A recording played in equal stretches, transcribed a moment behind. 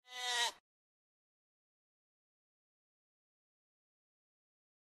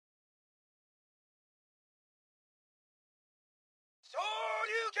Yo,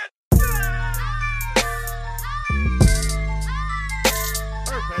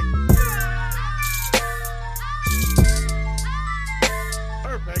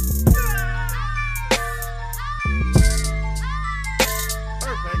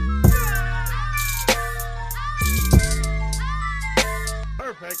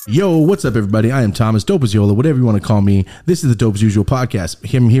 what's up, everybody? I am Thomas, Dope as Yola, whatever you want to call me. This is the Dope as Usual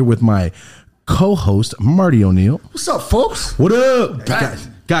podcast. I'm here with my co-host, Marty O'Neill. What's up, folks? What up?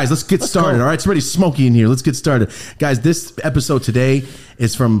 Guys, let's get started. All right, it's already smoky in here. Let's get started. Guys, this episode today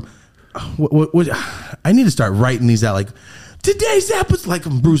is from... I need to start writing these out. Like, today's episode, like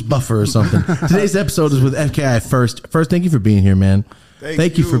I'm Bruce Buffer or something. Today's episode is with FKi-1st. First, thank you for being here, man.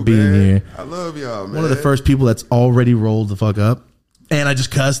 Thank you for being here. I love y'all, man. One of the first people that's already rolled the fuck up. And I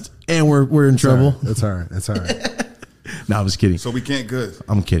just cussed, and we're in trouble. That's all right. That's all right. No, I'm just kidding. So we can't good.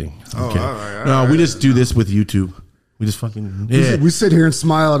 I'm kidding. All right. No, we just do this with YouTube. We just fucking We sit here and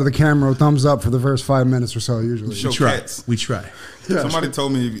smile at the camera, thumbs up for the first 5 minutes or so. Usually, Show cats. We try. Yeah. Somebody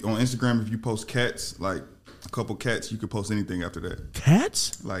told me on Instagram, if you post cats, like a couple cats, you could post anything after that.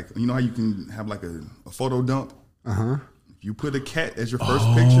 Cats? Like, you know how you can have like a photo dump? Uh-huh. If you put a cat as your first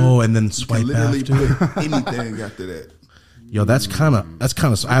picture, and then swipe you can literally after. put anything after that. Yo, that's kind of. I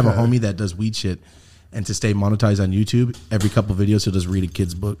have a homie that does weed shit, and to stay monetized on YouTube, every couple videos he'll just read a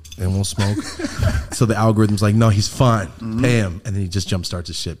kid's book and we'll smoke. So the algorithm's like, no, he's fine, pay him, and then he just jump starts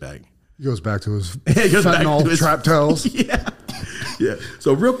his shit bag. He goes back to his fentanyl trap tails. Yeah.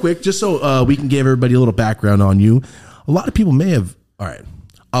 So real quick, just so we can give everybody a little background on you. A lot of people may have. All right.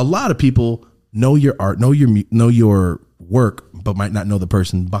 A lot of people know your art, know your work, but might not know the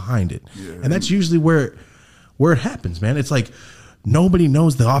person behind it, and that's usually where it happens, man. It's like nobody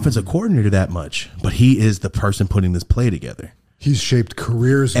knows the offensive coordinator that much, but he is the person putting this play together. He's shaped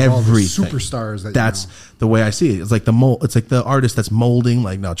careers of all the superstars. That's the way I see it. It's like the mold. It's like the artist that's molding.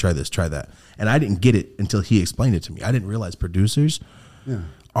 Like, no, try this, try that. And I didn't get it until he explained it to me. I didn't realize producers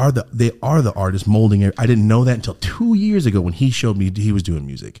are the artists molding it. I didn't know that until 2 years ago when he showed me he was doing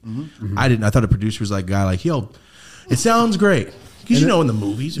music. Mm-hmm. I thought a producer was like a guy like, yo, it sounds great, because in the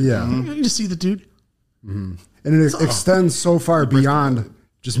movies, you just see the dude. Mm-hmm. And it extends so far beyond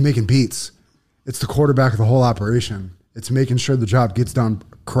just making beats. It's the quarterback of the whole operation. It's making sure the job gets done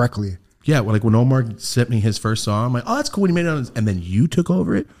correctly. Yeah, well, like when Omar sent me his first song, I'm like, oh, that's cool when he made it on his, and then you took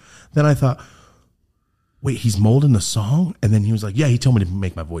over it. Then I thought, wait, he's molding the song? And then he was like, yeah, he told me to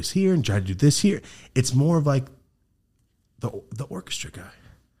make my voice here and try to do this here. It's more of like the orchestra guy.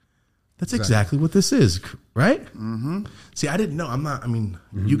 That's exactly what this is, right? Mm-hmm. See, I didn't know.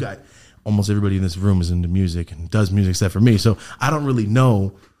 You guys, almost everybody in this room is into music and does music except for me. So I don't really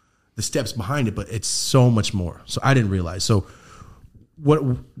know the steps behind it, but it's so much more. So I didn't realize. So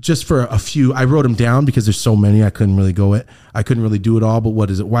just for a few, I wrote them down because there's so many. I couldn't really do it all. But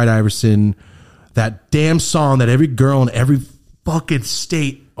what is it? White Iverson, that damn song that every girl in every fucking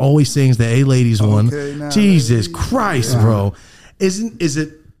state always sings, the A-Ladies one. Jesus Christ, bro. Is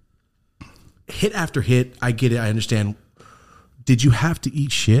it hit after hit? I get it. I understand. Did you have to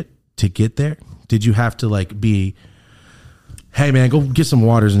eat shit to get there? Did you have to like be, hey man, go get some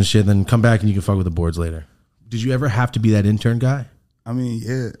waters and shit, then come back and you can fuck with the boards later? Did you ever have to be that intern guy? I mean,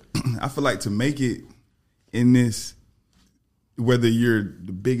 yeah. I feel like to make it in this, whether you're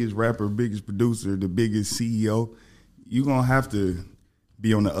the biggest rapper, biggest producer, the biggest CEO, you're gonna have to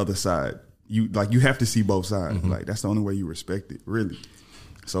be on the other side. You have to see both sides. Mm-hmm. Like that's the only way you respect it, really.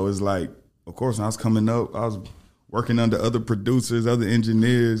 So it's like, of course, when I was coming up, I was working under other producers, other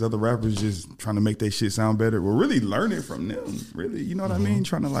engineers, other rappers, just trying to make their shit sound better. We're really learning from them, really. You know what I mean?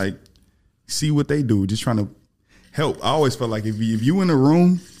 Trying to like see what they do, just trying to help. I always felt like if you in a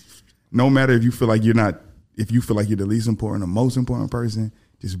room, no matter if you feel like you're the least important or most important person,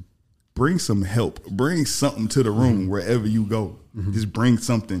 just bring some help. Bring something to the room wherever you go. Mm-hmm. Just bring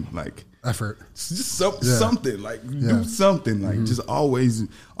something like effort. Just something like do something like just always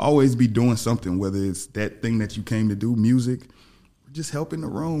be doing something, whether it's that thing that you came to do, music, or just helping the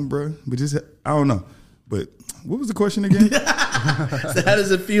room, bro. But just I don't know. But what was the question again? So how does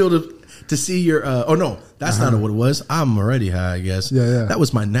it feel to see your oh no, that's not what it was. I'm already high, I guess. Yeah. That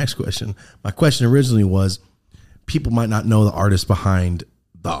was my next question. My question originally was, people might not know the artist behind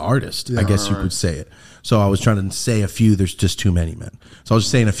the artist, I guess you could say it. So I was trying to say a few. There's just too many, man. So I was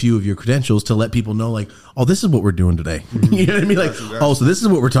just saying a few of your credentials to let people know, like, oh, this is what we're doing today. You know what I mean? Like, oh, so this is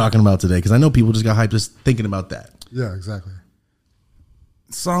what we're talking about today. Because I know people just got hyped just thinking about that. Yeah, exactly.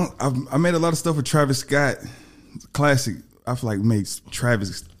 Song, I made a lot of stuff with Travis Scott. Classic. I feel like makes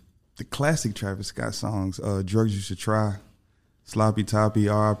the classic Travis Scott songs. Drugs You Should Try, Sloppy Toppy,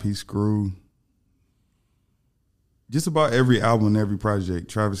 R.I.P. Screw. just about every album and every project.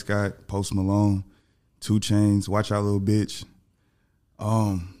 Travis Scott, Post Malone, 2 Chainz, Watch Out Little Bitch.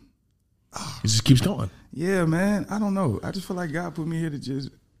 It just keeps going. Yeah, man. I don't know. I just feel like God put me here to just.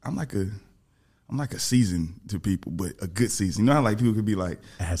 I'm like a season to people, but a good season. You know how like people could be like,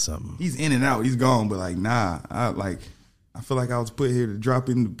 Add something. he's in and out, he's gone, but like nah. I feel like I was put here to drop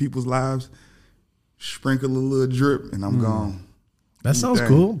into people's lives, sprinkle a little drip, and I'm gone. That sounds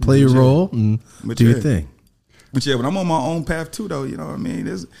cool. Play your role and do your thing. But yeah, but I'm on my own path too, though. You know what I mean?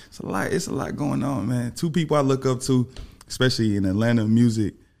 It's a lot going on, man. 2 people I look up to, especially in Atlanta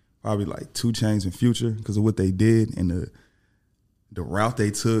music, probably like 2 Chainz and Future, because of what they did and the route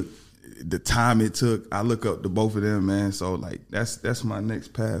they took, the time it took. I look up to both of them, man. So like that's my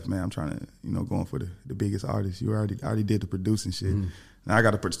next path, man. I'm trying to, going for the biggest artists. You already did the producing shit. Now I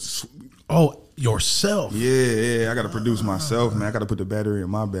got to produce. Oh, yourself. Yeah. I got to produce myself, man. I got to put the battery in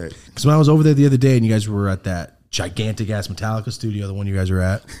my back. Because when I was over there the other day and you guys were at that gigantic ass Metallica studio, the one you guys were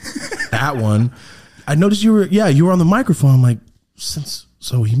at, that one, I noticed you were on the microphone. I'm like,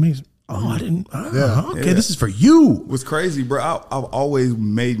 so he makes. Oh, I didn't. Okay, this is for you. What's crazy, bro? I've always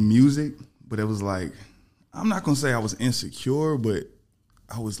made music, but it was like, I'm not gonna say I was insecure, but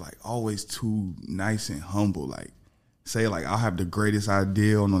I was like always too nice and humble. Like, say like I'll have the greatest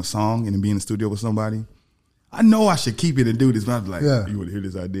idea on a song and then be in the studio with somebody. I know I should keep it and do this, but I'm like, you want to hear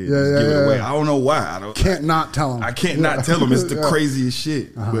this idea? Just give it away. I don't know why. Can't not tell him. I can't not tell him. It's the craziest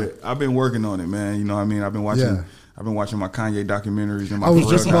shit. But I've been working on it, man. You know what I mean? I've been watching. I've been watching my Kanye documentaries. And my I was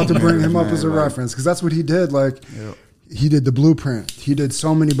just about to bring him up as a reference because that's what he did. Like, he did the Blueprint. He did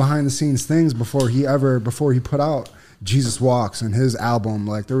so many behind the scenes things before he put out Jesus Walks and his album.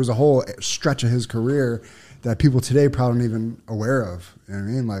 Like, there was a whole stretch of his career that people today probably aren't even aware of. You know what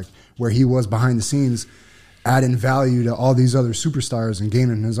I mean? Like, where he was behind the scenes, adding value to all these other superstars and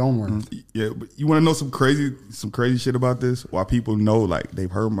gaining his own worth. Yeah, but you want to know some crazy shit about this? Why people know like they've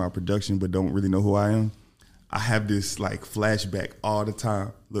heard my production but don't really know who I am? I have this like flashback all the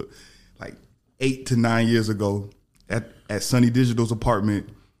time. Look, like 8 to 9 years ago at Sunny Digital's apartment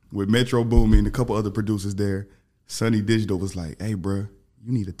with Metro Boomin and a couple other producers there, Sunny Digital was like, "Hey, bro,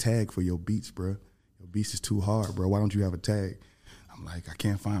 you need a tag for your beats, bro. Your beats is too hard, bro. Why don't you have a tag?" I'm like, "I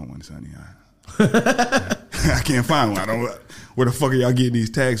can't find one, Sonny. I can't find one. Where the fuck are y'all getting these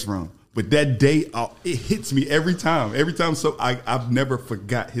tags from?" But that day, it hits me every time. Every time, so I've never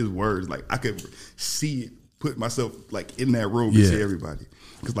forgot his words. Like I could see it, put myself like in that room and see everybody.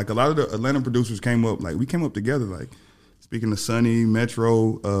 Because like a lot of the Atlanta producers came up, like we came up together. Like speaking of Sonny,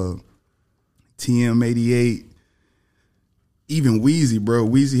 Metro, TM88, even Weezy, bro.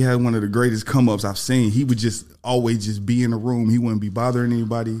 Weezy had one of the greatest come ups I've seen. He would just always just be in the room. He wouldn't be bothering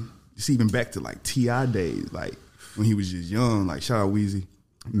anybody. Just even back to like T.I. days, like when he was just young. Like shout out Weezy.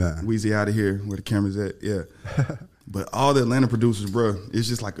 Nah. Weezy out of here, where the camera's at. Yeah. But all the Atlanta producers, bro, it's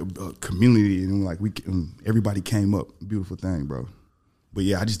just like a community, and like everybody came up. Beautiful thing, bro. But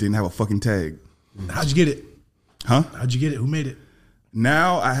yeah, I just didn't have a fucking tag. How'd you get it? Huh? How'd you get it? Who made it?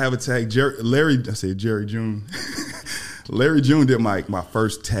 Now I have a tag. Jerry June. Larry June did my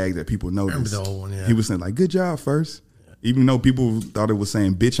first tag that people noticed. Remember the old one? Yeah. He was saying like, "Good job first," even though people thought it was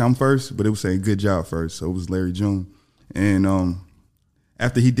saying "bitch, I'm first," but it was saying "good job first." So it was Larry June, and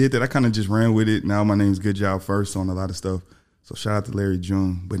after he did that, I kind of just ran with it. Now my name's Good Job First on a lot of stuff. So shout out to Larry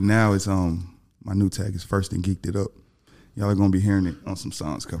June. But now it's my new tag is First and Geeked It Up. Y'all are gonna be hearing it on some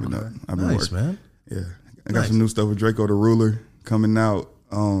songs coming up. I've been working, man. Yeah, I got some new stuff with Draco the Ruler coming out.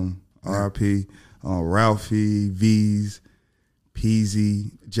 R.I.P. Ralphie, V's,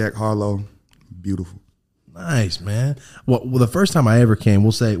 Peasy, Jack Harlow. Beautiful. Nice, man. Well, the first time I ever came,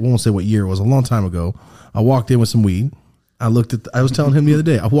 we won't say what year it was, a long time ago. I walked in with some weed. I was telling him the other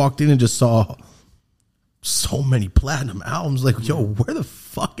day, I walked in and just saw so many platinum albums. Like, yo, where the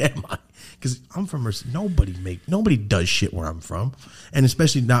fuck am I? Because I'm from nobody does shit where I'm from. And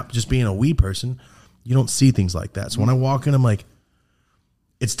especially not just being a weed person, you don't see things like that. So when I walk in, I'm like,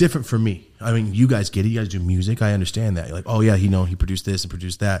 it's different for me. I mean, you guys get it. You guys do music. I understand that. You're like, oh yeah, he produced this and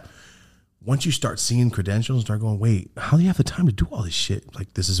produced that. Once you start seeing credentials and start going, wait, how do you have the time to do all this shit?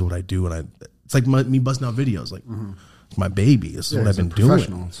 Like, this is what I do. And it's like me busting out videos. Like, it's my baby. This is what I've been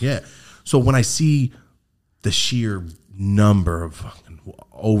doing. Yeah. So when I see the sheer number of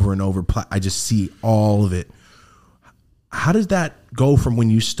over and over, I just see all of it. How does that go from when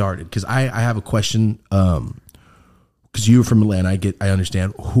you started? Because I have a question. Because you're from Atlanta, I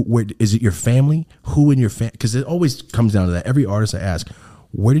understand. Where is it? Your family? Who in your family? Because it always comes down to that. Every artist I ask,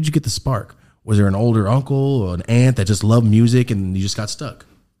 where did you get the spark? Was there an older uncle or an aunt that just loved music and you just got stuck?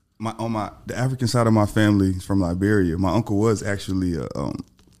 The African side of my family is from Liberia. My uncle was actually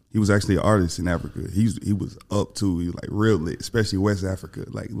He was actually an artist in Africa. He was up too. He was like real lit, especially West Africa,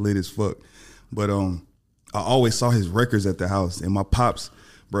 like lit as fuck. But I always saw his records at the house, and my pops,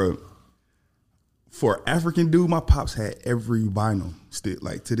 bro. For an African dude, my pops had every vinyl still.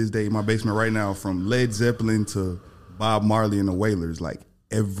 Like to this day, in my basement right now, from Led Zeppelin to Bob Marley and the Wailers, like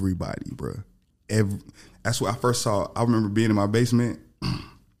everybody, bro. That's what I first saw. I remember being in my basement.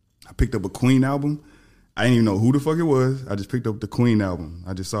 I picked up a Queen album. I didn't even know who the fuck it was. I just picked up the Queen album.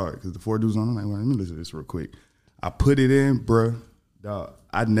 I just saw it because the 4 dudes on. I'm like, well, let me listen to this real quick. I put it in, bro. Dog,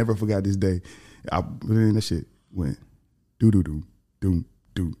 I never forgot this day. I put it in, that shit went do do do do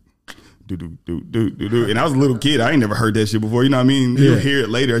do do do do do do do. And I was a little kid. I ain't never heard that shit before. You know what I mean? You'll hear it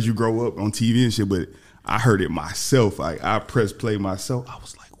later as you grow up on TV and shit. But I heard it myself. Like I pressed play myself. I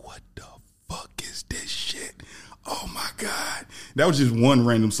was like, what the fuck is this shit? Oh my God. That was just one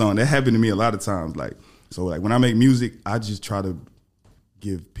random song. That happened to me a lot of times. Like, so like when I make music, I just try to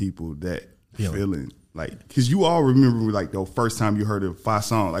give people that feeling. Like, cause you all remember like the first time you heard a FKi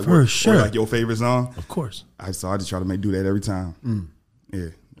song, like for sure, or like your favorite song. Of course. I just try to do that every time. Yeah,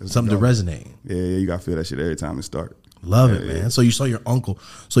 something to resonate. Yeah, you gotta feel that shit every time it starts. Love it, man. Yeah. So you saw your uncle.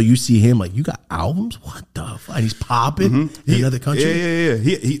 So you see him like, you got albums? What the fuck? And he's popping in another country. Yeah.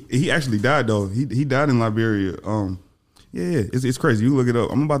 He actually died though. He died in Liberia. Yeah, it's crazy. You look it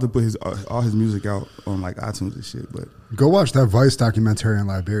up. I'm about to put all his music out on like iTunes and shit. But go watch that Vice documentary in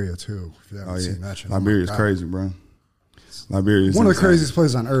Liberia too. If you haven't seen that shit. Liberia's crazy, bro. Liberia is one of the craziest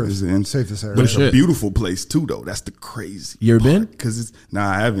places on earth. It's safe to say. But it's a beautiful place too, though. That's the crazy. You ever been? Because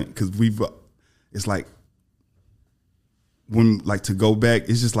I haven't. Because it's like when like to go back.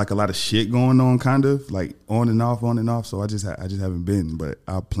 It's just like a lot of shit going on, kind of like on and off. So I just haven't been. But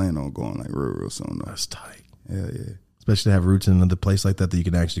I plan on going like real soon. Though. That's tight. Yeah. Especially to have roots in another place like that you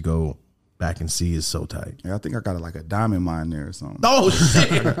can actually go back and see is so tight. Yeah, I think I got like a diamond mine there or something. Oh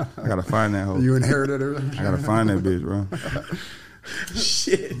shit! I gotta find that hoe. You inherited her. I gotta find that bitch, bro.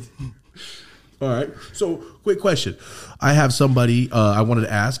 Shit. All right. So, quick question. I have somebody I wanted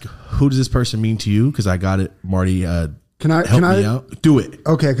to ask. Who does this person mean to you? Because I got it, Marty. Can I help me out? Do it.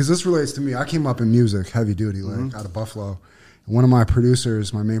 Okay, because this relates to me. I came up in music, heavy duty, like out of Buffalo. And one of my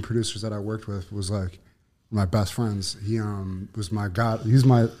producers, my main producers that I worked with, was like my best friends. He was he's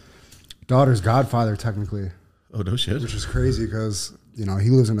my daughter's godfather technically. Oh no shit. Which is crazy because, you know, he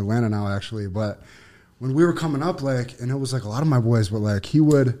lives in Atlanta now actually. But when we were coming up, like, and it was like a lot of my boys, but like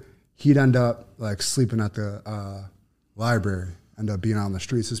he'd end up like sleeping at the library, end up being out on the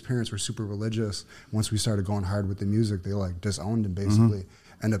streets. His parents were super religious. Once we started going hard with the music, they like disowned him basically.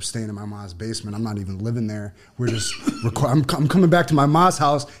 End up staying in my mom's basement. I'm not even living there. We're just I'm coming back to my mom's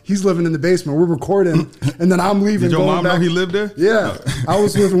house. He's living in the basement. We're recording, and then I'm leaving. Did your mom know he lived there? Yeah, I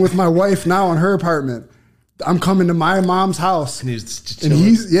was living with my wife now in her apartment. I'm coming to my mom's house, and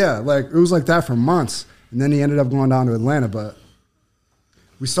he's like it was like that for months. And then he ended up going down to Atlanta. But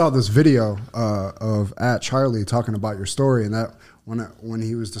we saw this video of @Charlie talking about your story, and that when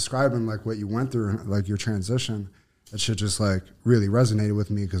he was describing like what you went through, like your transition. That shit just like really resonated with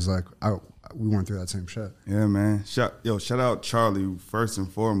me because like we went through that same shit. Yeah, man. Shout out Charlie first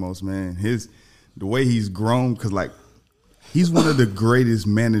and foremost, man. The way he's grown, because like he's one of the greatest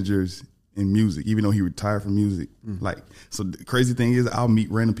managers in music, even though he retired from music. Like, so the crazy thing is, I'll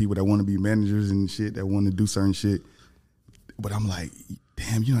meet random people that want to be managers and shit, that want to do certain shit, but I'm like,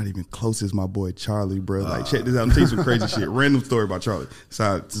 damn, you're not even close as my boy Charlie, bro. Like, check this out. I'm telling you some crazy shit. Random story about Charlie.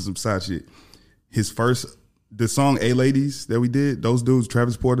 Some side shit. The song A Ladies that we did, those dudes,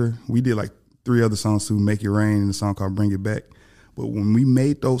 Travis Porter, we did like 3 other songs too, Make It Rain and a song called Bring It Back. But when we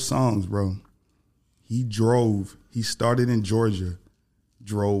made those songs, bro, he started in Georgia,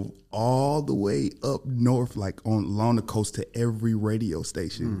 drove all the way up north, like along the coast to every radio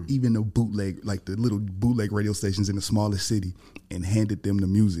station, even the bootleg, like the little bootleg radio stations in the smallest city, and handed them the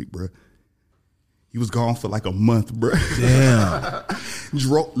music, bro. He was gone for like a month, bro. Damn.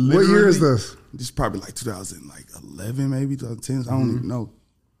 What year is this? This is probably like 2011, maybe 2010. I don't even know.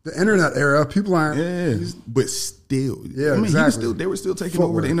 The internet era, people aren't. Yeah, but still. Yeah, I mean, exactly. They were still taking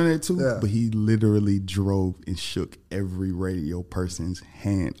over the internet too. Yeah. But he literally drove and shook every radio person's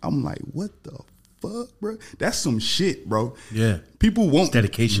hand. I'm like, what the fuck, bro? That's some shit, bro. Yeah. People want it's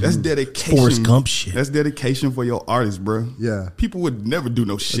dedication. That's dedication. Forrest Gump shit. That's dedication for your artist, bro. Yeah. People would never do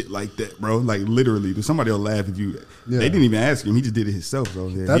no shit like that, bro. Like literally, somebody will laugh if you. Yeah. They didn't even ask him. He just did it himself. So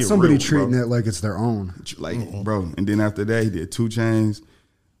yeah, that's somebody treating it like it's their own. Like, bro. And then after that, he did 2 Chainz,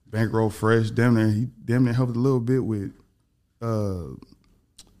 Bankroll Fresh. He damn near helped a little bit with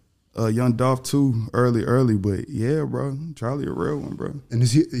Young Dolph too, early, but yeah, bro, Charlie a real one, bro. And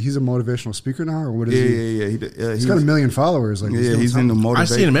he's a motivational speaker now, or what is he? Yeah. He's got 1 million followers. Like, he's in the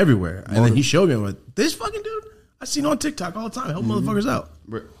motivation. I seen him everywhere, and then he showed me. I'm like, this fucking dude. I seen him on TikTok all the time. Help motherfuckers out.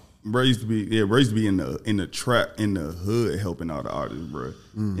 Bro used to be in the trap in the hood helping all the artists, bro.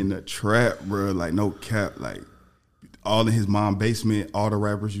 In the trap, bro, like no cap, like all in his mom's basement. All the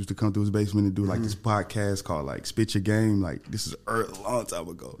rappers used to come through his basement and do like this podcast called like Spit Your Game. Like this is a long time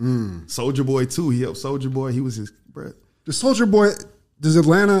ago. Soulja Boy too. He helped Soulja Boy. He was his bro. The Soulja Boy.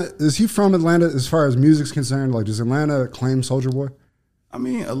 Is he from Atlanta as far as music's concerned? Like, does Atlanta claim Soulja Boy? I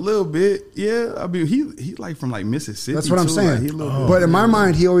mean, a little bit, yeah. I mean, he like from like Mississippi. That's what I'm too. saying. Like, but in my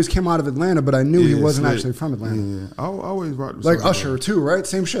mind, he always came out of Atlanta. But I knew he wasn't actually from Atlanta. Yeah, I always rocked with Like Soulja Usher Boy. too, right?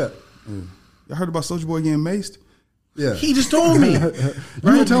 Same shit. Yeah. Y'all heard about Soulja Boy getting maced? Yeah. He just told me. You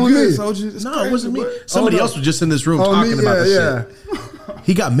were telling me. No, it wasn't me. Somebody else was just in this room talking me? about this Yeah. shit.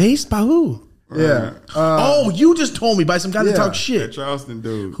 He got maced by who? Yeah. You just told me by some guy that talks That shit. Charleston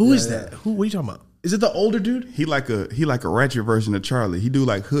dude. Who is that? Who? What are you talking about? Is it the older dude? He like a ratchet version of Charlie. He do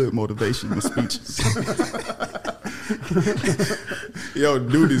like hood motivational speeches. Yo,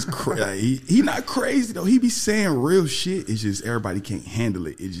 dude is crazy. He not crazy though. He be saying real shit. It's just everybody can't handle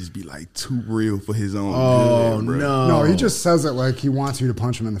it. It just be like too real for his own good, bro. No, he just says it like he wants you to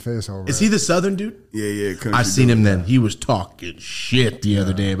punch him in the face over Is he the Southern dude? Yeah. I seen him then. He was talking shit the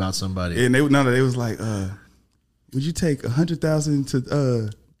other day about somebody. And they was like, would you take 100,000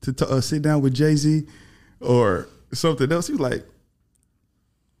 to sit down with Jay-Z or something else? He was like,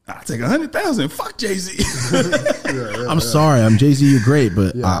 I'll take 100,000. Fuck Jay-Z. I'm sorry. I'm Jay-Z. You're great,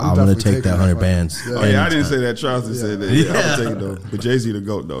 but I'm going to take that 100 bands. Oh, yeah, I didn't say that. Charleston said that. Yeah, I would take it, though. But Jay-Z the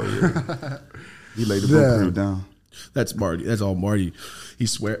GOAT, though. Yeah. He laid the blueprint down. That's Marty. That's all Marty. He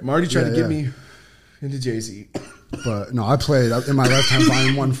swear. Marty tried to get me into Jay-Z. But no, I played in my lifetime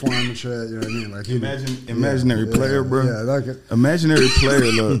volume 1 for him and shit. You know what I mean? Like Imaginary player, bro. Yeah, like it. Imaginary player,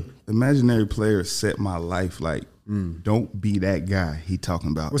 look. Imaginary player set my life. Like, don't be that guy he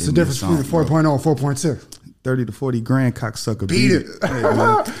talking about. What's the difference between 4.0 and 4.6? 30 to 40 grand, cocksucker. Beat it. Hey,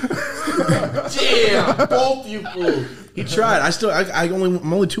 man. Damn, both you fools. He tried.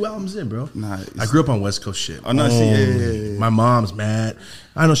 I'm only 2 albums in, bro. Nah, I grew up on West Coast shit. Oh, no, yeah. My mom's mad.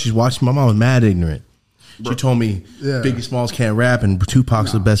 I know she's watching. My mom was mad ignorant. She told me Biggie Smalls can't rap and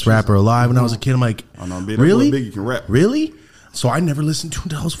Tupac's the best rapper alive. When I was a kid, I'm like, really? Biggie can rap. Really? So I never listened to him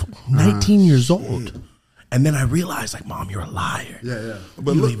until I was 19 years old. And then I realized, like, Mom, you're a liar. Yeah.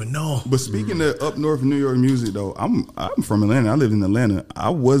 But you don't even know. But speaking of up north New York music, though, I'm from Atlanta. I lived in Atlanta. I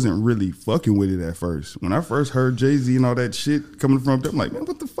wasn't really fucking with it at first. When I first heard Jay-Z and all that shit coming from up there, I'm like, man,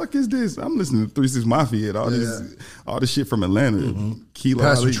 what the fuck is this? I'm listening to 3 6 Mafia and all this shit from Atlanta. Kilo,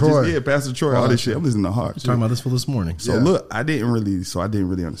 Pastor Troy. Pastor Troy, all this shit. I'm listening to hard shit. Talking about this for this morning. So look, I didn't really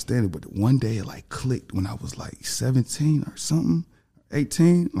understand it. But one day it like clicked when I was like 17 or something,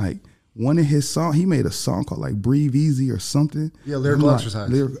 18, like. One of his songs, he made a song called like Breathe Easy or something. Yeah, lyrical exercise.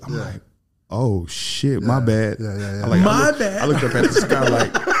 I'm like, oh shit, my bad. Yeah. My bad. I looked up at the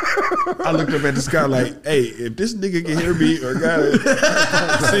sky like, hey, if this nigga can hear me or gotta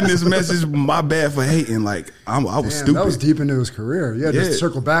send this message, my bad for hating. Like I was stupid. That was deep into his career. Yeah, just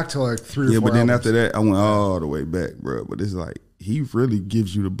circle back to like 3 or 4 Yeah, but then albums. after that, I went all the way back, bro. But it's like he really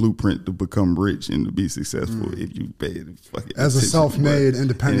gives you the blueprint to become rich and to be successful if you pay it fucking as a attention, self-made, bro.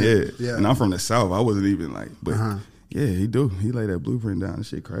 independent. And and I'm from the South. I wasn't even like, but yeah, he laid that blueprint down. That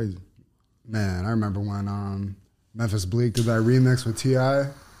shit crazy. Man, I remember when Memphis Bleak did that remix with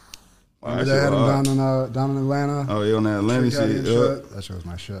T.I. Wow, They had him down in Atlanta. Oh, yeah, on that Atlanta shit. That shit was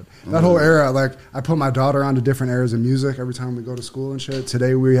my shit. That whole era, like, I put my daughter onto different eras of music every time we go to school and shit.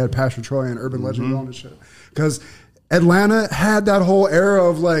 Today we had Pastor Troy and Urban Legend on and shit. Because Atlanta had that whole era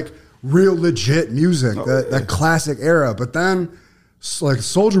of, like, real legit music, that classic era. But then, like,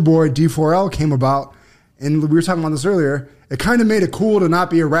 Soulja Boy, D4L came about, and we were talking about this earlier. It kind of made it cool to not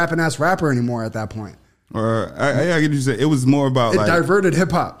be a rapping-ass rapper anymore at that point. Or I get you say it was more about it diverted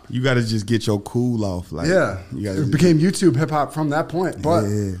hip hop. You got to just get your cool off. Like, it became YouTube hip hop from that point. But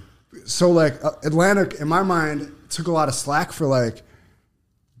so like Atlanta, in my mind, took a lot of slack for like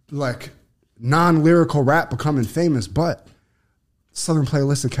non-lyrical rap becoming famous. But Southern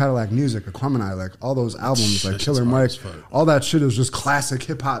Playlistic Cadillac Music, Aquemini, like all those albums, like Killer Mike, all that shit is just classic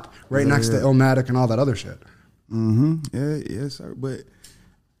hip hop right next to Illmatic and all that other shit. Yeah, sir. But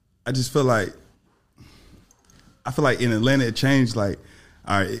I just feel like. In Atlanta it changed. Like,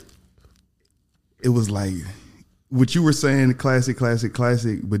 all right, it was like what you were saying, classic.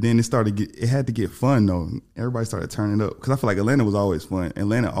 But then it had to get fun though. Everybody started turning up because I feel like Atlanta was always fun.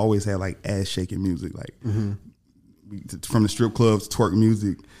 Atlanta always had like ass shaking music, like from the strip clubs, twerk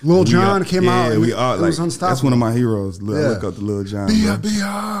music. Lil Jon came out. We all it like was unstoppable. that's one of my heroes. Look up to Lil Jon.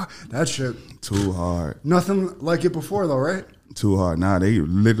 That shit. Too hard. Nothing like it before though, right? Too hard. Nah, they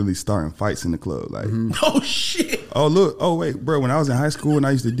literally starting fights in the club. Like, Oh shit. oh look, oh wait, bro. When I was in high school and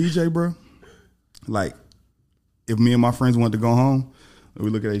I used to DJ, bro, like if me and my friends wanted to go home, we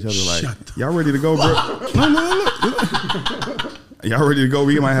look at each other like, y'all ready to go, bro? No, look. Y'all ready to go?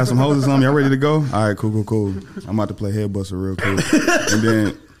 We might have some hoes or something. Y'all ready to go? All right, cool. I'm about to play Headbuster real quick. And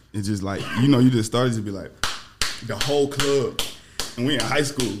then it's just like, you just started to be like, the whole club. And we in high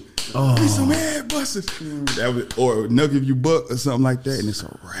school. Oh. Need some Headbusters. That was, or Nuck If You Buck or something like that. And it's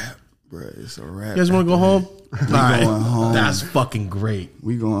a rap, bro. It's a rap. You guys want to go home? We going home. That's fucking great.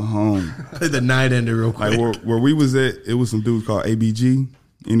 We going home. Play the night ender real quick. Like where we was at, it was some dudes called ABG.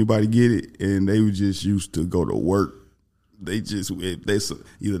 Anybody get it? And they were just used to go to work. They just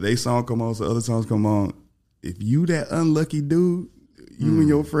either they song come on, so other songs come on. If you that unlucky dude, you and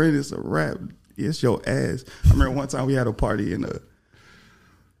your friend, it's a rap. It's your ass. I remember one time we had a party in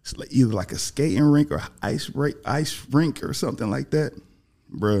either like a skating rink or ice rink or something like that.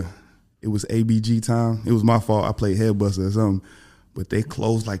 Bruh, it was ABG time. It was my fault. I played Headbuster or something, but they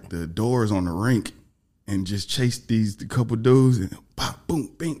closed like the doors on the rink and just chased these couple dudes and pop,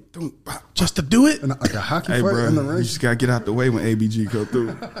 boom, bing, boom, pop. Just to do it? And like a hockey fight bro, in the you ring? just gotta get out the way when ABG come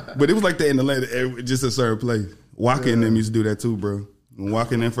through. But it was like that in the land, just a certain place. Waka and them used to do that too, bro. When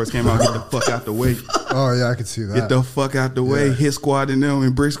Waka and them first came out, get the fuck out the way. Oh yeah, I could see that. Get the fuck out the way. Hit Squad and them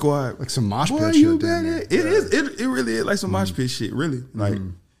and Brick Squad. Like some mosh Boy, pit you shit. better. It is. It really is like some mosh pit shit. Really, like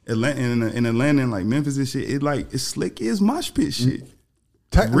Atlanta in Atlanta and like Memphis and shit. It's slick as mosh pit shit.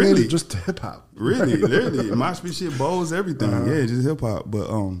 Technically, Really? just hip hop. Really, literally, mosh pit shit, bowls, everything. Yeah, just hip hop. But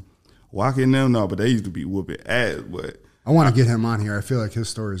Waka and them, no, but they used to be whooping ass. But I want to get him on here. I feel like his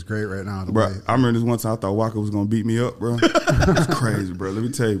story is great right now. bro, I remember this one time I thought Waka was gonna beat me up, bro. It's crazy, bro. Let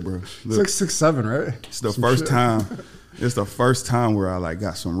me tell you, bro. It's like 6'7", right? It's the first time. It's the first time where I like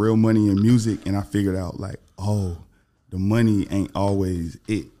got some real money in music, and I figured out like, oh, the money ain't always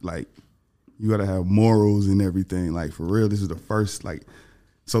it. Like, you gotta have morals and everything. Like, for real, this is the first like.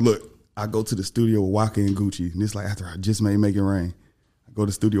 So look, I go to the studio with Waka and Gucci, and it's like after I just made Make It Rain. I go to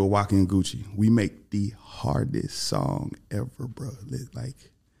the studio with Waka and Gucci. We make the hardest song ever, bro. Like,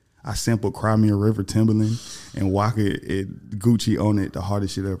 I sampled Cry Me a River, Timberland, and Waka and Gucci on it, the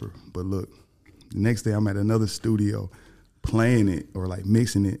hardest shit ever. But look, the next day I'm at another studio playing it or like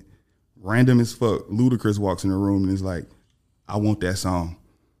mixing it. Random as fuck, Ludacris walks in the room and is like, I want that song.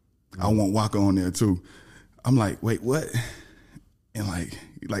 I want Waka on there too. I'm like, wait, what? And like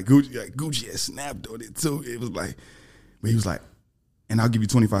Gucci had snapped on it too. It was like, but he was like, and I'll give you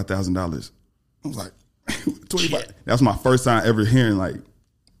 $25,000. I was like, 25. That was my first time ever hearing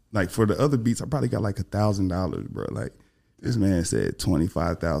like for the other beats, I probably got like $1,000, bro. Like, this man said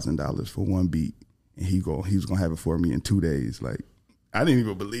 $25,000 for one beat, and he was gonna have it for me in 2 days. Like, I didn't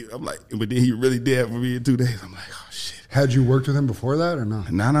even believe it. I'm like, but then he really did it for me in 2 days. I'm like, oh shit. Had you worked with him before that or no?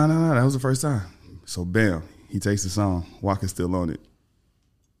 No. That was the first time. So bam, he takes the song. Waka's still on it.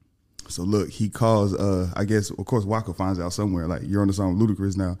 So look, he calls, I guess, of course, Waka finds out somewhere, like, you're on the song with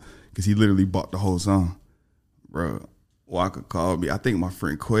Ludacris now, because he literally bought the whole song. Bro, Waka called me. I think my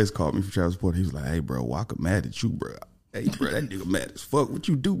friend Quest called me from Travis Porter. He was like, hey, bro, Waka mad at you, bro. Hey, bro, that nigga mad as fuck. What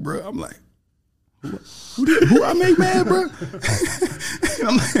you do, bro? I'm like, who I make mad, bro? And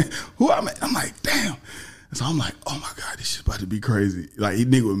I'm like, who I make? I'm like, damn. So I'm like, oh my God, this shit about to be crazy. Like, he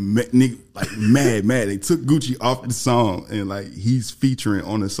nigga like mad. They took Gucci off the song, and like he's featuring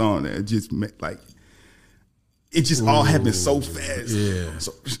on the song that just like it just all happened so fast. Yeah.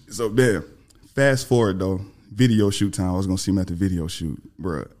 So damn. Fast forward though, video shoot time. I was gonna see him at the video shoot,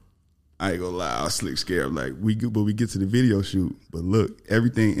 bro. I ain't gonna lie, I was slick scared. I'm like, we get to the video shoot, but look,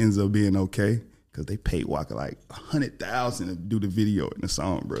 everything ends up being okay. Cause they paid Waka like $100,000 to do the video in the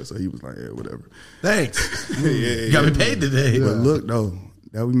song, bro. So he was like, yeah, whatever. Thanks. yeah, You got me paid today. But look though,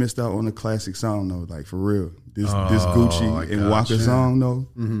 that we missed out on a classic song though. Like, for real, this Gucci and Waka song though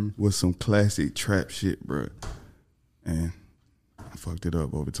was some classic trap shit, bro. And I fucked it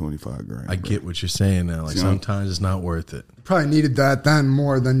up over 25 grand. I get what you're saying now. Like, sometimes it's not worth it. Probably needed that then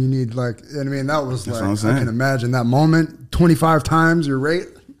more than you need. Like, I mean, that was That's like, what I'm saying. I can imagine that moment 25 times your rate.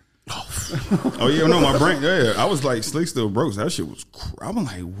 Oh yeah, no, my brain. Yeah, I was like, Slick still broke. So that shit was. I'm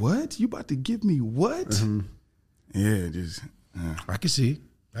like, what? You about to give me what? Yeah, just. I can see.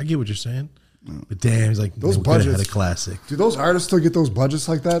 I get what you're saying. But damn, it's like Those we could've budgets had a classic. Do those artists still get those budgets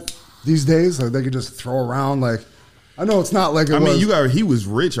like that these days? Like, they could just throw around. Like, I know it's not like it was. He was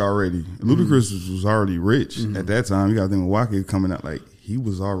rich already. Ludacris was already rich at that time. You got to think of Waka coming out like he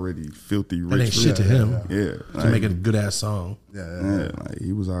was already filthy rich. That ain't shit to him. Yeah, To make it a good ass song. Yeah, like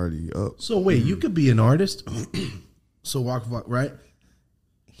he was already up. So wait, you could be an artist. So walk, right?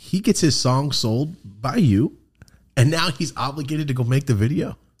 He gets his song sold by you, and now he's obligated to go make the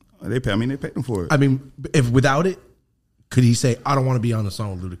video. They paid him for it. I mean, if without it, could he say, "I don't want to be on the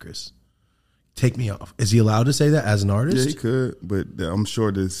song with Ludacris"? Take me off. Is he allowed to say that as an artist? Yeah, he could, but I'm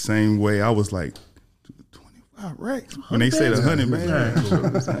sure the same way I was like 25 racks when they said 100,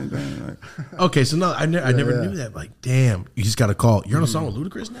 man. Okay, so no, I never knew that. Like, damn, you just got a call. You're on a song with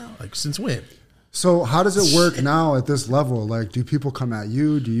Ludacris now. Like, since when? So how does it work now at this level? Like, do people come at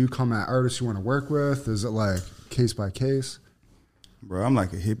you? Do you come at artists you want to work with? Is it like case by case? Bro, I'm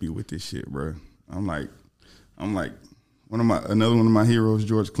like a hippie with this shit, bro. I'm like another one of my heroes,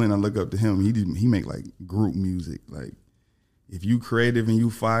 George Clinton. I look up to him. He make like group music. Like, if you creative and you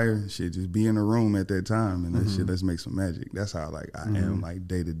fire, shit, just be in a room at that time and that shit, let's make some magic. That's how like I am like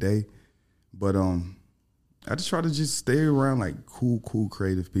day to day. But I just try to just stay around like cool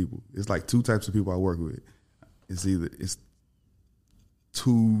creative people. It's like two types of people I work with. It's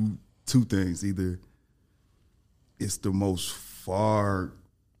two things. Either it's the most far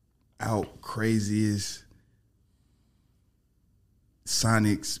out craziest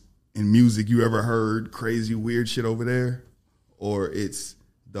sonics and music you ever heard, crazy weird shit over there, or it's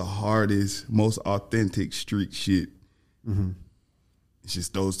the hardest, most authentic street shit. It's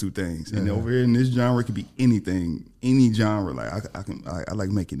just those two things. And over here in this genre, it could be anything, any genre. Like I like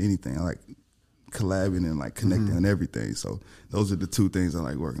making anything. I like collabing and like connecting and everything. So those are the two things I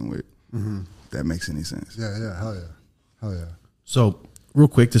like working with. If that makes any sense. Yeah, hell yeah. So real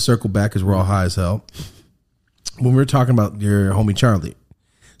quick to circle back, because we're all high as hell. When we were talking about your homie Charlie,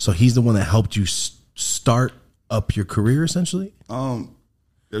 so he's the one that helped you start up your career, essentially.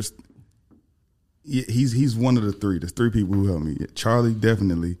 He's one of the three. There's three people who helped me. Charlie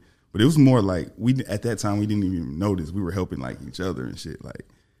definitely, but it was more like at that time we didn't even notice we were helping like each other and shit. Like,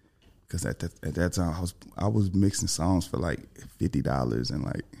 because at that time I was mixing songs for like $50 and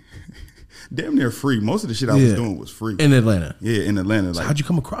like damn near free. Most of the shit I was doing was free in Atlanta. Yeah, in Atlanta. So like, how'd you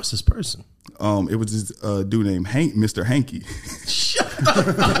come across this person? It was this dude named Mr. Hanky.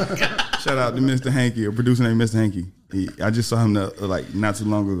 Shout out to Mr. Hanky, a producer named Mr. Hanky. I just saw him like not too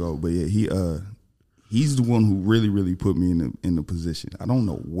long ago, but yeah, he's the one who really put me in the position. I don't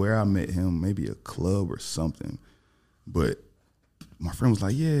know where I met him, maybe a club or something, but my friend was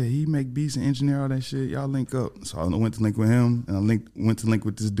like, yeah, he make beats and engineer all that shit. Y'all link up. So I went to link with him, and I went to link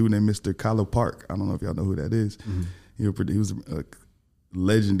with this dude named Mr. Kylo Park. I don't know if y'all know who that is. He was a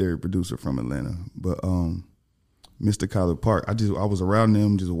legendary producer from Atlanta. But Mr. Kylo Park, I was around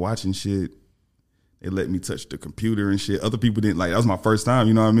them just watching shit. They let me touch the computer and shit. Other people didn't. Like, that was my first time,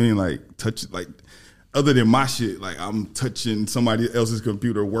 you know what I mean? Like, touch it, like, other than my shit, like I'm touching somebody else's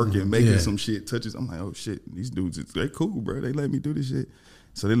computer, working, making some shit, touches. I'm like, oh shit, these dudes, they cool, bro. They let me do this shit.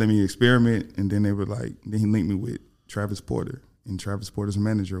 So they let me experiment, and then they were like, then he linked me with Travis Porter, and Travis Porter's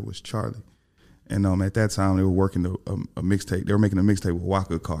manager was Charlie. And at that time they were working a mixtape. They were making a mixtape with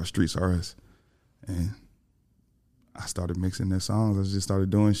Waka called Streets R Us, and I started mixing their songs. I just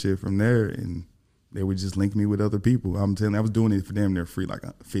started doing shit from there, and they would just link me with other people. I'm telling you, I was doing it for them. They're free, like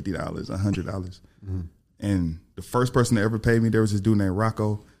 $50, $100. And the first person that ever paid me, there was this dude named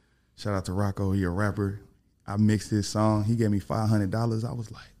Rocco. Shout out to Rocco. He a rapper. I mixed his song. He gave me $500. I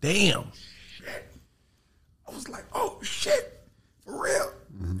was like, damn, shit. I was like, oh, shit, for real?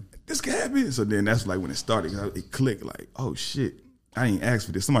 This can happen? So then that's like when it started. It clicked like, oh, shit. I ain't asked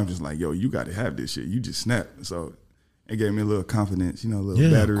for this. Somebody was just like, yo, you got to have this shit. You just snapped. So it gave me a little confidence, a little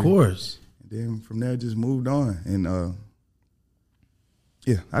battery. Of course. Then from there, just moved on. And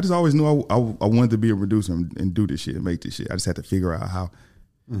I just always knew I wanted to be a producer and do this shit and make this shit. I just had to figure out how.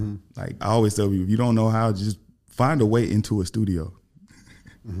 Like, I always tell people, if you don't know how, just find a way into a studio.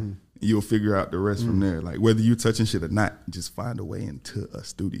 You'll figure out the rest from there. Like, whether you touching shit or not, just find a way into a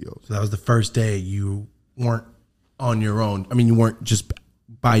studio. So that was the first day you weren't on your own. I mean, you weren't just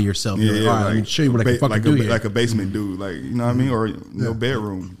by yourself. Yeah, like, all right, let me show you what I can fucking do here. Like a basement dude, like, you know what I mean? Or no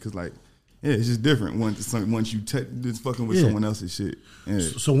bedroom, because like, yeah, it's just different once you just fucking with someone else's shit. Yeah.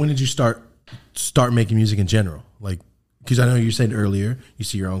 So when did you start making music in general? Like, because I know you said earlier, you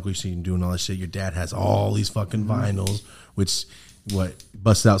see your uncle, you see him doing all this shit. Your dad has all these fucking vinyls, which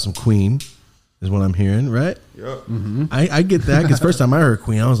busted out some Queen is what I'm hearing, right? Yeah. I get that, because first time I heard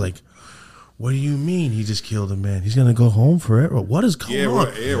Queen, I was like, what do you mean he just killed a man? He's gonna go home forever? What is going on?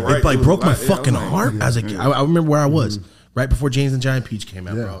 Right, yeah, right. It like broke my fucking heart. I remember where I was. Right before James and Giant Peach came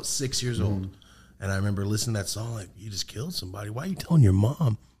out, bro. I was 6 years old. And I remember listening to that song, like, you just killed somebody. Why are you telling your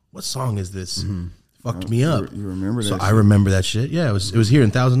mom? What song is this? fucked me up. You remember that? So I remember that shit. Yeah, it was here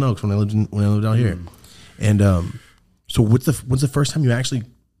in Thousand Oaks when I lived out here. And so when's the first time you actually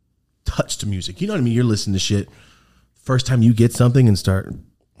touched music? You know what I mean? You're listening to shit. First time you get something and start,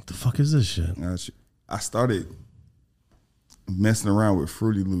 what the fuck is this shit? I started messing around with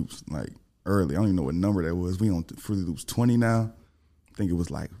Fruity Loops like early. I don't even know what number that was. We on Fruity Loops 20 now. I think it was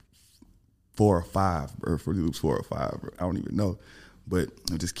like 4 or 5, or Fruity Loops 4 or 5. I don't even know. But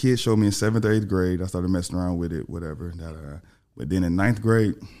this kid showed me in 7th or 8th grade. I started messing around with it, whatever. But then in 9th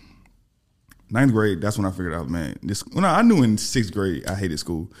grade, that's when I figured out, man, I knew in 6th grade I hated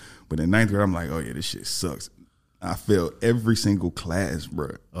school. But in 9th grade, I'm like, oh yeah, this shit sucks. I failed every single class,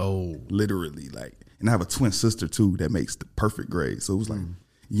 bro. Oh. Literally, like, and I have a twin sister too that makes the perfect grade. So it was like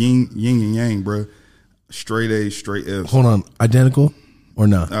yin and yang, bro. Straight A's, straight F's. Hold on, identical or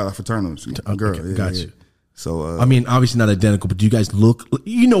not? Fraternal girl. Okay, got you. So I mean, obviously not identical, but do you guys look?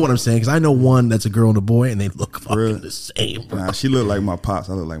 You know what I'm saying? Because I know one that's a girl and a boy, and they look fucking the same. Bro. Nah, she looked like my pops.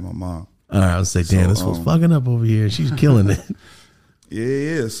 I look like my mom. All right, I'll say, damn, this fool's fucking up over here. She's killing it.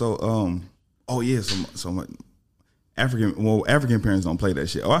 Yeah. So, so my African parents don't play that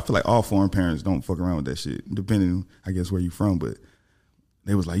shit. I feel like all foreign parents don't fuck around with that shit, depending, I guess, where you from. But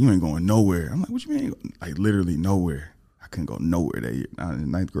they was like, you ain't going nowhere. I'm like, what you mean? Like, literally nowhere. I couldn't go nowhere that year. Not in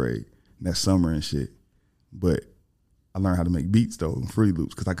 9th grade, that summer and shit. But I learned how to make beats, though, in Fruity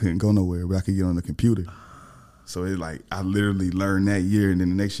Loops, because I couldn't go nowhere, but I could get on the computer. So it's like, I literally learned that year, and then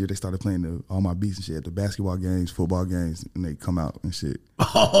the next year they started playing all my beats and shit at the basketball games, football games, and they come out and shit.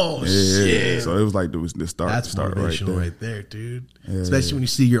 Oh, shit. Yeah. So it was like the start. That's start motivational right there, dude. Yeah, especially when you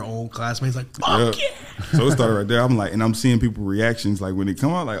see your own classmates like, fuck yeah. So it started right there. I'm like, and I'm seeing people reactions, like when they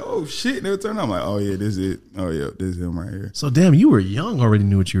come out, like, oh shit, and they would turn out, I'm like, oh yeah, this is it. Oh yeah, this is him right here. So damn, you were young, already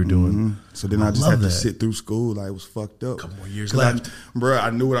knew what you were doing. Mm-hmm. So then I just had to sit through school, like it was fucked up. Couple more years left. I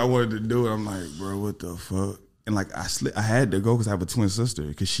knew what I wanted to do, and I'm like, bro, what the fuck? And like I had to go because I have a twin sister,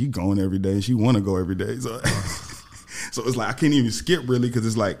 because she going every day. She want to go every day. So, so it's like I can't even skip really, because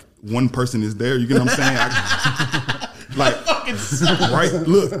it's like one person is there. You get what I'm saying? Right?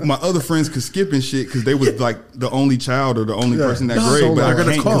 Look, my other friends could skip and shit because they was like the only child or the only person in that grade. So but I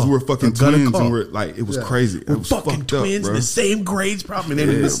can't because we we're fucking twins and we're like, it was crazy. We're it was fucking twins in the same grades, probably. They're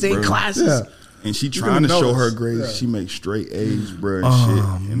in the same classes. Yeah. And she trying to show her grades. Yeah. She makes straight A's, bro, and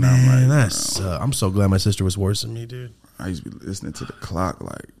shit. And man, that's I'm so glad my sister was worse than me, dude. I used to be listening to the clock,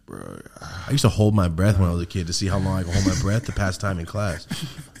 like, bro. I used to hold my breath when I was a kid to see how long I could hold my breath to pass time in class.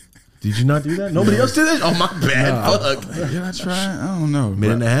 Did you not do that? Nobody else did that? Oh, my bad. Fuck. Did I try? I don't know.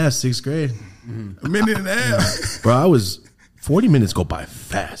 Minute and a half, 6th grade. A minute and a half. Bro, 40 minutes go by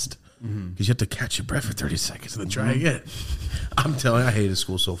fast. Because you have to catch your breath for 30 seconds and then try again. I'm telling you, I hated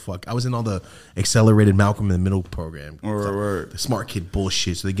school so fuck. I was in all the accelerated Malcolm in the Middle program. Right. The smart kid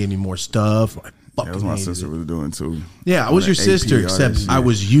bullshit. So they gave me more stuff. I fucking that was my sister was doing too. Yeah, I was your sister, except I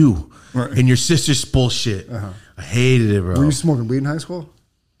was you. Right. And your sister's bullshit. I hated it, bro. Were you smoking weed in high school?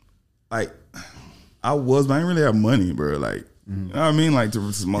 Like, I was, but I didn't really have money, bro. Like, you know what I mean? Like,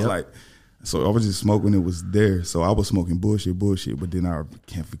 to smoke, like, so I was just smoking when it was there. So I was smoking bullshit. But then I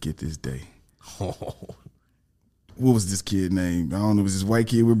can't forget this day. What was this kid named? I don't know. It was this white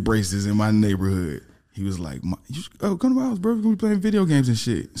kid with braces in my neighborhood. He was like, come to my house, bro. We're going to be playing video games and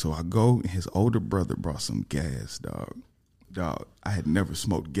shit. So I go, and his older brother brought some gas, dog. Dog, I had never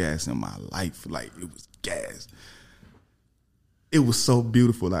smoked gas in my life. Like, it was gas. It was so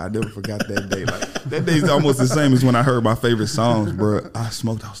beautiful. Like, I never forgot that day. Like, that day's almost the same as when I heard my favorite songs, bro. I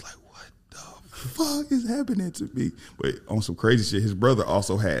smoked. I was like, what the fuck is happening to me? But on some crazy shit, his brother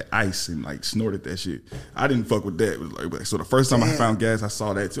also had ice and like snorted that shit. I didn't fuck with that. It was like, so the first time I found gas, I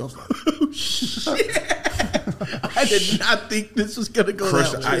saw that too. I was like, oh shit. I did not think this was gonna go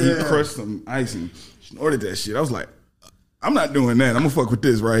that way. He crushed some ice and snorted that shit. I was like, I'm not doing that. I'm gonna fuck with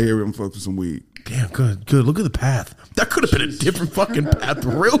this right here. I'm gonna fuck with some weed. Damn, good. Look at the path. That could have been a different fucking path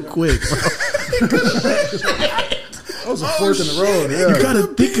real quick, bro. That was a fork in the road. Yeah. You gotta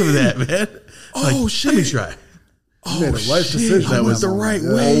think of that, man. Like, shit. Let me try. You made a life decision. That was the right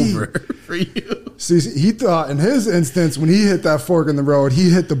way over for you. See, he thought in his instance, when he hit that fork in the road, he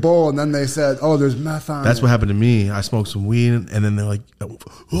hit the bowl, and then they said, "Oh, there's meth on it." That's what happened to me. I smoked some weed, and then they're like,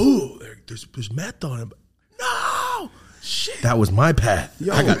 "Oh, there's meth on it." No, shit. That was my path.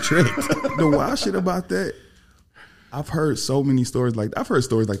 Yo, I got tricked. The wild shit about that, I've heard so many stories like that. I've heard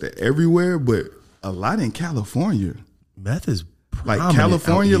stories like that everywhere, but a lot in California. Meth is like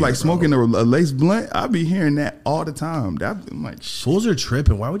California, like smoking a lace blunt. I be hearing that all the time. I'm like, fools are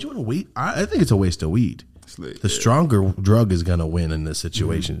tripping. Why would you want to weed? I think it's a waste of weed. The stronger drug is gonna win in this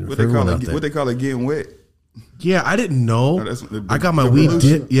situation. What they call it, getting wet. Yeah, I didn't know. I got my weed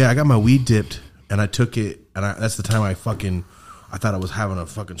dipped. Yeah, I got my weed dipped, and I took it, and that's the time I thought I was having a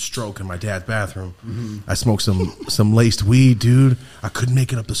fucking stroke in my dad's bathroom. I smoked some laced weed, dude. I couldn't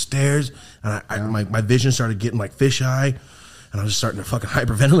make it up the stairs, and my vision started getting like fisheye, and I was just starting to fucking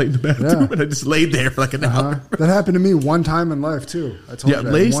hyperventilate in the bathroom, and I just laid there for like an hour. That happened to me one time in life too. I told you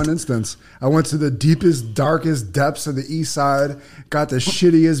that in one instance. I went to the deepest, darkest depths of the east side, got the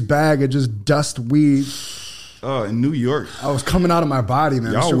shittiest bag of just dust weed. Oh, in New York, I was coming out of my body,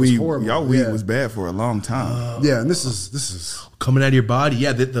 man. Y'all weed was bad for a long time. Yeah, and this is coming out of your body.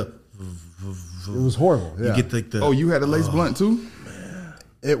 Yeah, it was horrible. Yeah. You get the oh, you had a lace blunt too?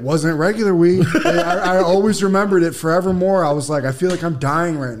 It wasn't regular weed. I always remembered it forevermore. I was like, I feel like I'm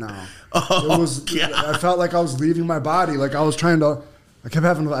dying right now. Oh, it was. God. I felt like I was leaving my body. Like I was trying to. I kept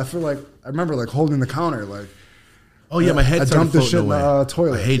having. I feel like I remember like holding the counter. Like, oh yeah, my head. I dumped the shit in the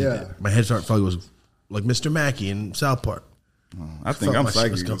toilet. I hated it. My head started felt like it was like Mr. Mackey in South Park. I think I'm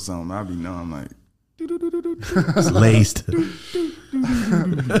psychic or something. I'll be knowing like it's laced.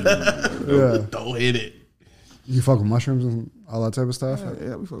 Yeah. Don't hit it. You fuck with mushrooms and all that type of stuff?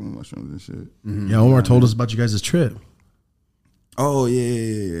 Yeah, we fuck with mushrooms and shit. Mm-hmm. Yeah, Omar told us about you guys' trip. Oh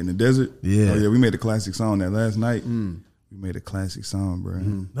yeah, in the desert. Yeah, oh, yeah. We made a clasic song that last night. We made a classic song, bro.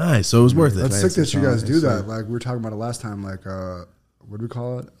 Nice. So it was worth it. That's sick that you guys do that. Like we were talking about it last time. Like what do we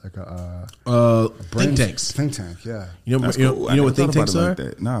call it? Like think tanks. Think tank. Yeah. You know what think tanks are?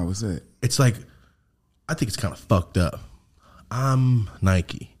 Like no, what's that? It's like I think it's kind of fucked up. I'm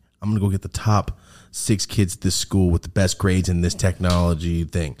Nike. I'm gonna go get the top 6 kids at this school with the best grades in this technology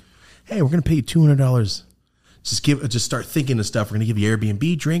thing. Hey, we're gonna pay you $200. Just start thinking of stuff. We're gonna give you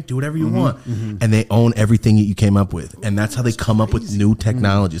Airbnb, drink, do whatever you want, and they own everything that you came up with, and that's how they come up with new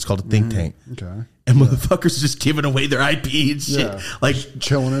technology. It's called a think tank. Okay. And motherfuckers are just giving away their IP and shit, like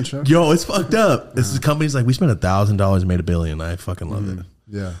chilling and shit. Yo, it's fucked up. This is companies like we spent $1,000 and made $1 billion. I fucking love it.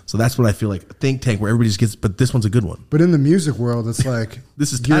 Yeah. So that's what I feel like, a think tank where everybody just gets, but this one's a good one. But in the music world, it's like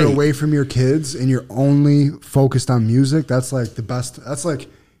this is you're tight. away from your kids and you're only focused on music. That's like the best. That's like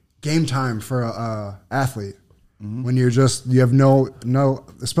game time for a athlete. When you're just, you have no,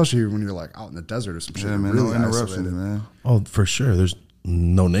 especially when you're like out in the desert or some shit. Yeah, man, really no interruptions, man. Oh, for sure. There's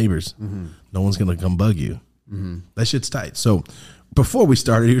no neighbors. No one's going to come bug you. That shit's tight. So before we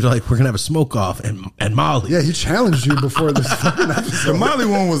started, he was like, we're going to have a smoke off and Molly. Yeah, he challenged you before this fucking episode. The Molly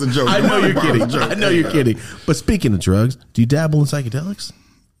one was a joke. I know you're kidding. I know you're kidding. But speaking of drugs, do you dabble in psychedelics?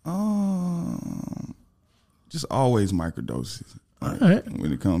 Just always microdoses. All right.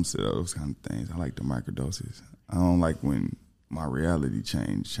 When it comes to those kind of things, I like the microdoses. I don't like when my reality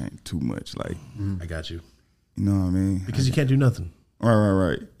change too much. Like, I got you. You know what I mean? Because you can't do nothing.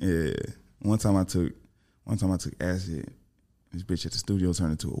 Right. Yeah. One time I took acid. This bitch at the studio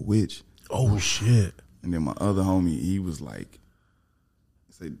turned into a witch. Oh shit! And then my other homie, he was like,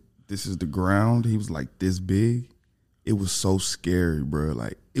 "Say this is the ground." He was like this big. It was so scary, bro.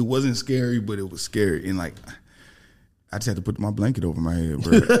 Like it wasn't scary, but it was scary. And like, I just had to put my blanket over my head,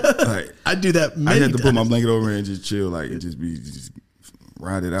 bro. Like I do that. I had to put my blanket over and just chill, like and just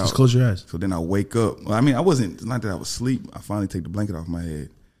ride it out. Just close your eyes. So then I wake up. Well, I mean, it's not that I was asleep. I finally take the blanket off my head.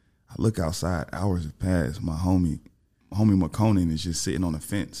 I look outside. Hours have passed. My homie McConan is just sitting on a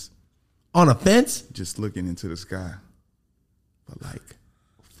fence. On a fence? Just looking into the sky for like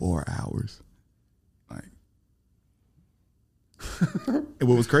 4 hours. Like, and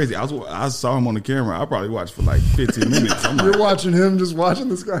what was crazy, I saw him on the camera. I probably watched for like 15 minutes. I'm You're like, watching him just watching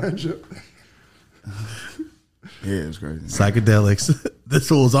the sky and shit. Yeah, it was crazy. Psychedelics. This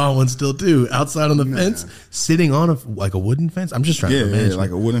fool was on one still too. Outside on the fence, sitting on a wooden fence. I'm just trying to imagine. Yeah,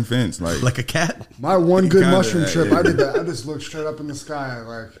 like a wooden fence, like a cat. My one good mushroom trip, I did that. I just looked straight up in the sky.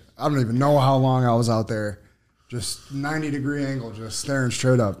 Like I don't even know how long I was out there. Just 90-degree angle, just staring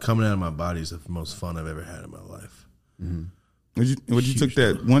straight up. Coming out of my body is the most fun I've ever had in my life. Would you took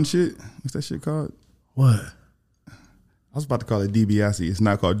that one shit? What's that shit called? What? I was about to call it DiBiase. It's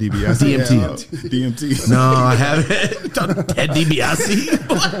not called DiBiase. DMT. DMT. No, I haven't. Ted DiBiase.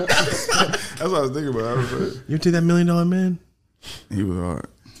 That's what I was thinking about. You ever take that $1 Million Man? He was hard.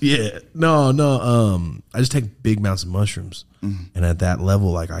 Yeah. No. I just take big amounts of mushrooms. And at that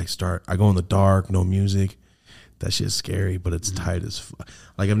level, like I go in the dark, no music. That shit's scary, but it's tight as fuck.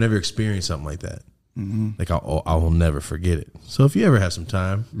 Like I've never experienced something like that. Like I will never forget it. So if you ever have some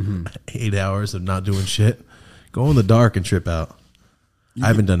time, 8 hours of not doing shit, go in the dark and trip out. I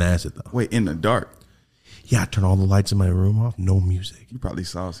haven't done acid though. Wait, in the dark? Yeah, I turn all the lights in my room off. No music. You probably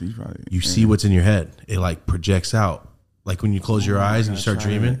saw. So you see what's in your head. It like projects out. Like when you close your eyes and you start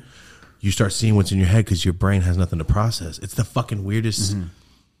dreaming, you start seeing what's in your head because your brain has nothing to process. It's the fucking weirdest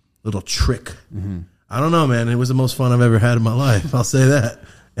little trick. I don't know, man. It was the most fun I've ever had in my life. I'll say that.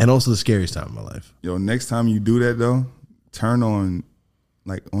 And also the scariest time of my life. Yo, next time you do that though, turn on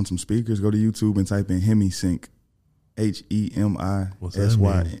like on some speakers, go to YouTube and type in HemiSync.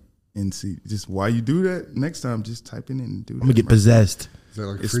 HEMISYNC. Just while you do that, next time just type it in and do that. I'm gonna get possessed. Is that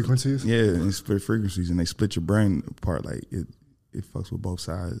like frequencies? Yeah, and it's split frequencies and they split your brain apart. Like it fucks with both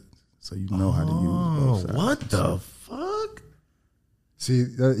sides. So you know how to use both sides. What the fuck? See,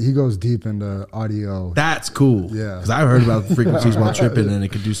 he goes deep into audio. That's cool. Yeah. Because I've heard about frequencies while tripping and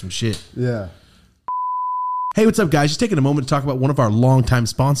it can do some shit. Yeah. Hey, what's up, guys? Just taking a moment to talk about one of our longtime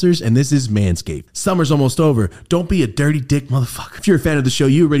sponsors, and this is Manscaped. Summer's almost over. Don't be a dirty dick motherfucker. If you're a fan of the show,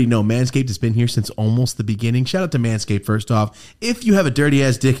 you already know Manscaped has been here since almost the beginning. Shout out to Manscaped, first off. If you have a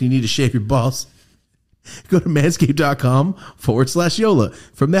dirty-ass dick and you need to shave your balls, go to manscaped.com/YOLA.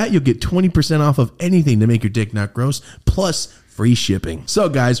 From that, you'll get 20% off of anything to make your dick not gross, plus free shipping. So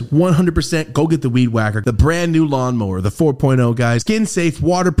guys, 100% go get the Weed Whacker, the brand new lawnmower, the 4.0, guys. Skin safe,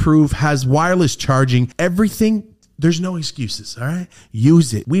 waterproof, has wireless charging, everything. There's no excuses, all right?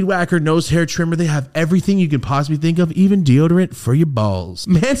 Use it. Weed Whacker, nose hair trimmer, they have everything you can possibly think of, even deodorant for your balls.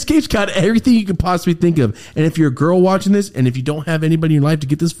 Manscaped's got everything you can possibly think of. And if you're a girl watching this, and if you don't have anybody in your life to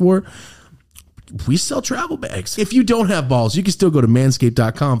get this for, we sell travel bags. If you don't have balls, you can still go to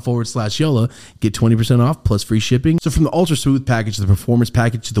manscaped.com/YOLA, get 20% off plus free shipping. So from the ultra smooth package to the performance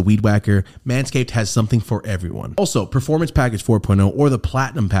package to the Weed Whacker, Manscaped has something for everyone. Also, performance package 4.0 or the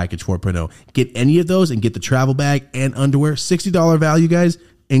platinum package 4.0. Get any of those and get the travel bag and underwear. $60 value, guys,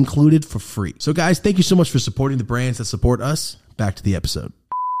 included for free. So guys, thank you so much for supporting the brands that support us. Back to the episode.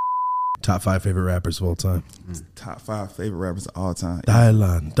 Top 5 favorite rappers of all time. Top 5 favorite rappers of all time.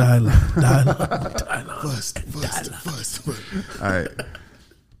 Dylan. First. All right.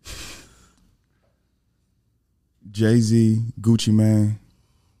 Jay-Z, Gucci Mane,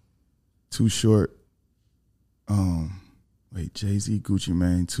 Too Short. Jay-Z, Gucci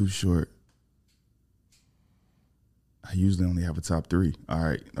Mane, Too Short. I usually only have a top 3. All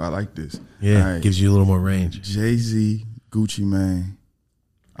right. I like this. Yeah, right. Gives you a little more range. Jay-Z, Gucci Mane.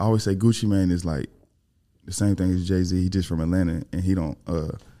 I always say Gucci Mane is like the same thing as Jay-Z. He just from Atlanta, and he don't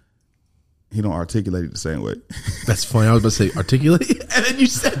articulate it the same way. That's funny. I was about to say articulate, and then you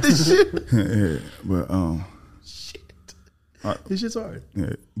said this shit. Yeah, but shit, this shit's hard.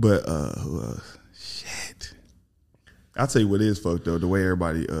 Yeah, but shit. I'll tell you what is fucked though. The way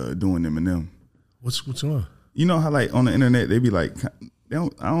everybody doing Eminem. What's going on? You know how like on the internet they be like, I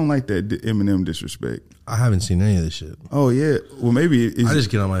don't like that Eminem disrespect. I haven't seen any of this shit. Oh yeah, well maybe I just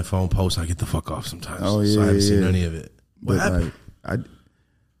get on my phone, post, and I get the fuck off sometimes. Oh yeah, so I haven't seen any of it. What but happened? Like,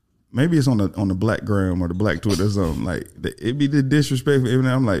 maybe it's on the Black Gram or the Black Twitter or something. Like it be the disrespect for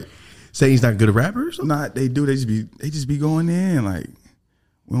Eminem. I'm like, saying he's not good at rappers? Nah, they do. They just be going in like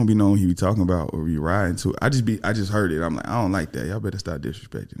we don't be knowing who he talking about or be riding to. I just heard it. I'm like, I don't like that. Y'all better stop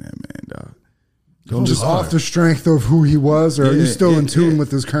disrespecting that man, dog. Just off the strength of who he was, or are you still in tune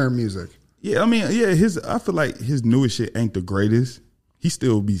with his current music? Yeah, I mean, yeah, I feel like his newest shit ain't the greatest. He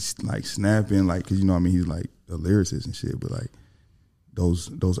still be like snapping, like, cause you know what I mean, he's like a lyricist and shit, but like those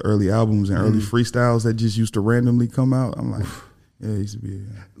early albums and early freestyles that just used to randomly come out, I'm like, yeah, he used to be.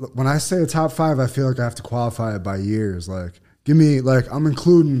 Look, when I say a top 5, I feel like I have to qualify it by years. Like, give me, like, I'm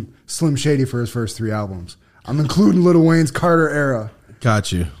including Slim Shady for his first 3 albums. I'm including Lil Wayne's Carter era.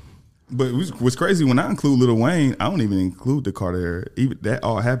 Got you. But what's crazy, when I include Lil Wayne, I don't even include the Carter era. Even that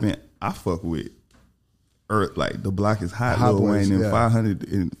all happened, I fuck with like The Block Is Hot, Lil Wayne, and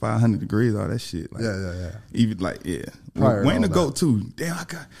 500 Degrees, all that shit. Like, yeah. Even like, yeah. Prior Wayne to go too. Damn, I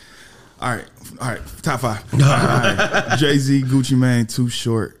got. All right. Top 5. All right. Jay-Z, Gucci Mane, Too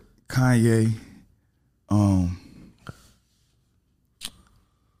Short, Kanye, and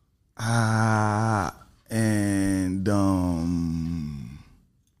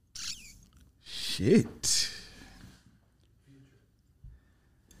shit.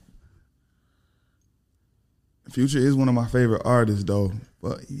 Future is one of my favorite artists, though,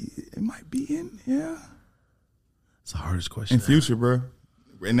 but it might be in, yeah. It's the hardest question. In Future, bro,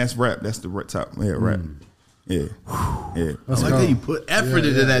 and that's rap. That's the top, rap. Yeah. I like how you put effort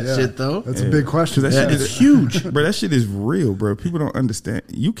into that shit, though. That's a big question. That shit is huge, bro. That shit is real, bro. People don't understand.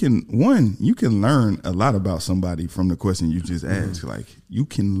 You can learn a lot about somebody from the question you just asked. Like you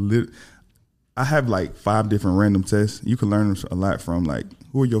can I have like 5 different random tests. You can learn a lot from, like,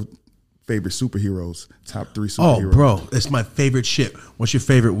 who are your favorite superheroes? Top 3 superheroes. Oh, bro, it's my favorite shit. What's your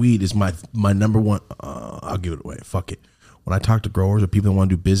favorite weed? Is my number one. I'll give it away. Fuck it. when I talk to growers or people that want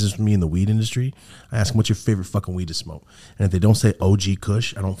to do business with me in the weed industry, I ask them, what's your favorite fucking weed to smoke? And if they don't say OG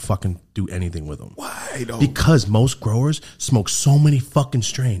Kush, I don't fucking do anything with them. Why though? Because most growers smoke so many fucking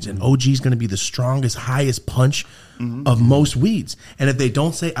strains, and OG is going to be the strongest, highest punch of most weeds. And if they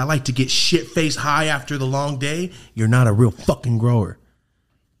don't say, I like to get shit-faced high after the long day, you're not a real fucking grower.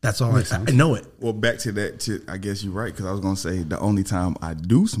 That's all I know it. Well, back to that, I guess you're right, because I was going to say the only time I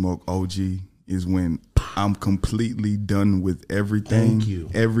do smoke OG is when I'm completely done with everything. Thank you.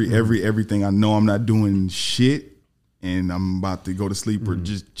 Everything. I know I'm not doing shit and I'm about to go to sleep or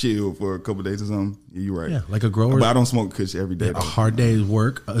just chill for a couple of days or something. Yeah, you're right. Yeah, like a grower. But I don't smoke kush every day. A hard day's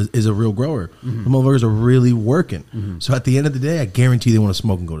work is a real grower. The motherfuckers are really working. So at the end of the day, I guarantee they want to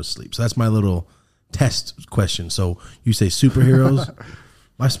smoke and go to sleep. So that's my little test question. So you say superheroes.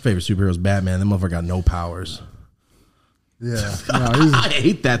 My favorite superhero is Batman. That motherfucker got no powers. Yeah, I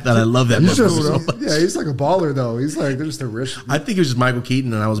hate that I love that motherfucker so much. Yeah, he's like a baller though. He's like they're just a rich. I think it was just Michael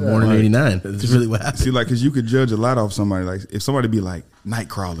Keaton, and I was born in '89. That's really what happened. See, like, because you could judge a lot off somebody. Like, if somebody be like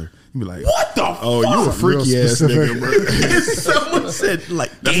Nightcrawler, you'd be like, What the "Oh, you a freaky ass nigga, bro." Someone said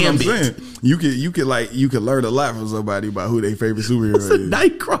like, That's Gambit. what I'm saying. You could learn a lot from somebody about who their favorite superhero It's a is.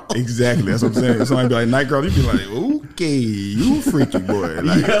 Nightcrawler. Exactly, that's what I'm saying. If somebody be like Nightcrawler, you'd be like, okay, you a freaky boy.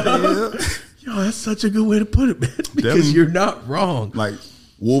 Like, yeah. Yo, that's such a good way to put it, man. Because you're not wrong. Like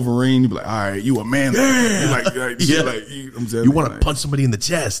Wolverine, you be like, all right, you a man. Yeah. You want to punch somebody in the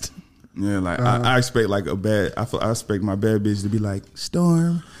chest. Yeah, like I expect like I expect my bad bitch to be like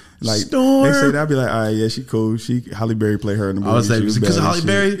Storm. Like Storm. They say that, I'd be like, all right, yeah, she cool. Halle Berry play her in the movie. I was like, because of bad Halle as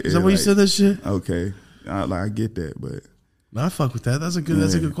Berry? shit. Is that why you said that shit? Okay, I get that, but No, I fuck with that. That's a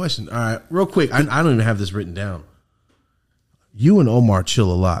good question. All right, real quick. I don't even have this written down. You and Omar chill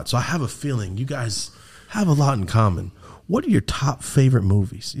a lot, so I have a feeling you guys have a lot in common. What are your top favorite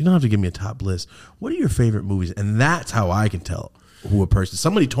movies? You don't have to give me a top list. What are your favorite movies? And that's how I can tell who a person.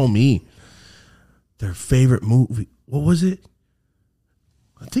 Somebody told me their favorite movie. What was it?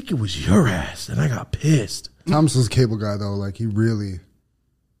 I think it was your ass, and I got pissed. Thomas was a cable guy though. Like he really.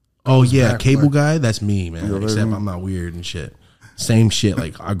 Oh yeah, back, cable like- guy. That's me, man. Except I'm not weird and shit. Same shit.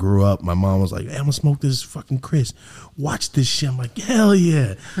 Like I grew up, my mom was like, "Hey, I'm gonna smoke this fucking Chris. Watch this shit." I'm like, "Hell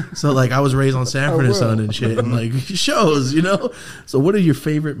yeah!" So like, I was raised on Sanford and Son and shit, and like shows, you know. So what are your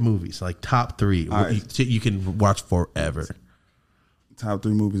favorite movies? Like top three you can watch forever. top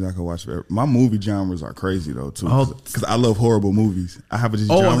 3 movies I can watch forever. My movie genres are crazy though too, Oh. because I love horrible movies. I have a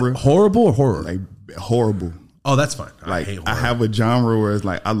genre Horrible or horror? like horrible. Oh, that's fine. Like hate horror. I have a genre where it's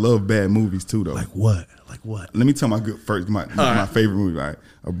like I love bad movies too though. like what? Like what? Let me tell my my favorite movie. Right,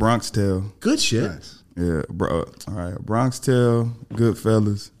 A Bronx Tale. Good shit. Nice. Yeah, bro. All right, A Bronx Tale,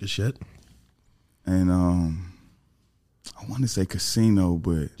 Goodfellas, Good shit. and I want to say Casino,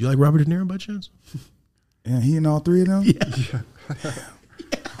 but Do you like Robert De Niro by chance? yeah, he in all 3 of them. Yeah.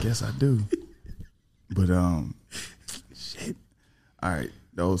 I guess I do. But shit. All right,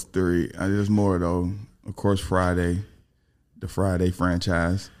 those 3. There's more though. Of course, Friday, the Friday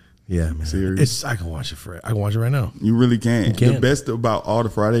franchise. Yeah, man. Serious. I can watch it I can watch it right now. You really can. You can. The best about all the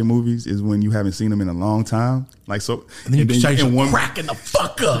Friday movies is when you haven't seen them in a long time. Like so, And then you start in one cracking the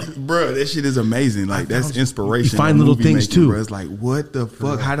fuck up. bro, that shit is amazing. Like that's inspiration. You find in little movie things, too. Bro. It's like, what the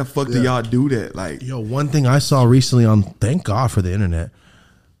fuck? How the fuck do y'all do that? Like, Yo, one thing I saw recently on, thank God for the internet.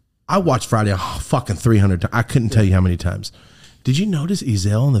 I watched Friday fucking 300 times. I couldn't tell you how many times. Did you notice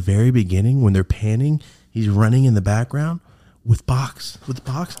Ezel in the very beginning when they're panning, he's running in the background with the box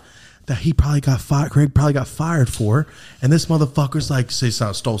that he probably got fired. Craig probably got fired for, and this motherfucker's like, say,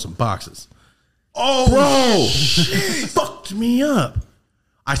 stole some boxes. Oh, bro, shit, fucked me up.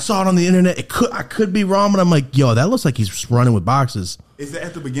 I saw it on the internet. I could be wrong, but I'm like, yo, that looks like he's running with boxes. is that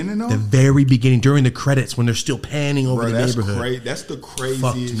at the beginning though? The very beginning, during the credits, when they're still panning over Bro, the that's neighborhood. That's the Fucked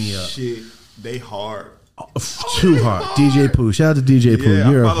me craziest up. shit. They hard. Too hard. DJ Pooh. Shout out to DJ Pooh.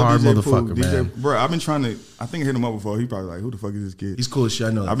 Yeah, You're a I follow hard DJ motherfucker, Pooh. man. Bro, I've been trying to. I think I hit him up before. He probably like, who the fuck is this kid? He's cool as shit.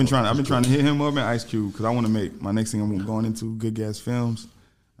 I know. I've been trying to hit him up and Ice Cube because I want to make my next thing I'm going into Good Gas Films.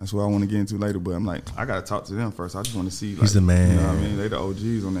 That's what I want to get into later. But I'm like, I gotta talk to them first. I just want to see. Like, He's the man. You know what I mean? They the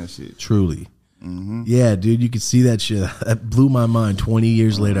OGs on that shit. Truly. Yeah, dude, you could see that shit. That blew my mind. 20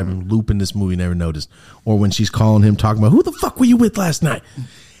 years later, I've been looping this movie, never noticed. Or when she's calling him, talking about, who the fuck were you with last night?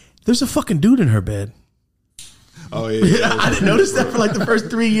 There's a fucking dude in her bed. Oh yeah. I didn't notice that for like the first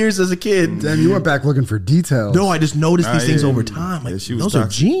 3 years as a kid. Damn, you went back looking for details. No, I just noticed these things yeah. over time. Like, Yeah, she was those are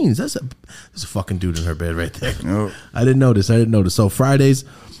toxic. jeans. There's a fucking dude in her bed right there. Yep. I didn't notice. So Fridays,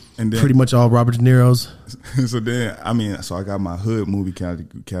 And then, pretty much all Robert De Niro's. so then, I mean, so I got my hood movie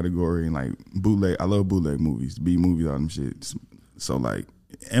category and like bootleg. I love bootleg movies, B movies, all them shit. So like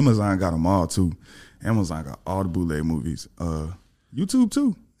Amazon got them all too. Amazon got all the bootleg movies. YouTube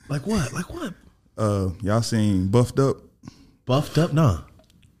too. Like what? Like what? Y'all seen Buffed Up? Buffed Up? Nah.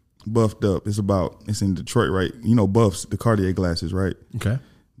 Buffed Up. It's in Detroit, right? You know Buffs, the Cartier glasses, right? Okay.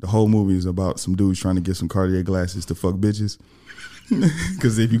 The whole movie is about some dudes trying to get some Cartier glasses to fuck bitches.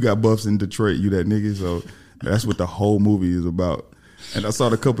 Because if you got buffs in Detroit, you that nigga. So that's what the whole movie is about. And I saw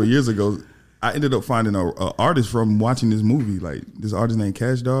it a couple of years ago. I ended up finding a artist from watching this movie. Like this artist named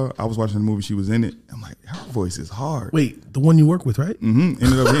Cash Dog. I was watching the movie. She was in it. I'm like, her voice is hard. Wait, the one you work with, right? Mm-hmm.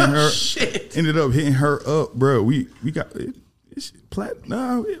 Ended up hitting her. Shit. Ended up hitting her up, bro. We got it. It's platinum.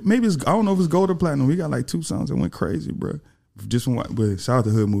 No, maybe it's. I don't know if it's gold or platinum. We got like 2 songs that went crazy, bro. Just one. But shout out to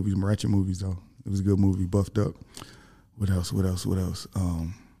hood movies, ratchet movies though. It was a good movie. Buffed Up. What else? Wait,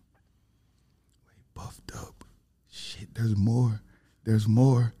 Buffed Up. Shit, there's more.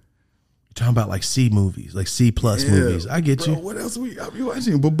 You're talking about like C movies, like C plus movies. I get you. What else I be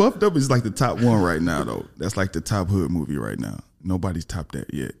watching? But Buffed Up is like the top one right now, though. That's like the top hood movie right now. Nobody's topped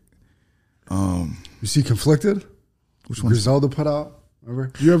that yet. You see Conflicted? Which one? Griselda put out.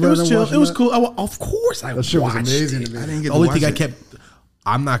 Remember? You ever? It was chill. It was cool. Of course, I that shit was watched amazing it. to me. I didn't get The to only watch thing I it. kept.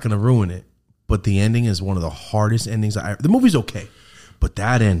 I'm not gonna ruin it, but the ending is one of the hardest endings I ever. The movie's okay, but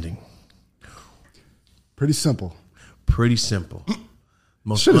that ending, Pretty simple. pretty simple.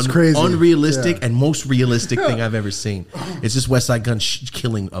 Most Shit is crazy. unrealistic, Yeah. and most realistic thing I've ever seen. It's just West Side Gun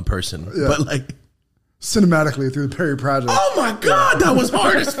killing a person, but like, Cinematically through the Perry Project. oh my god, that was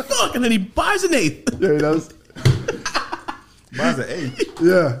hard as fuck. And then he buys an eighth. Yeah, he does. Mine's an A.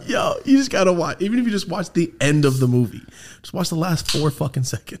 Yeah. Yo, you just gotta watch. Even if you just watch the end of the movie, just watch the last 4 fucking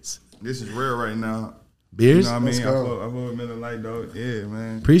seconds. This is rare right now. Beers. You know what I mean? Let's go. I vote Miller Lite, dog. Yeah,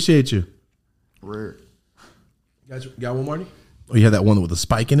 man. Appreciate you. Rare. Got one, Marty? Oh, you had that one with a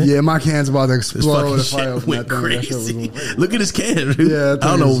spike in it? Yeah, my can's about to This explode fucking if I shit open went that thing. That shit was crazy. Look at his can, dude. Yeah, I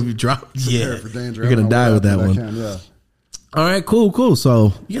don't know if we dropped. Yeah, Prepare for danger. you're I gonna don't know die what with that happened one. to that can, yeah. All right, cool.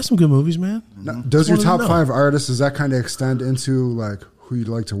 So you got some good movies, man. Now, does your Just wanted top to know. 5 artists, does that kind of extend into like who you'd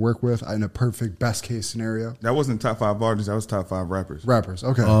like to work with in a perfect best case scenario? That wasn't top 5 artists. That was top 5 rappers. Rappers,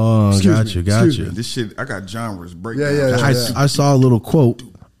 okay. Oh, Excuse me. got you. This shit, I got genres. Yeah. I saw a little quote.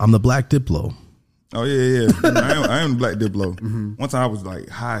 I'm the Black Diplo. Oh yeah. I am Black Diplo. One time I was like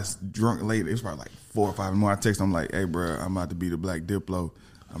high, drunk, late. It was probably like 4 or 5 in the morning. I text him like, "Hey, bro, I'm about to be the Black Diplo.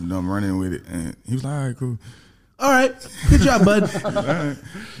 I'm done running with it." And he was like, "All right, cool." All right, good job, bud. All right.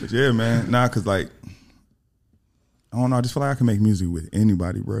 But yeah, man, cause like I don't know. I just feel like I can make music with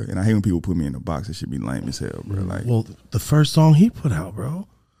anybody, bro. And I hate when people put me in a box. It should be lame as hell, bro. Like, Well, the first song he put out, bro.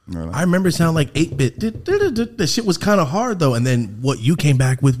 like, I remember it sounded like 8-bit. The shit was kind of hard though, and then what you came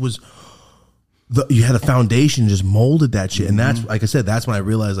back with was you had a foundation, just molded that shit, and that's like I said, that's when I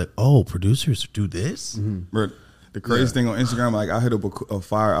realized like, oh, producers do this. bro, the craziest thing on Instagram, like I hit up a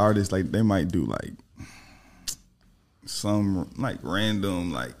fire artist, like they might do like some like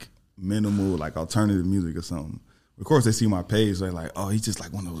random, like minimal, like alternative music or something. Of course, they see my page, they're like, oh, he's just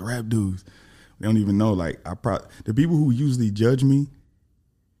like one of those rap dudes. They don't even know, like the people who usually judge me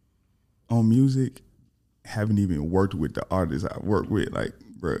on music haven't even worked with the artists I work with. Like,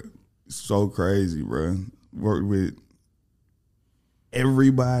 bro, it's so crazy, bro. Worked with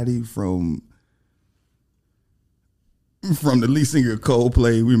everybody from the lead singer of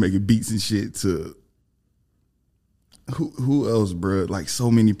Coldplay, we making beats and shit, to who else, bro? Like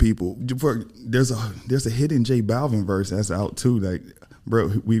so many people. There's a hidden J Balvin verse that's out too. Like, bro,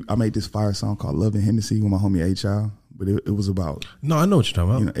 I made this fire song called Love and Hennessy with my homie H.I., but it was about, No, I know what you're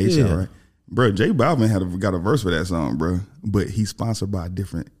talking about. H.I., right? Bro, J Balvin got a verse for that song, bro, but he's sponsored by a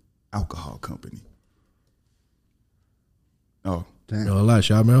different alcohol company. Oh. Damn. Miller Lite,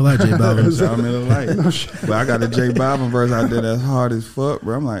 shout out Miller Lite, J Balvin. Shout out Miller Lite. But I got a J Balvin verse out there that's hard as fuck,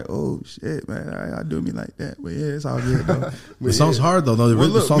 bro. I'm like, oh shit, man, I do me like that. But yeah, it's all good though. The song's hard though. The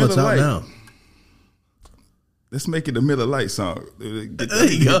Well, song that's Miller out Lite. now. Let's make it a Miller Lite song. Get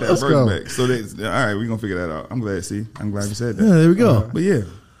There you go. that Let's verse go. back. So all right, we're gonna figure that out. I'm glad you said that. Yeah, there we go. But yeah,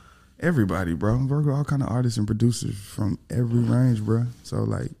 everybody, bro. I work with all kind of artists and producers from every range, bro. So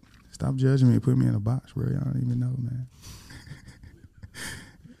like, stop judging me and put me in a box, bro. Y'all don't even know, man.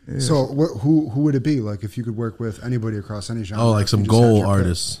 Yeah. So who would it be? Like if you could work with anybody across any genre? Oh, like some you just had goal your pick.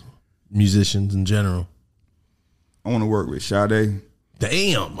 artists, musicians in general. I want to work with Sade.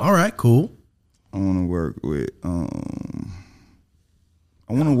 Damn. All right, cool. I want to work with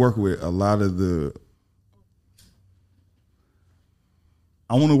a lot of the.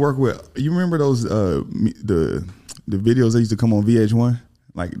 I want to work with. You remember those the videos that used to come on VH1,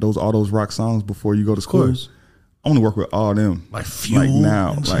 like all those rock songs before you go to school. course. I want to work with all them, Like Fuel like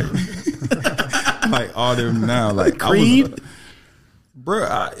now, and like like all them now, like Creed? Bro,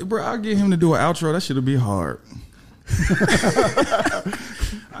 I'll get him to do an outro. That shit'll be hard.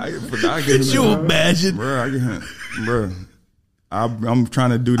 Could you imagine? Bro, I'm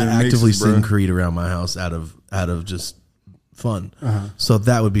trying to do the actively mixes, bro. sing Creed around my house out of just fun. So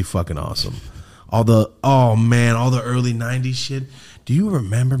that would be fucking awesome. All the early 90s shit. Do you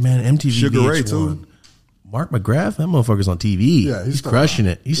remember, man, MTV Sugar VH1? Ray too. Mark McGrath, that motherfucker's on TV. Yeah, he's crushing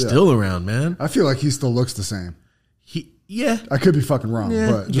it. He's still around, man. I feel like he still looks the same. Yeah. I could be fucking wrong,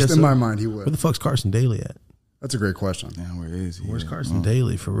 but just in my mind, he would. Where the fuck's Carson Daly at? That's a great question. Damn, where is he? Where's Carson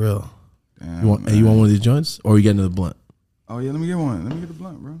Daly, for real? Damn, you want one of these joints? Or you getting to the blunt? Oh, yeah, let me get one. Let me get the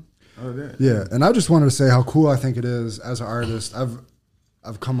blunt, bro. Oh, that. Yeah, and I just wanted to say how cool I think it is as an artist.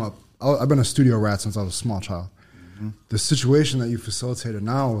 I've come up. I've been a studio rat since I was a small child. Mm-hmm. The situation that you facilitated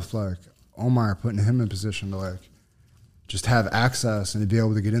now with like Omar putting him in position to like just have access and to be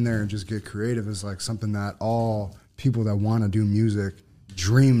able to get in there and just get creative is like something that all people that want to do music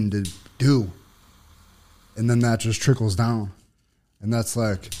dream to do. And then that just trickles down. And that's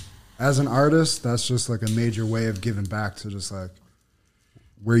like, as an artist, that's just like a major way of giving back to just like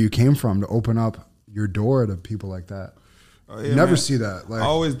where you came from, to open up your door to people like that. Oh, yeah, you never see that. Like I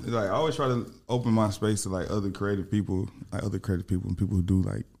always try to open my space to like other creative people and people who do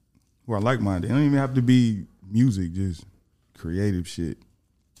like, who are like-minded. It don't even have to be music, just creative shit.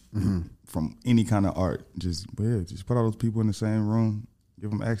 From any kind of art. Just put all those people in the same room, give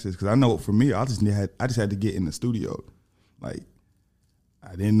them access. Because I know for me, I just had to get in the studio. Like,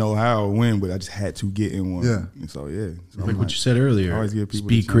 I didn't know how or when, but I just had to get in one. Yeah. And so, yeah. So like what you said earlier, always give people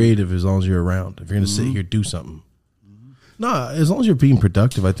be creative as long as you're around. If you're going to sit here, do something. No, as long as you're being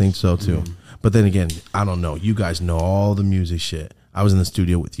productive, I think so too. But then again, I don't know. You guys know all the music shit. I was in the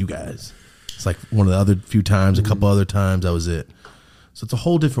studio with you guys. It's like one of the other few times, a couple other times, that was it. So it's a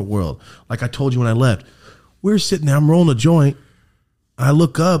whole different world. Like I told you when I left, we're sitting there, I'm rolling a joint. I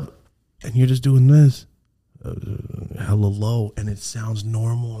look up and you're just doing this. Hella low, and it sounds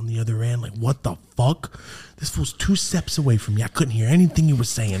normal on the other end. Like, what the fuck? This fool's 2 steps away from me. I couldn't hear anything you were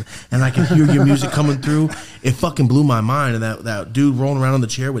saying, and I can hear your music coming through. It fucking blew my mind. And that dude rolling around on the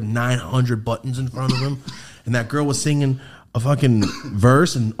chair with 900 buttons in front of him, and that girl was singing a fucking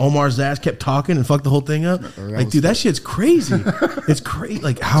verse, and Omar's ass kept talking and fucked the whole thing up. Like, dude, that shit's crazy. It's crazy.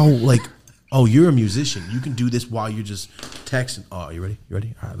 Like, how, like, oh, you're a musician. You can do this while you're just texting. Oh, you ready? You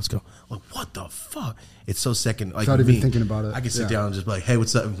ready? All right, let's go. Like, what the fuck? It's so second. Like, without even thinking about it. I can sit down and just be like, hey,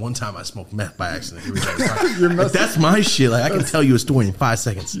 what's up? And one time I smoked meth by accident. Here we go. Like, that's my shit. Like, I can tell you a story in 5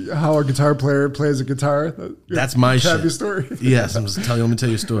 seconds. How a guitar player plays a guitar. That's my shit. Have your story. Yes, I'm just telling you. Let me tell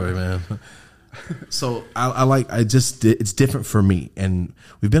you a story, man. So it's different for me. And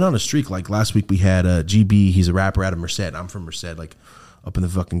we've been on a streak. Like last week we had GB. He's a rapper out of Merced. I'm from Merced, like up in the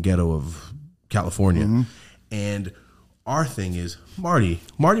fucking ghetto of California. And our thing is Marty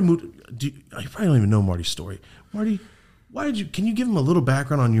moved. You probably don't even know Marty's story. Marty, can you give him a little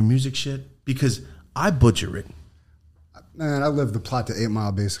background on your music shit? Because I butcher it. Man, I lived the plot to 8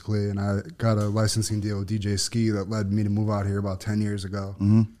 Mile basically, and I got a licensing deal with DJ Ski that led me to move out here about 10 years ago.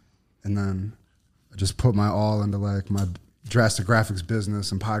 And then I just put my all into like my drastic graphics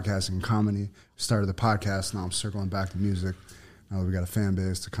business and podcasting and comedy. Started the podcast, now I'm circling back to music. Now that we got a fan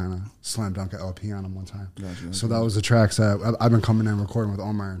base to kind of slam dunk an LP on them one time. Gotcha. So that was the tracks that I've been coming in and recording with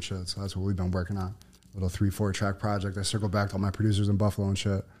Omar and shit. So that's what we've been working on. Little 3-4 track project. I circled back to all my producers in Buffalo and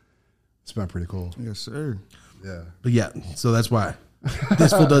shit. It's been pretty cool. Yes, sir. Yeah. But yeah, so that's why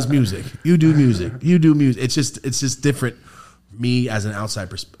this fool does music. You do music. You do music. It's just different. Me as an outside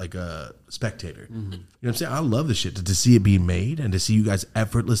spectator. You know what I'm saying? I love this shit. To see it being made and to see you guys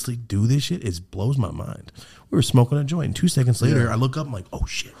effortlessly do this shit, it blows my mind. We were smoking a joint. 2 seconds later, I look up, I'm like, oh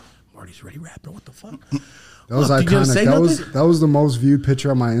shit, Marty's already rapping. What the fuck? That was iconic. That was the most viewed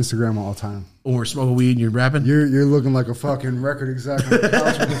picture on my Instagram of all time. When we're smoking weed and you're rapping? You're looking like a fucking record exec on the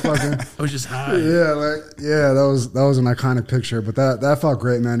couch with a fucking. I was just high. That was an iconic picture. But that felt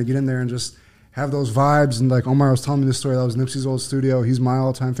great, man, to get in there and just have those vibes. And like Omar was telling me this story, that was Nipsey's old studio. He's my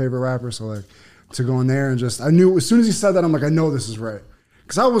all-time favorite rapper. So like to go in there and just, I knew as soon as he said that, I'm like, I know this is right.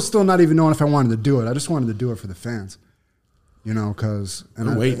 Because I was still not even knowing if I wanted to do it. I just wanted to do it for the fans, you know, just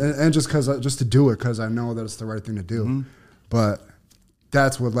to do it because I know that it's the right thing to do. But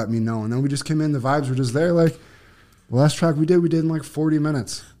that's what let me know. And then we just came in, the vibes were just there. Like the last track we did in like 40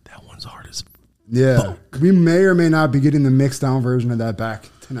 minutes. That one's hard as fuck. We may or may not be getting the mixed down version of that back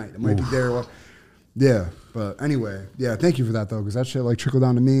tonight. It might be there. Yeah, but anyway, yeah. Thank you for that though, because that shit like trickled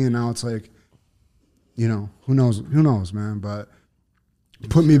down to me, and now it's like, you know, who knows, man. But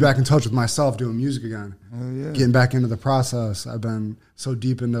put me back in touch with myself doing music again. Getting back into the process. I've been so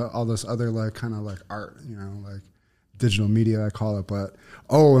deep into all this other like kind of like art, you know, like digital media, I call it. But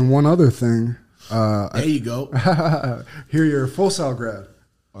and one other thing. There you go. Here, you're a Full Sail grad.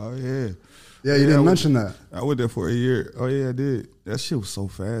 Oh yeah. Yeah, you didn't mention that. I went there for a year. Oh yeah, I did. That shit was so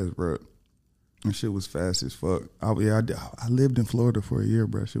fast, bro. That shit was fast as fuck. I lived in Florida for a year,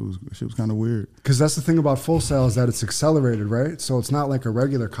 bro. Shit was kind of weird. Because that's the thing about Full Sail is that it's accelerated, right? So it's not like a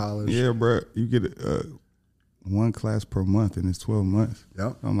regular college. Yeah, bro. You get one class per month, and it's 12 months.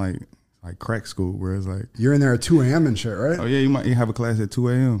 Yep. I'm like crack school, where it's like you're in there at 2 a.m. and shit, right? Oh yeah, you have a class at 2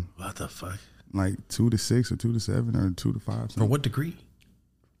 a.m. What the fuck? Like 2 to 6 or 2 to 7 or 2 to 5. Something. For what degree?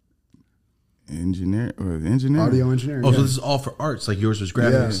 Engineering. Audio engineering. Oh, so this is all for arts, like yours was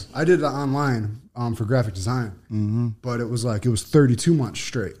graphics. Yeah, I did it online for graphic design, but it was 32 months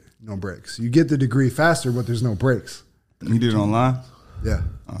straight, no breaks. You get the degree faster, but there's no breaks. You did it online? Yeah.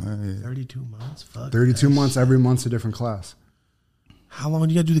 Oh, yeah. 32 months? Fuck 32 months, every month's a different class. How long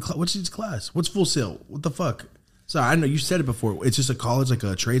do you got to do the class? What's each class? What's Full Sail? What the fuck? Sorry, I know you said it before. It's just a college, like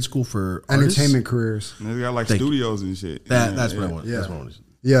a trade school for artists? Entertainment careers. And they got studios and shit. That's what I want. Yeah. That's what I want.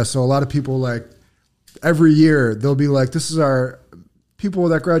 Yeah, so a lot of people every year they'll be like, this is our people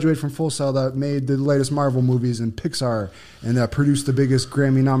that graduate from Full Sail that made the latest Marvel movies and Pixar and that produced the biggest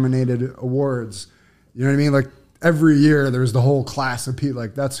Grammy nominated awards. You know what I mean? Like every year there's the whole class of people.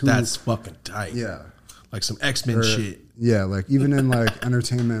 Like that's fucking tight. Yeah. Like some X-Men shit. Yeah, like even in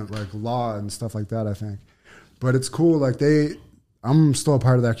entertainment, like law and stuff like that, I think. But it's cool. I'm still a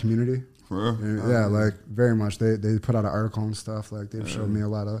part of that community. For real? Yeah, very much. They put out an article and stuff. They've showed me a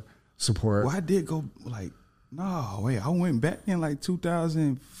lot of support. Well, I did go I went back in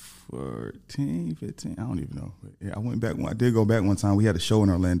 2014, 15. I don't even know. But yeah, I went back. I did go back one time. We had a show in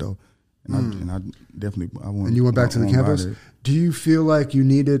Orlando, and I definitely went. And you went back to the campus. Do you feel like you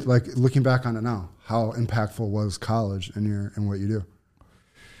needed, looking back on it now, how impactful was college in what you do?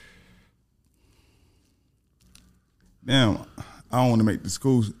 Damn, I don't want to make the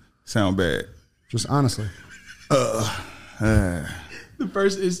school sound bad. Just honestly. The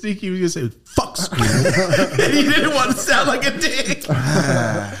first instinct he was gonna say, "Fuck school," and he didn't want to sound like a dick.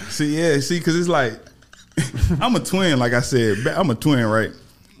 See, because it's like I'm a twin. Like I said, I'm a twin, right?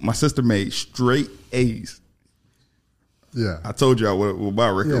 My sister made straight A's. Yeah, I told y'all what my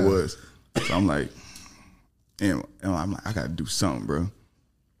record was. So I'm like, and I'm like, I gotta do something, bro.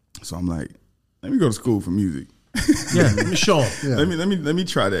 So I'm like, let me go to school for music. Yeah, let me show him. Yeah. Let me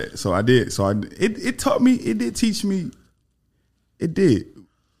try that. So I did. So it taught me. It did teach me. It did.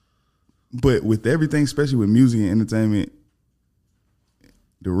 But with everything, especially with music and entertainment,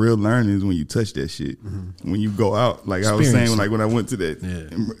 the real learning is when you touch that shit. Mm-hmm. When you go out, like I was saying, when I went to that,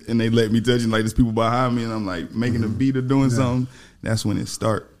 and they let me touch it, there's people behind me, and I'm making a beat or doing something. That's when it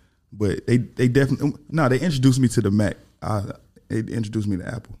start. But they definitely they introduced me to the Mac. They introduced me to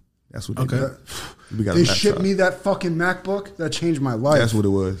Apple. That's what they did. They shipped me that fucking MacBook. That changed my life. That's what it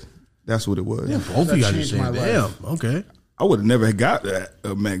was. Yeah, both of you guys changed my life. Damn. Okay. I would have never got a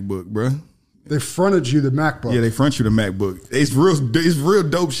MacBook, bro. They fronted you the MacBook. Yeah, they front you the MacBook. It's real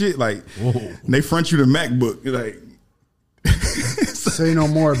dope shit. They front you the MacBook. Say no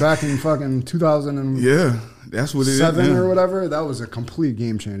more. Back in fucking 2000 and that's what it is. 7 or whatever. That was a complete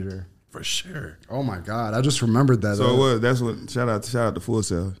game changer for sure. Oh my god, I just remembered that. So it was. That's what. Shout out to Full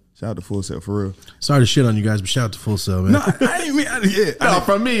Sail. Shout out to Full Sail for real. Sorry to shit on you guys, but shout out to Full Sail, man. No, I didn't mean.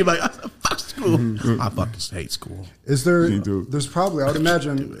 From me, fuck school. Mm-hmm. I fucking hate school. Is there? There's probably. I would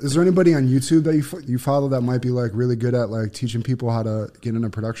imagine. Is there anybody on YouTube that you follow that might be really good at teaching people how to get into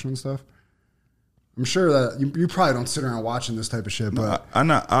production and stuff? I'm sure that you probably don't sit around watching this type of shit, but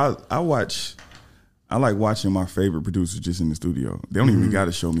I watch. I like watching my favorite producers just in the studio. They don't even got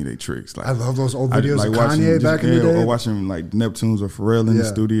to show me their tricks. I love those old videos of Kanye back in the day. Or watching Neptunes or Pharrell in the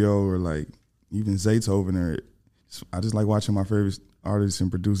studio, or even Zaytoven. Or I just like watching my favorite artists and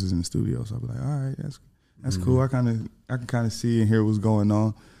producers in the studio. So I'll be like, all right, that's cool. I can kind of see and hear what's going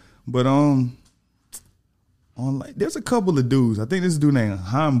on. But there's a couple of dudes. I think this dude named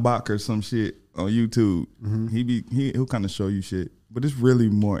Heimbach or some shit on YouTube. Mm-hmm. He'll kind of show you shit, but it's really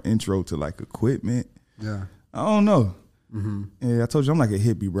more intro to equipment. Yeah, I don't know. Mm-hmm. Yeah, I told you I'm like a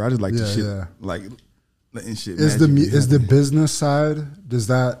hippie, bro. I just like the shit, letting shit. Is the business side? Does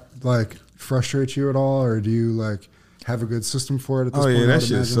that frustrate you at all, or do you have a good system for it at this point? Oh yeah, that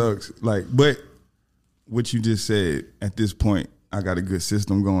shit sucks. But what you just said, at this point, I got a good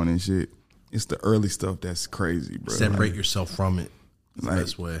system going and shit. It's the early stuff that's crazy, bro. Separate yourself from it. That's the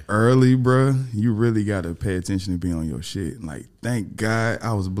best way. Early, bro, you really got to pay attention to be on your shit. Thank God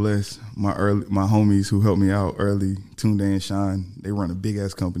I was blessed. My homies who helped me out early, Tunde and Sean, they run a big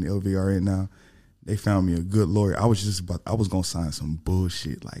ass company, LVRA now. They found me a good lawyer. I was going to sign some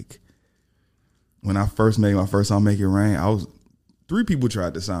bullshit when I first made my first song, Make It Rain, 3 people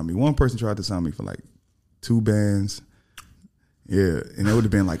tried to sign me. One person tried to sign me for like 2 bands. Yeah, and it would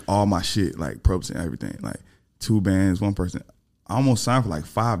have been like all my shit, like props and everything. Like 2 bands, one person. I almost signed for like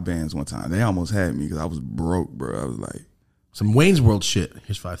 5 bands one time. They almost had me because I was broke, bro. I was like, some Wayne's World shit.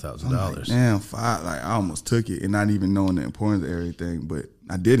 Here's $5,000. Like, damn, 5. Like I almost took it and not even knowing the importance of everything. But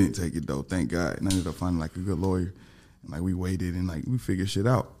I didn't take it though, thank God. And I ended up finding like a good lawyer. And like we waited and like we figured shit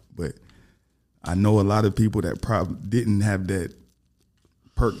out. But I know a lot of people that probably didn't have that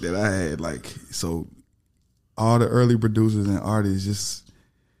perk that I had. Like, so all the early producers and artists just,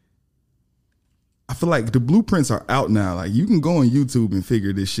 I feel like the blueprints are out now. Like you can go on YouTube and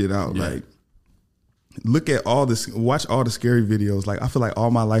figure this shit out. Yeah. Like look at watch all the scary videos. Like I feel like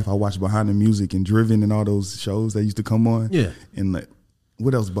all my life I watched Behind the Music and Driven and all those shows that used to come on. Yeah. And like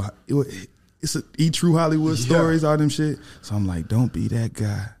what else? It's True Hollywood Stories, all them shit. So I'm like, don't be that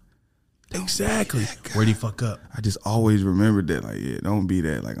guy. Exactly. Where'd he fuck up? I just always remembered that, like, yeah, don't be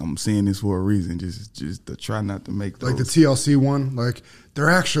that. Like, I'm seeing this for a reason. Just to try not to make those. Like the TLC one, like they're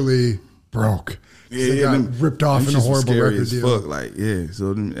actually broke. Yeah, they got ripped off in a horrible record deal. Fuck, like, yeah.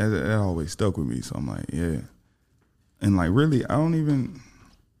 So that always stuck with me. So I'm like, yeah. And like, really, I don't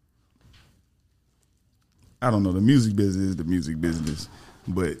know. The music business is the music business,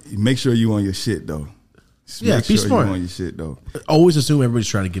 but make sure you on your shit though. Be smart. You on your shit though. Always assume everybody's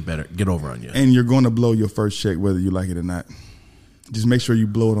trying to get better, get over on you. And you're going to blow your first check whether you like it or not. Just make sure you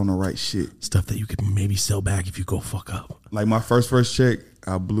blow it on the right shit. Stuff that you could maybe sell back if you go fuck up. Like my first check,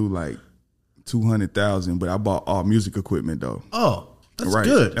 I blew like $200,000, but I bought all music equipment though. Oh, that's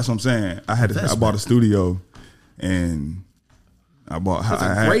good. That's what I'm saying. I bought a studio, and I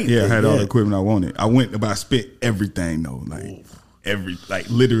had all the equipment I wanted. But I spent everything though, like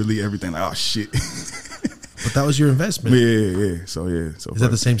literally everything. Like, oh shit. But that was your investment. Yeah. So is that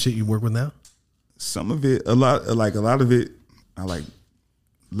the same shit you work with now? Some of it, a lot of it, I like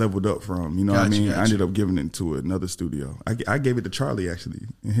leveled up from. You know what I mean? I ended up giving it to another studio. I gave it to Charlie actually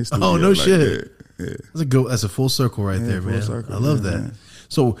in his studio. Oh no, like, shit. Yeah. That's a full circle right there, man. Circle, I love that. Man.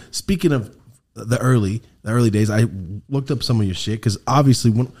 So speaking of the early days, I looked up some of your shit because obviously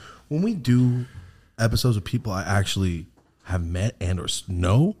when we do episodes with people I actually have met and or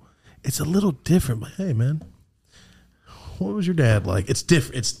know, it's a little different. But hey, man, what was your dad like? It's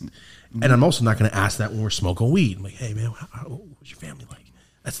different. And I'm also not going to ask that when we're smoking weed. I'm like, hey, man, what was your family like?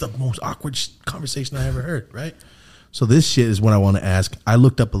 That's the most awkward conversation I ever heard, right? So this shit is what I want to ask. I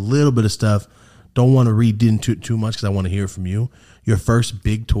looked up a little bit of stuff. Don't want to read into it too much because I want to hear from you. Your first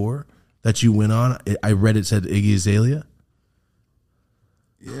big tour that you went on, I read it said Iggy Azalea.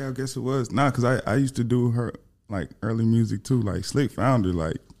 Yeah, I guess it was. Nah, because I used to do her like early music too, like Slick Founder.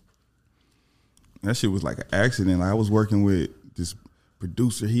 Like that shit was like an accident. Like, I was working with this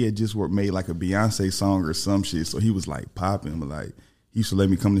producer. He had just made like a Beyonce song or some shit, so he was like popping. But like he used to let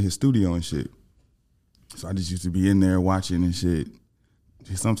me come to his studio and shit. So I just used to be in there watching and shit.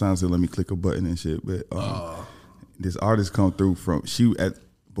 Sometimes they'll let me click a button and shit. But this artist come through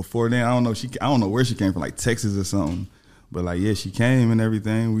before then. I don't know where she came from, like Texas or something. But like, yeah, she came and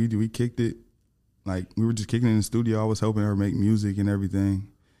everything. We kicked it. Like, we were just kicking it in the studio. I was helping her make music and everything.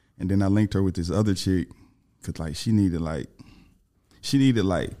 And then I linked her with this other chick because like she needed a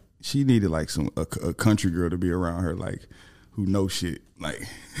country girl to be around her, like who knows shit, like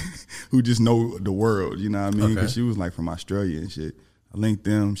who just know the world. You know what I mean? Because she was like from Australia and shit. I linked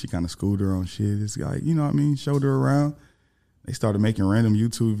them. She kind of schooled her on shit. It's like, you know what I mean? Showed her around. They started making random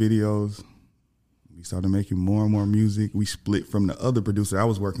YouTube videos. We started making more and more music. We split from the other producer I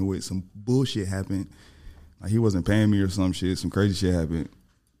was working with. Some bullshit happened. Like, he wasn't paying me or some shit. Some crazy shit happened.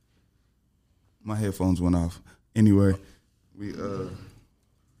 My headphones went off. Anyway, we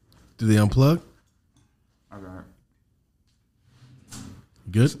Did they unplug? I got it.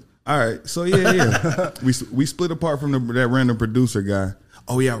 Good? All right. So yeah. we split apart from that random producer guy.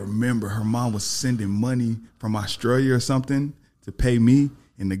 Oh yeah, I remember her mom was sending money from Australia or something to pay me,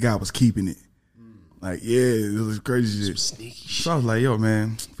 and the guy was keeping it. Like, yeah, it was crazy shit. Sneaky shit. So I was like, yo,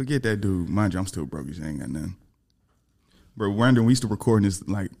 man, forget that dude. Mind you, I'm still broke. He ain't got nothing. But random, we used to record in this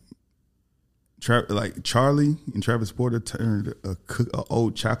like Charlie and Travis Porter turned a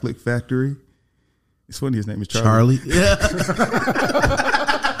old chocolate factory. It's funny, his name is Charlie. Yeah.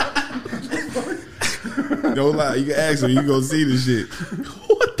 Don't lie, you can ask him, you go see this shit.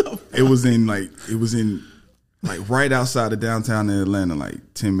 What the fuck? It was in right outside of downtown Atlanta,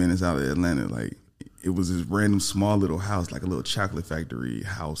 like 10 minutes out of Atlanta. Like, it was this random small little house, like a little chocolate factory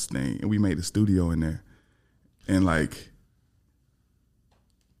house thing. And we made a studio in there. And like,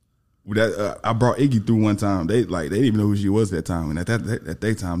 I brought Iggy through one time. They didn't even know who she was that time, and at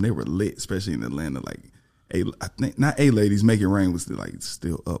that time they were lit, especially in Atlanta. Like, I think not A-Ladies, Make It Rain was like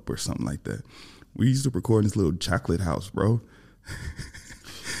still up or something like that. We used to record in this little chocolate house, bro.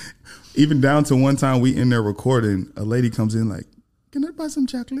 Even down to one time we in there recording, a lady comes in like, "Can I buy some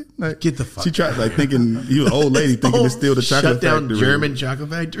chocolate?" Like, get the fuck. She tried like thinking you an old lady thinking it's still the chocolate shut down factory. German chocolate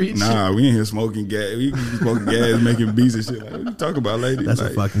factory. Nah, we in here smoking gas. We smoking gas, making beats and shit. Like, what you talking about, lady? That's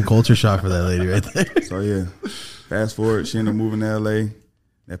like, a fucking culture shock for that lady right there. So yeah, fast forward, she ended up moving to LA.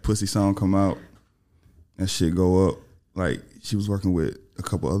 That Pussy song come out. That shit go up. Like, she was working with a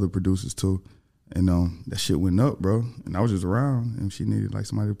couple other producers too, and that shit went up, bro. And I was just around, and she needed like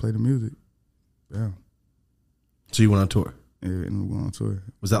somebody to play the music. Yeah. So you went on tour. Yeah, and we went on tour.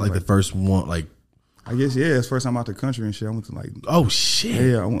 Was that like the first one? Like, I guess yeah. It's first time out the country and shit. I went to like. Oh shit.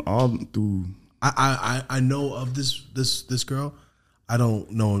 Yeah, I went all through. I know of this girl. I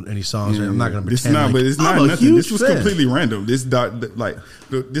don't know any songs. Yeah, I'm not gonna this pretend. not, like, but it's I'm not a nothing. huge This was fan. completely random. This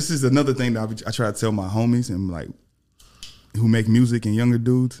this is another thing that I try to tell my homies and like who make music and younger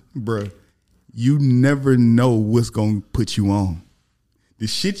dudes, bruh. You never know what's gonna put you on. The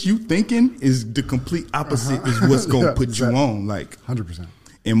shit you thinking is the complete opposite is what's gonna put you on. Like 100%.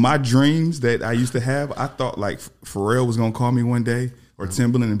 In my dreams that I used to have, I thought like Pharrell was gonna call me one day or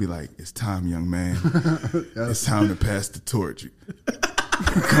Timbaland and be like, "It's time, young man. It's time to pass the torch.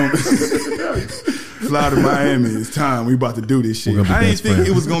 Come, fly to Miami. It's time. We about to do this shit." I didn't think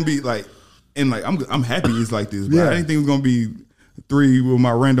it was gonna be like, and like I'm happy it's like this, but I didn't think it was gonna be 3 with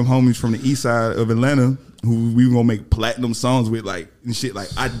my random homies from the east side of Atlanta who we were gonna make platinum songs with, like, and shit. Like,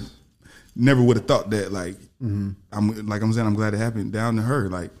 I never would have thought that. Like, I'm saying, I'm glad it happened down to her.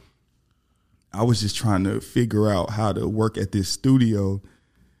 Like, I was just trying to figure out how to work at this studio.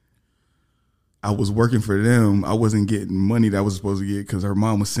 I was working for them. I wasn't getting money that I was supposed to get because her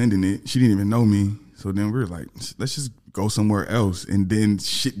mom was sending it. She didn't even know me. So then we were like, let's just go somewhere else. And then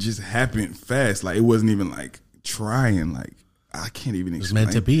shit just happened fast. Like, it wasn't even like trying. Like, I can't even explain. It was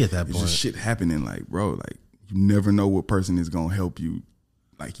meant to be at that point. It's just shit happening. Like, bro, like, you never know what person is going to help you.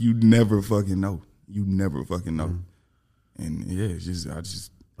 Like, you never fucking know. You never fucking know. And yeah, it's just, I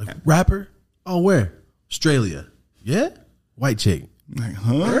just. Like, rapper? Oh, where? Australia. Yeah? White chick. Like,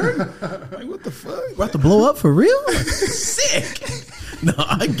 huh? Like, what the fuck? About to blow up for real? Sick. No,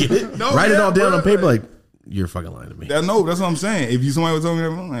 I get it. No, write it all down on paper. Like, you're fucking lying to me. No, that's what I'm saying. If somebody was telling me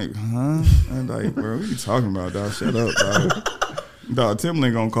that, I'm like, huh? I'm like, bro, what are you talking about, dog? Shut up, dog. Dog,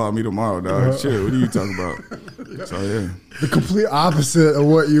 Timbaland gonna call me tomorrow, dog. Shit, what are you talking about? So yeah, the complete opposite of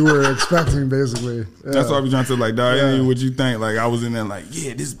what you were expecting, basically. Yeah. That's why I be trying to like, dog. Yeah. What you think? Like, I was in there, like,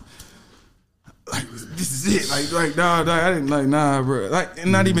 yeah, this is it. Like, dog, I didn't like, nah, bro. Like,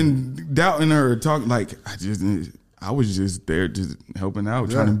 and not even doubting her or talking. Like, I was just there, just helping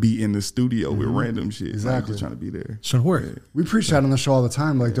out, trying to be in the studio with random shit. Exactly, like, just trying to be there. Trying to work. Yeah. We preach that on the show all the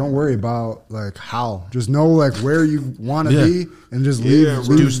time. Like, don't worry about like how. Just know like where you want to be, and just leave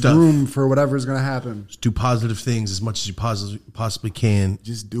room for whatever is going to happen. Just do positive things as much as you possibly can.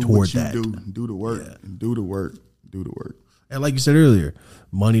 Just do what you do. Do the work. Yeah. And do the work. Do the work. And like you said earlier,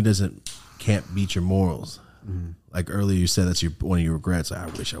 money can't beat your morals. Like earlier, you said that's one of your regrets. Like, I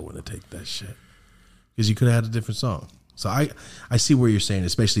wish I wouldn't have taken that shit. Because you could have had a different song. So I see where you're saying,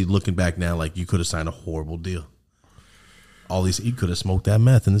 especially looking back now, like you could have signed a horrible deal. You could have smoked that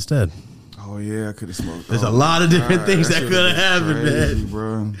meth instead. Oh yeah, I could have smoked. There's a lot of different things that could have happened, man.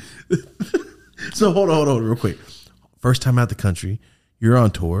 Bro. So hold on, real quick. First time out the country, you're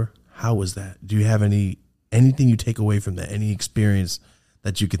on tour. How was that? Do you have anything you take away from that? Any experience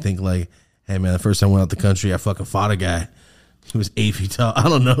that you could think like, hey man, the first time I went out the country, I fucking fought a guy. He was 8 feet tall. I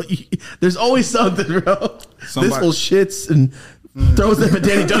don't know. There's always something, bro. This whole shits and throws them at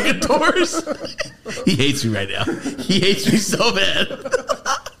Danny Duncan tours. He hates me right now. He hates me so bad.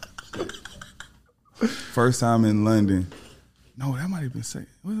 First time in London. No, that might have been second.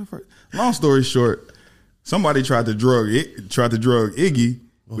 What was the first? Long story short, somebody tried to drug Iggy,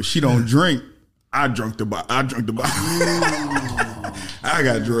 but she don't drink. I drunk the bottle. I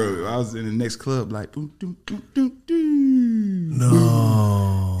got drugged. I was in the next club, like, no,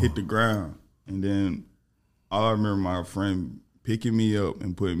 hit the ground, and then all I remember my friend picking me up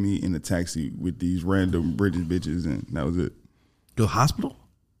and putting me in a taxi with these random British bitches, and that was it. Go to the hospital?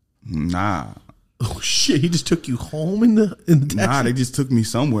 Nah. Oh shit! He just took you home in the taxi? Nah, they just took me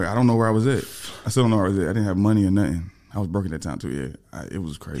somewhere. I don't know where I was at. I still don't know where I was at. I didn't have money or nothing. I was broke at that time too. Yeah, it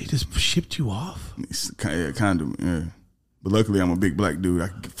was crazy. They just shipped you off? Yeah, kind of. Yeah. But luckily, I'm a big black dude. I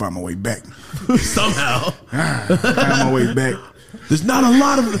can find my way back. Somehow. Find my way back. There's not a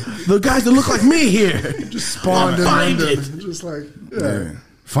lot of the guys that look like me here. Just spawned in Find London. it. Just like, yeah.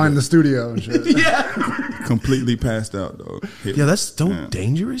 Find the studio and shit. Yeah. Completely passed out, though. Yeah, that's so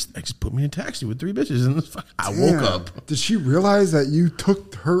dangerous. I just put me in a taxi with 3 bitches and I woke up. Did she realize that you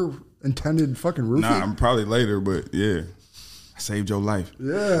took her intended fucking roofie? Nah, probably later, but yeah. I saved your life.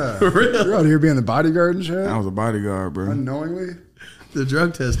 Yeah. You're out here being the bodyguard and shit? I was a bodyguard, bro. Unknowingly? The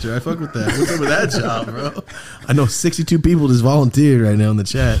drug tester. I fuck with that. What's up with that job, bro? I know 62 people just volunteered right now in the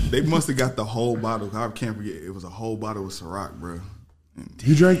chat. They must have got the whole bottle. I can't forget. It was a whole bottle of Ciroc, bro.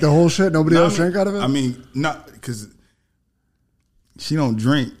 You drank the whole shit? Nobody else drank out of it? I mean, not because she don't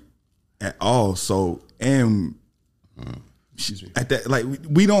drink at all. So, and at that, like,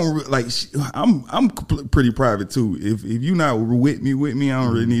 we don't like. I'm pretty private too. If you're not with me, I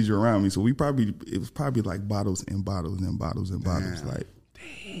don't really need you around me. So it was probably like bottles and bottles and bottles and bottles. Damn. Like,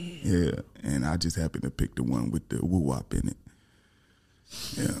 yeah. And I just happened to pick the one with the woo wop in it.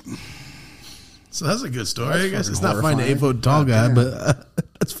 Yeah. So that's a good story. That's I guess it's fucking not finding the horrifying. 8-foot tall guy, Damn. but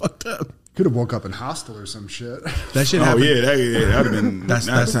that's fucked up. Could have woke up in hostel or some shit. That shit Oh happened. yeah, that'd have been That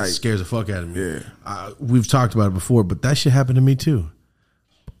tight. scares the fuck out of me. Yeah. We've talked about it before, but that shit happened to me too.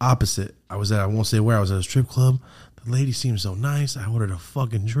 Opposite. I won't say where, I was at a strip club. The lady seemed so nice. I ordered a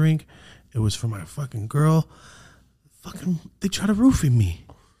fucking drink. It was for my fucking girl. They try to roofie me.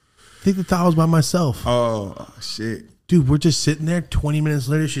 They thought I was by myself. Oh shit. Dude, we're just sitting there. 20 minutes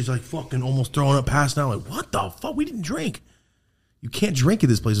later, she's like fucking almost throwing up, passing out. Like, what the fuck? We didn't drink. You can't drink at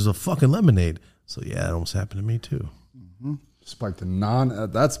this place. There's a fucking lemonade. So yeah, that almost happened to me too. Spiked the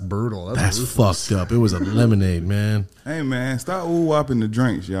that's brutal. That's fucked up. It was a lemonade, man. Hey man, stop whopping the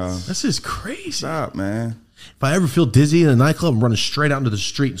drinks, y'all. That's just crazy. Stop, man. If I ever feel dizzy in a nightclub, I'm running straight out into the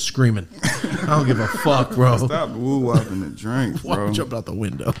street and screaming. I don't give a fuck, bro. Stop whopping the drinks, bro. I'm jumping out the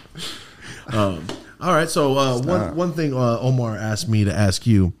window. All right, so one thing Omar asked me to ask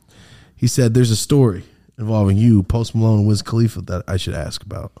you. He said there's a story involving you, Post Malone, and Wiz Khalifa that I should ask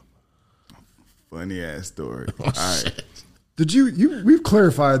about. Funny ass story. Oh, All right. shit. Did we've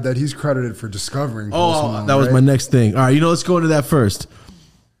clarified that he's credited for discovering Post Malone, that was right? my next thing. All right, let's go into that first.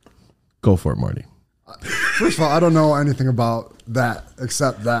 Go for it, Marty. First of all, I don't know anything about that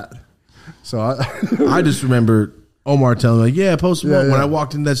except that. So I just remember Omar telling me, like, yeah, Post Malone. Yeah. When I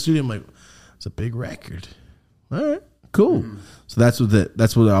walked in that studio, I'm like, it's a big record. All right, cool. So that's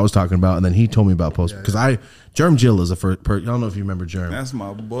what I was talking about. And then he told me about Post because Germ Jill is the first person. I don't know if you remember Germ. That's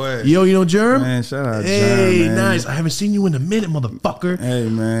my boy. You know Germ? Man, shout out Hey, Germ, man. nice. I haven't seen you in a minute, motherfucker. Hey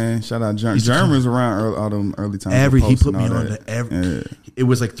man, shout out Germ. Germ was around all them early times. He put me and all on that. to every. Yeah. It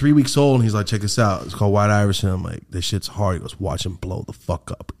was like 3 weeks old, and he's like, "Check this out. It's called White Iverson." I'm like, "This shit's hard." He goes, "Watch him blow the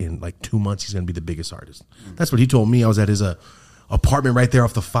fuck up. In like 2 months, he's gonna be the biggest artist." That's what he told me. I was at his apartment right there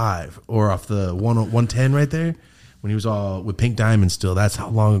off the 5 or off the 110 right there when he was all with Pink Diamond still. That's how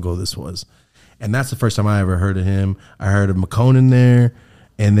long ago this was. And that's the first time I ever heard of him. I heard of McConan there,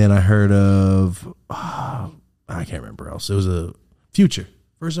 and then I heard of I can't remember else. It was a Future.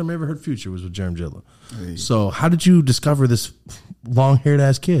 First time I ever heard Future was with Germ Jilla. Hey. So how did you discover this long-haired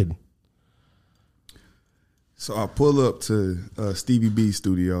ass kid? So I pull up to Stevie B's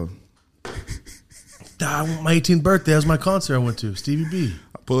studio. I went my 18th birthday. That was my concert I went to. Stevie B.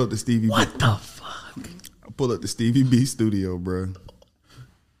 I pull up to Stevie B. What the fuck? I pull up to Stevie B studio, bro.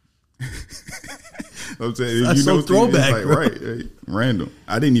 I'm saying, That's so throwback, like, bro. right, random.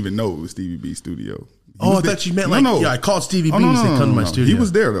 I didn't even know it was Stevie B studio. I thought you meant I called Stevie B and said, come to my studio. He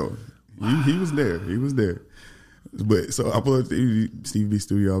was there though. He was there. He was there. But so I pull up to Stevie B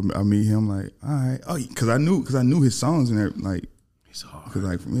studio. I meet him like, all right, because I knew his songs and everything, like, He's hard. because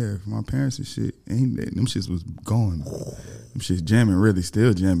like from my parents and shit, and them shits was going, them shits jamming, really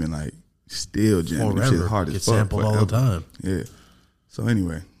still jamming, like still jamming. Them shit hard as Get fuck. sampled all the forever. time. Yeah. So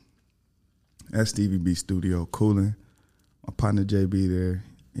anyway, at Stevie B studio, cooling. My partner JB there.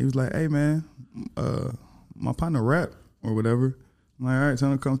 He was like, "Hey man, my partner rap or whatever." I'm like, "All right,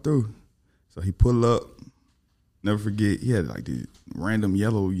 tell him to come through." So he pull up. Never forget, he had like this random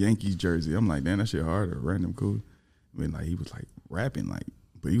yellow Yankees jersey. I'm like, "Damn, that shit hard or random cool." I mean, like he was like rapping, like,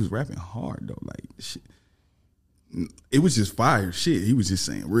 but he was rapping hard though. Like shit. It was just fire shit. He was just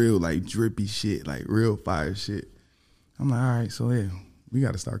saying real like drippy shit, like real fire shit. I'm like, all right, so yeah, we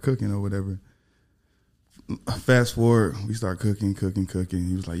got to start cooking or whatever. Fast forward, we start cooking.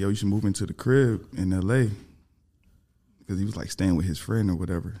 He was like, yo, you should move into the crib in LA. Because he was like staying with his friend or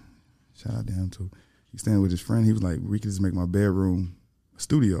whatever. Shout out to him too. He's staying with his friend. He was like, we could just make my bedroom a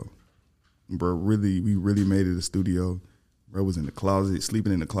studio. Bro, we really made it a studio. Bro was in the closet,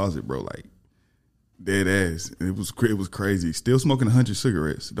 sleeping in the closet, bro, like dead ass. It was crazy. Still smoking 100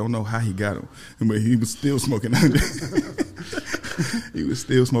 cigarettes. Don't know how he got them, but he was still smoking 100. He was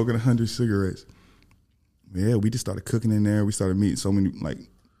still smoking 100 cigarettes. Yeah, we just started cooking in there. We started meeting so many, like,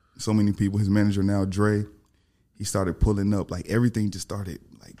 so many people. His manager now, Dre, he started pulling up. Like everything just started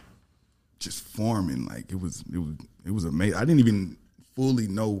like just forming. Like it was amazing. I didn't even fully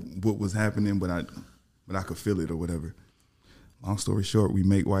know what was happening, but I could feel it or whatever. Long story short, we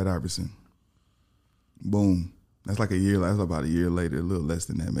make White Iverson. Boom. That's like a year. That's about a year later, a little less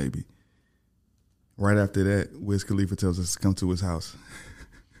than that maybe. Right after that, Wiz Khalifa tells us to come to his house.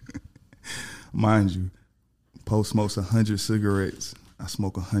 Mind you, Post smokes 100 cigarettes. I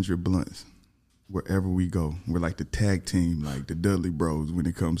smoke 100 blunts. Wherever we go, we're like the tag team, like the Dudley Bros when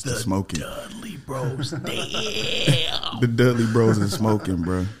it comes to smoking. Dudley Bros, damn. The Dudley Bros is smoking,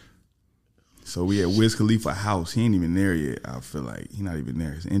 bro. So we at Wiz Khalifa house. He ain't even there yet. I feel like he not even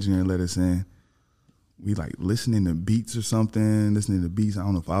there. His engineer let us in. We like listening to beats or something. Listening to beats. I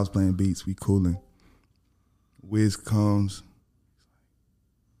don't know if I was playing beats. We cooling. Wiz comes.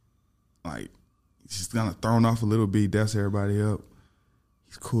 Like he's just kind of thrown off a little beat. That's everybody up.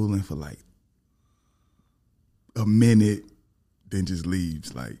 He's cooling for like a minute, then just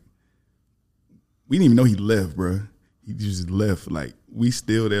leaves. Like we didn't even know he left, bro. He just left. Like we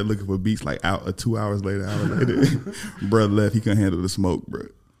still there looking for beats. Like 2 hours later, bro left. He couldn't handle the smoke, bro.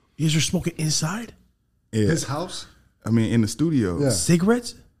 You guys are smoking inside Yeah. His house? I mean, in the studio. Yeah.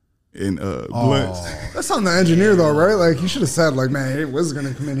 cigarettes. And blunts. That's on the engineer though, right? Like you should have said, like, man, hey, Wiz is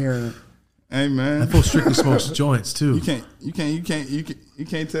gonna come in here. And Hey man, That fool strictly smokes joints too. you can't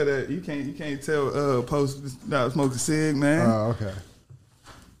tell that you can't tell Post not smoking cig, man. oh, okay.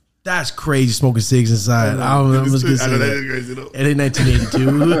 That's crazy smoking cigs inside. I'm just gonna say that. Crazy though. It ain't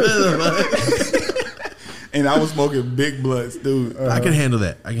 1982. And I was smoking big blunts, dude. I can handle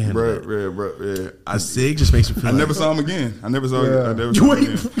that. I can handle that. Bro. A cig just makes me feel I never saw him again. I never saw him again.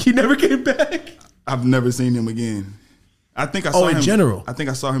 Wait, he never came back? I've never seen him again. I think I saw him in general? I think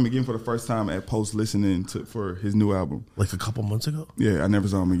I saw him again for the first time at Post listening for his new album. Like a couple months ago? Yeah, I never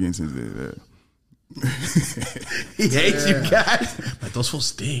saw him again since then. He hates you guys. Like, those fools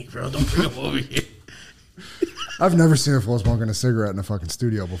stink, bro. Don't bring them over here. I've never seen a fool smoking a cigarette in a fucking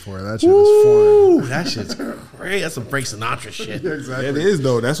studio before. That shit Ooh, is that shit's great. That's some Frank Sinatra shit. foreign. Exactly. It is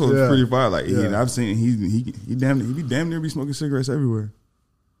though. That's what's pretty fire. Like Yeah. I've seen he be damn near be smoking cigarettes everywhere.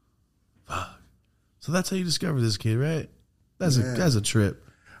 Fuck. So that's how you discovered this kid, right? That's a trip.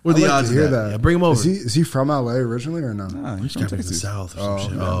 What are I'd the like odds to of hear that? Yeah, bring him over. Is he from LA originally or no? Nah, he's He's from from the Texas. South or some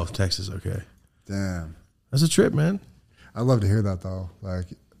shit. Oh, Texas. Okay. Damn. That's a trip, man. I'd love to hear that though. Like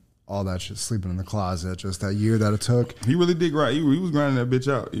all that shit, sleeping in the closet, just that year that it took. He really did grind. He was grinding that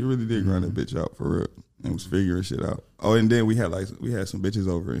bitch out. He really did grind that bitch out for real. And was figuring shit out. Oh, and then we had some bitches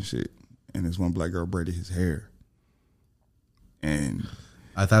over and shit. And this one black girl braided his hair. And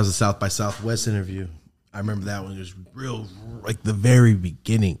I thought it was a South by Southwest interview. I remember that one. It was real, like the very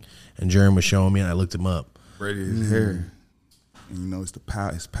beginning. And Jeremy was showing me, and I looked him up. braided his hair. And you know,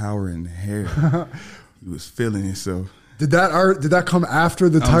 it's power in the hair. He was feeling himself. Did that come after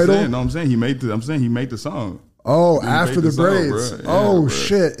the title? I'm saying he made the song. Oh, He after made the song, braids. bro. Yeah, oh bro.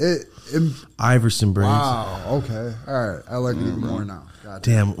 shit! It Iverson braids. wow. Okay. All right. I like it even more now. God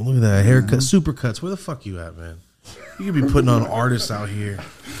Damn, look at that haircut. Supercuts. Where the fuck you at, man? You could be putting on artists out here.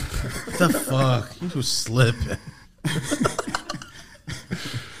 What the fuck? You was slipping.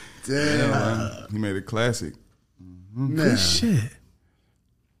 Damn. He made a classic. Man. Good shit.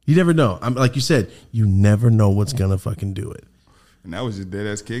 You never know. I'm like you said. You never know what's gonna fucking do it. And that was just dead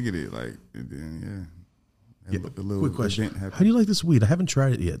ass kicking it. Like, and then, yeah. A little Quick question: event happened. how do you like this weed? I haven't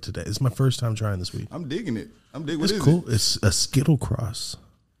tried it yet today. This is my first time trying this weed. I'm digging it. What It's is cool. it? It's a Skittle Cross.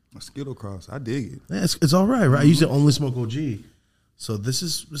 A Skittle Cross. I dig it. Yeah, it's all right, right? I usually only smoke OG, so this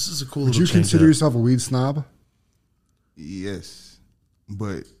is a cool. Would little you change consider up. yourself a weed snob? Yes,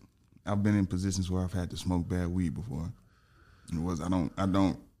 but I've been in positions where I've had to smoke bad weed before. I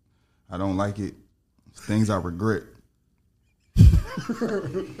don't like it. Things I regret.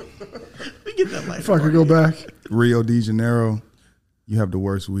 Let me get that light. Fucking go back. Rio de Janeiro, you have the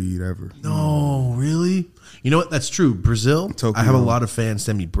worst weed ever. No, really? You know what? That's true. Brazil, Tokyo. I have a lot of fans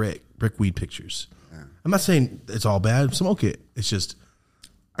send me brick weed pictures. I'm not saying it's all bad. Smoke it. It's just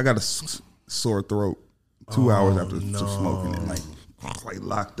I got a sore throat 2 hours after smoking it, like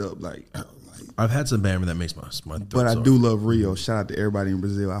locked up, like. I've had some bammer that makes my throat But I sore. do love Rio. Shout out to everybody in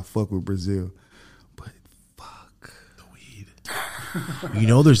Brazil. I fuck with Brazil. But fuck. the weed. You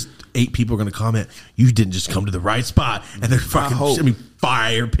know, there's 8 people are gonna comment. You didn't just come to the right spot, and they're fucking hope. sending me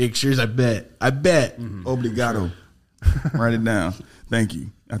fire pictures. I bet. Obrigado. Write it down. Thank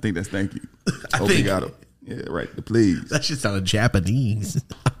you. I think that's thank you. Obrigado. Yeah, right. The please. That shit sounded Japanese.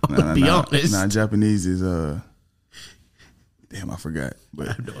 I'm gonna be honest. Nah, Japanese is damn, I forgot. But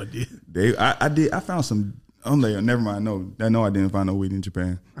I have no idea. I found some Oh, never mind. No, I didn't find no weed in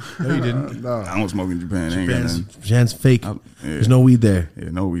Japan. No, you didn't. No. I don't smoke in Japan. Ain't got nothing. Japan's fake. There's no weed there. Yeah,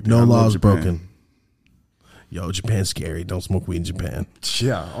 no weed. No I love laws Japan. broken. Yo, Japan's scary. Don't smoke weed in Japan.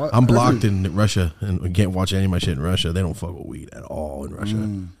 Yeah, I'm blocked in Russia and I can't watch any of my shit in Russia. They don't fuck with weed at all in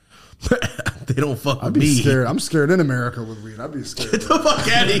Russia. They don't fuck with I'd be me. scared. I'm scared in America with weed. I'd be scared. Get the fuck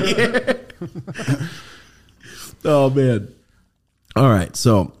out of here. Oh, man. All right,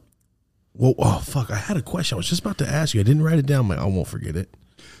 so... Well, oh fuck! I had a question. I was just about to ask you. I didn't write it down. I won't forget it.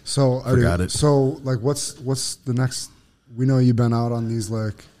 So Forgot it. So like, what's the next? We know you've been out on these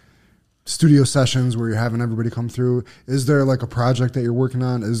like studio sessions where you're having everybody come through. Is there like a project that you're working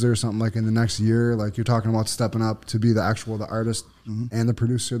on? Is there something like in the next year? Like you're talking about stepping up to be the artist and the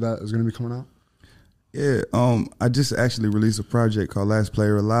producer that is going to be coming out. Yeah. I just actually released a project called Last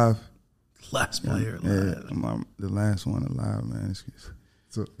Player Alive. Last player. Yeah, I'm the last one alive, man. It's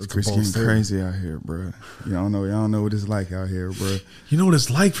getting crazy out here, bro. Y'all know what it's like out here, bro. You know what it's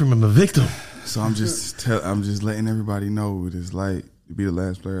like from a victim. So I'm just letting everybody know what it's like to be the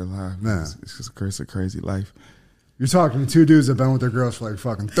last player alive. Man. It's a crazy life. You're talking to two dudes that have been with their girls for like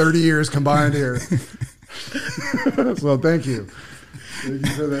fucking 30 years combined here. So thank you. Thank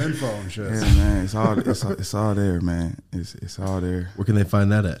you for the info and shit. Yeah, man. It's all there, man. It's all there. Where can they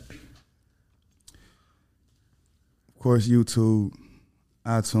find that at? Of course, YouTube,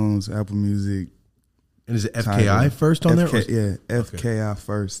 iTunes, Apple Music. And is it FKi-1st on there? Yeah,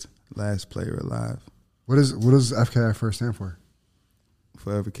 FKi-1st, Last Player Alive. What does FKi-1st stand for?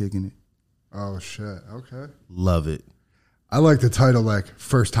 Forever Kicking It. Oh shit. Okay. Love it. I like the title, like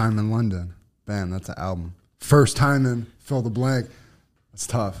First Time in London. Bam, that's an album. First Time in fill the blank. That's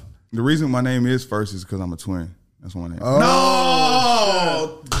tough. The reason my name is First is because I'm a twin. That's my name.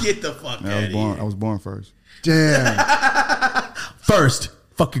 Oh, No! Get the fuck out of here. I was born first. damn. First.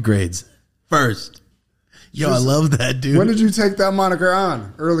 Fuck your grades. First. Yo, I love that, dude. When did you take that moniker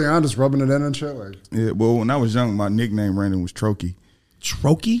on? Early on, just rubbing it in and shit? Like, Yeah, well, when I was young, my nickname random was Trokey.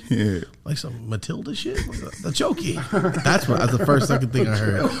 Trokey? Yeah. Like some Matilda shit? The Chokey. That's the first fucking thing I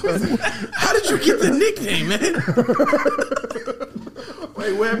heard. How did you get the nickname, man?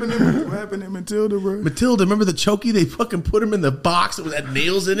 Wait, what happened in Matilda, bro? Matilda, remember the Chokey? They fucking put him in the box that had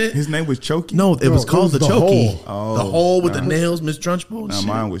nails in it. His name was Chokey? No, it was called the Chokey. hole. Oh, the hole with the nails, Miss Trunchbull. Now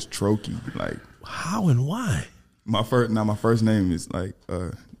mine was Trokey. Like How and why? my first name is like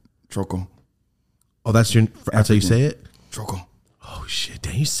Troko. Oh, that's how you say it? Troko. Oh shit,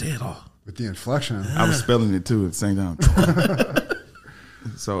 damn, you say it all. with the inflection. I was spelling it too at the same time.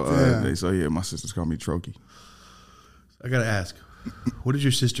 So yeah, my sisters call me Trokey. I gotta ask, what did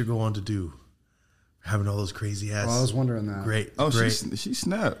your sister go on to do? Having all those crazy ass. Well, I was wondering that. Great. Oh, great. she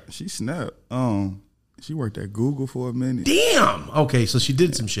snapped. She worked at Google for a minute. Damn. Okay, so she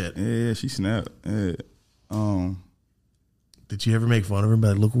did some shit. Yeah, she snapped. Yeah. Did you ever make fun of her?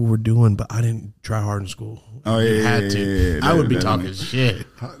 But look what we're doing. But I didn't try hard in school. Oh You yeah, had to. yeah, I would be that- talking shit.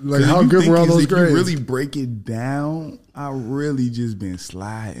 Like, how good were all those if grades? you really break it down, I really just been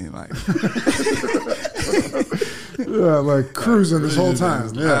sliding like Yeah, like cruising this whole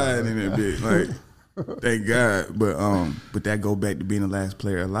time. Yeah. sliding in a bit. Like thank God, but that go back to being the last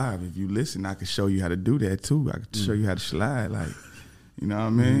player alive. If you listen, I can show you how to do that too. I can show you how to slide. Like you know what I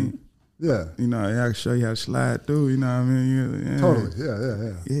mean. Yeah. You know, I can show you how to slide through. You know what I mean? Yeah. Totally.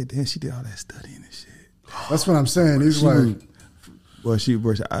 Yeah. Yeah, damn, she did all that studying and shit. That's what I'm saying. He's like,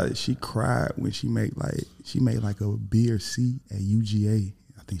 She cried when she made like a B or C at UGA.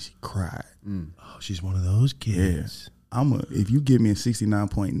 I think she cried. Oh, she's one of those kids. If you give me a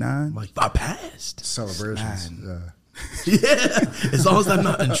 69.9, Like I passed. celebrations. Yeah. Yeah, as long as I'm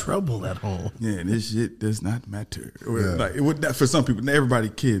not in trouble at home. yeah, this shit does not matter. Yeah. Like it would for some people, not everybody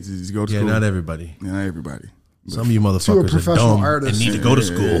kids just go to Yeah, school. not everybody. Yeah, not everybody. Some of you To a motherfuckers are professional dumb artist. and need to go to Yeah,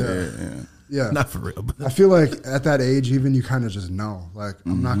 school. yeah. Yeah. Not for real. But I feel like at that age, even you kind of just know, like,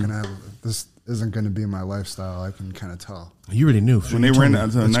 I'm not going to have, this isn't going to be my lifestyle. I can kind of tell. you already knew. When they ran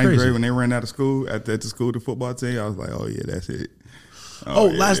out to ninth grade, when they ran out of school at the school, the football team, I was like, oh yeah, that's it.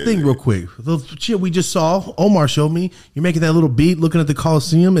 Last thing real quick. The shit we just saw, Omar showed me, you're making that little beat looking at the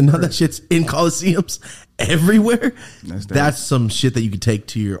Coliseum, and now that shit's in Coliseums everywhere. That's some shit that you could take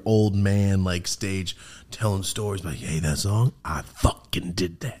to your old man like stage, telling stories like, hey, that song, I fucking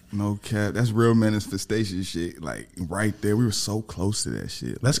did that. No cap, that's real manifestation shit. Like right there, we were so close to that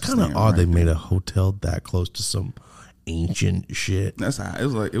shit. That's Like, kind of staying odd right they there. made a hotel that close to some ancient shit. That's how it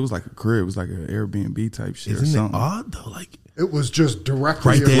was like a crib. It was like an Airbnb type shit or Isn't it something. odd though? Like It was just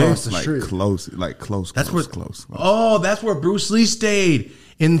directly Right there. across the Like street. close. that's where close. Oh, that's where Bruce Lee stayed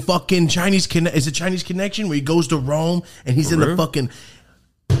in fucking Chinese. Is it Chinese Connection where he goes to Rome and he's For in the real? fucking.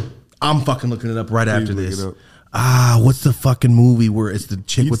 I'm fucking looking it up right after look this. it up. What's the fucking movie where it's the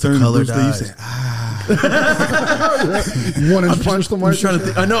chick with the turn to colored Bruce Lee, you eyes? say, One inch punch the I'm mic. just trying to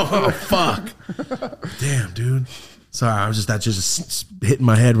think. I know. Oh fuck. Damn, dude. Sorry, I was just that's just hitting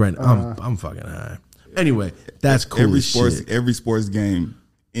my head right now. I'm fucking high. Anyway, that's cool. every as sports shit. every sports game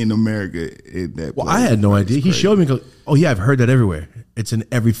in America. Well, I had no idea. He showed me. Goes, oh yeah, I've heard that everywhere. It's in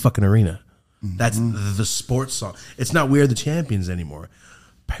every fucking arena. That's the sports song. It's not "We Are the Champions" anymore.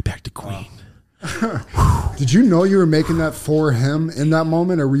 Right back to Queen. Did you know you were making that for him in that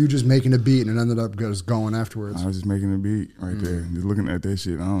moment, or were you just making a beat and it ended up just going afterwards? I was just making a beat right there, just looking at that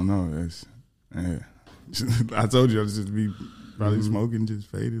shit. I don't know. That's I told you I was just be probably smoking,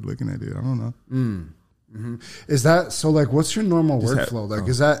 just faded, looking at it. I don't know. Is that so? Like, what's your normal Just workflow? Like,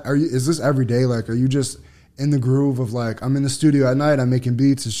 is this every day? Like, are you just in the groove of like, I'm in the studio at night, I'm making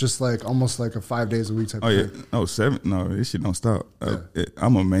beats? It's just like almost like a 5 days a week type. Oh yeah, thing. no 7. No, this shit don't stop.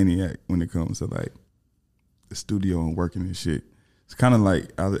 I'm a maniac when it comes to like the studio and working and shit. It's kind of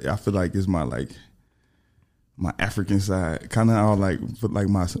like I feel like it's my African side. Kind of all like for like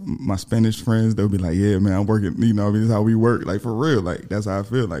my Spanish friends, they'll be like, yeah, man, I'm working. You know, I mean, this is how we work. Like for real, like that's how I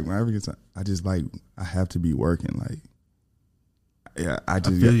feel. Like my African side, I just like I have to be working. Like yeah, I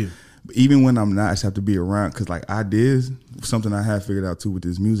feel you. Even when I'm not, I just have to be around because like ideas, something I have figured out too with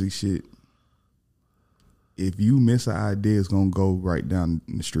this music shit. If you miss an idea, it's gonna go right down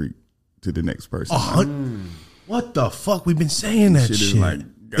the street to the next person. What the fuck? We've been saying that shit. Is like,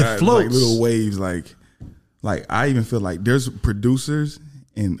 It God, floats. like little waves. Like I even feel like there's producers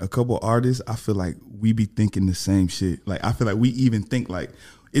and a couple artists. I feel like we be thinking the same shit. Like I feel like we even think like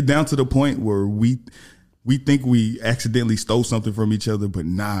it down to the point where we think we accidentally stole something from each other, but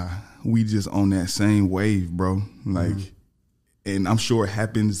nah, we just on that same wave, bro. Like, and I'm sure it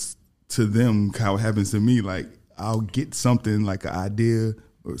happens to them how it happens to me. Like I'll get something like an idea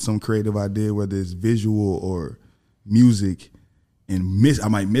or some creative idea, whether it's visual or music, and I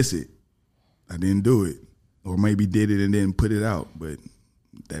might miss it. I didn't do it, or maybe did it and then put it out, but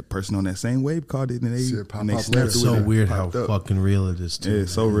that person on that same wave caught it and they snapped it. It's so with it, weird how popped up. fucking real it is too. Yeah,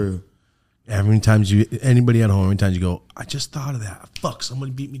 it's so real. Anybody at home, every time you go, I just thought of that. Fuck,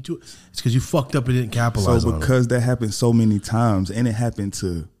 somebody beat me to it. It's because you fucked up and didn't capitalize on it. Because that happened so many times, and it happened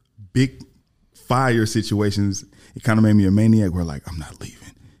to big fire situations, it kind of made me a maniac where like, I'm not leaving.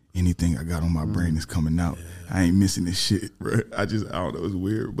 Anything I got on my brain is coming out. I ain't missing this shit, bro. I don't know. It's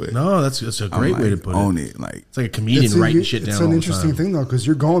weird, but No, that's a great way to put on it. it. Like It's like a comedian writing shit down It's all an the interesting time. thing though, because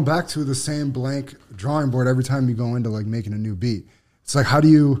you're going back to the same blank drawing board every time you go into like making a new beat. It's like,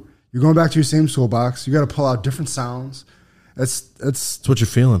 you're going back to your same toolbox. You got to pull out different sounds. It's what you're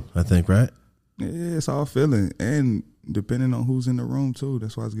feeling, I think, right? yeah, it's all feeling, and depending on who's in the room too.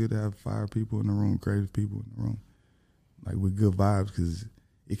 That's why it's good to have fire people in the room, creative people in the room, like with good vibes, because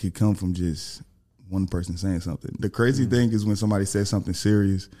it could come from just one person saying something. The crazy thing is when somebody says something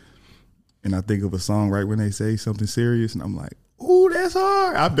serious, and I think of a song right when they say something serious, and I'm like, ooh, that's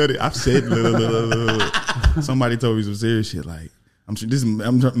hard. I've done it. I've said somebody told me some serious shit. Like I'm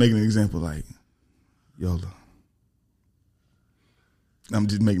making an example. Like Yola. I'm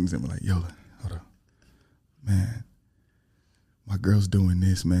just making an example. Like Yola, hold on, man. My girl's doing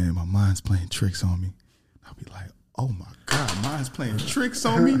this, man. My mind's playing tricks on me. I'll be like, oh my God, mine's playing tricks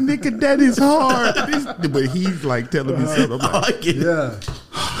on me, nigga. That is hard. But he's like telling me something. I'm like, I get it. Yeah.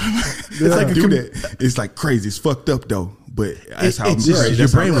 it's like that. It's like crazy. It's fucked up though. But that's how It's crazy. your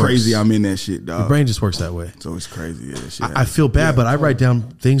That's brain how crazy works. I'm in that shit, dog. Your brain just works that way. So it's crazy. Yeah, shit. I feel bad, but I write down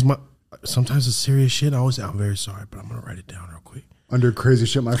things. Sometimes it's serious shit. I'm very sorry, but I'm gonna write it down real quick. Under crazy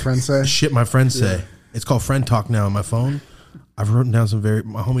shit my friends say. Shit my friends say. It's called friend talk now on my phone. I've written down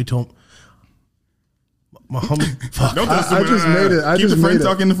my homie told. My homie, fuck. I just made it. Keep the friend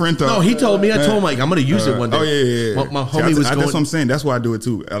talk in the friend talk. No, he told me. I told him like I'm gonna use it one day. Oh yeah. My homie was going. That's what I'm saying. That's why I do it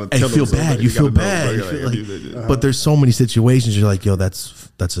too. And you feel bad. You feel bad. You feel like, but there's so many situations you're like, yo,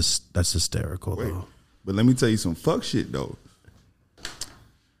 that's hysterical though. But let me tell you some fuck shit though.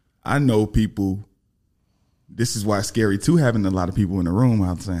 I know people. This is why it's scary too, having a lot of people in the room.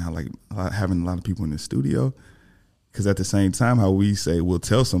 I'm saying how like having a lot of people in the studio. Because at the same time, how we say we'll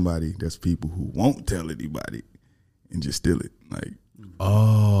tell somebody, there's people who won't tell anybody and just steal it. Like,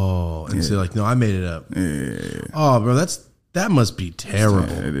 and say like, no, I made it up. Yeah. Oh, bro, that must be terrible.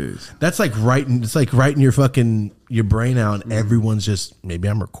 Yeah, it is. That's like writing. It's like writing your brain out, and everyone's just maybe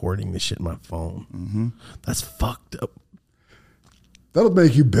I'm recording this shit in my phone. Mm-hmm. That's fucked up. That'll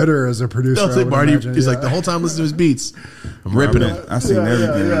make you bitter as a producer. That's like Marty. He's like the whole time listening to his beats, I'm ripping them. I've seen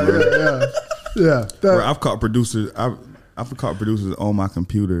everything. Yeah. Bro, I've caught producers on my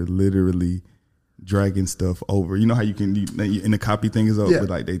computer literally dragging stuff over. You know how you can in the copy thing is up, but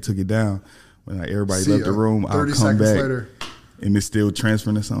like they took it down when like everybody left the room. I'll come back later. And it's still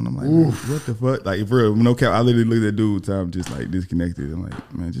transferring to something. I'm like, what the fuck? Like, for real, no cap, I literally looked at dude, I'm just like disconnected. I'm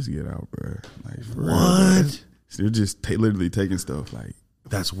like, man, just get out, bro. Like, for real. What? They're just literally taking stuff. Like,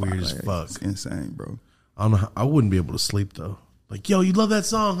 that's weird as fuck. It's insane, bro. I don't know. I wouldn't be able to sleep though. Like, yo, you love that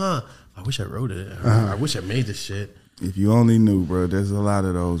song, huh? I wish I wrote it. I wish I made this shit. If you only knew, bro. There's a lot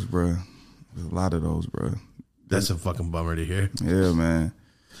of those, bro. There's a lot of those, bro. That's a fucking bummer to hear. Yeah, man.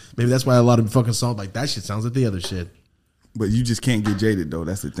 Maybe that's why a lot of fucking songs like that shit sounds like the other shit. But you just can't get jaded, though.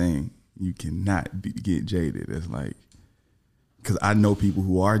 That's the thing. You cannot get jaded. It's like, because I know people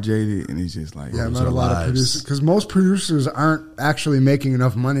who are jaded, and it's just like, yeah, not a lot of producers. Because most producers aren't actually making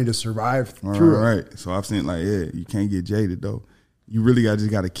enough money to survive through it. Right. So I've seen like, yeah, you can't get jaded though. You really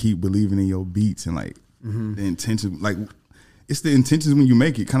just got to keep believing in your beats and like the intention. Like, it's the intentions when you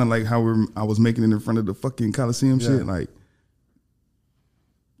make it. Kind of like how I was making it in front of the fucking Coliseum shit. Like.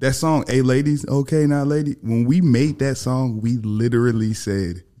 That song, "Hey Ladies, Okay Now Lady," when we made that song, we literally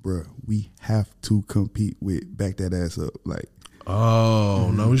said, bruh, we have to compete with Back That Ass Up. Like, oh,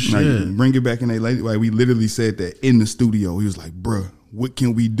 no shit. Like, bring it back in, "Hey Lady." Like, we literally said that in the studio. He was like, bruh, what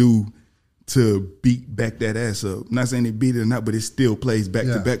can we do to beat Back That Ass Up? I'm not saying they beat it or not, but it still plays back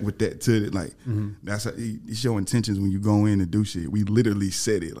to back with that to it. Like, that's how it's your intentions when you go in and do shit. We literally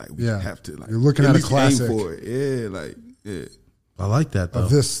said it. Like, we have to, like, you're looking at a classic. Aim for it. Yeah, like, yeah. I like that though. Of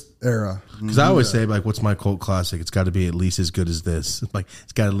this era. Because I always say, like, what's my cult classic? It's got to be at least as good as this. Like,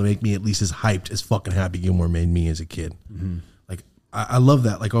 it's got to make me at least as hyped as fucking Happy Gilmore made me as a kid. Like, I love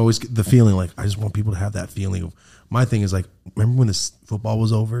that. Like, I always get the feeling, like, I just want people to have that feeling of, my thing is, like, remember when this football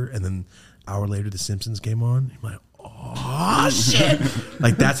was over and then an hour later The Simpsons came on? I'm like, oh, shit.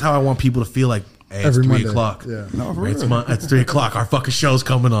 Like, that's how I want people to feel like, hey, it's 3 o'clock. Yeah. No, it's 3 o'clock. Our fucking show's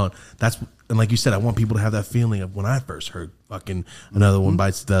coming on. And like you said, I want people to have that feeling of when I first heard fucking Another One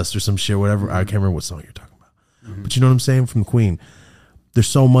Bites the Dust or some shit, whatever. I can't remember what song you're talking about. But you know what I'm saying? From Queen. There's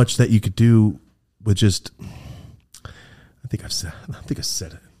so much that you could do with just, I think I said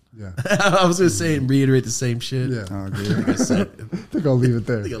it. Yeah. I was going to say and reiterate the same shit. Yeah. Oh, I think I'll leave it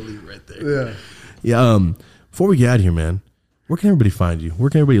there. I think I'll leave it right there. Yeah. Yeah. Before we get out of here, man, where can everybody find you? Where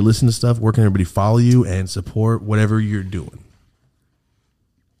can everybody listen to stuff? Where can everybody follow you and support whatever you're doing?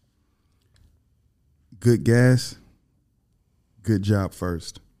 Good gas, good job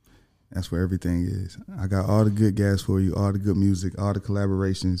first. That's where everything is. I got all the good gas for you, all the good music, all the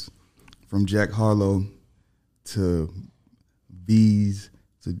collaborations, from Jack Harlow to V's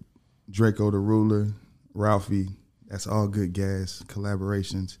to Draco the Ruler, Ralphie. That's all good gas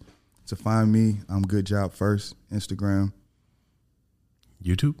collaborations. To find me, I'm Good Job First, Instagram.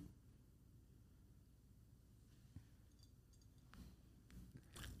 YouTube?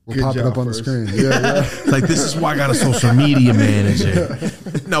 We'll pop it up on the screen. Yeah. Like, this is why I got a social media manager.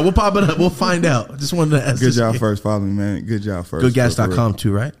 No, we'll pop it up. We'll find out. Just wanted to ask. Good Job First. Follow me, man. Good Job First. Goodgas.com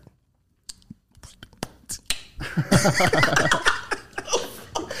too, right?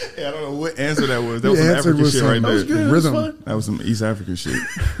 Yeah, I don't know what answer that was. That was some African shit right there. Good. Rhythm. That was some East African shit.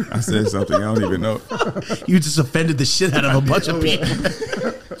 I said something I don't even know. You just offended the shit out of a bunch of people.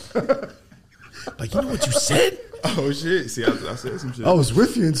 Like, you know what you said? Oh shit! See, I said some shit. I was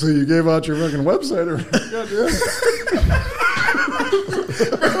with you until you gave out your fucking website.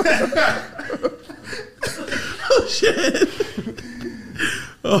 Oh shit!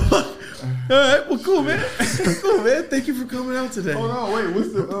 Oh. All right, well, cool, man. Cool, man. Thank you for coming out today. Hold on, wait.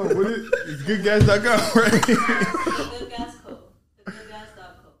 What's the what is it's goodgas.com, right? The Goodgas code. The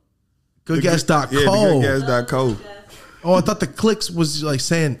Goodgas.co. Goodgas.co. Yeah, the goodgas.co. Oh, I thought the clicks was like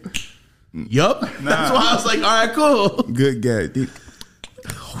saying, yup. Nah. That's why I was like, all right, cool. Good gas.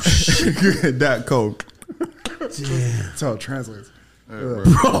 Oh, shit. Good.co. Damn. That's how it translates.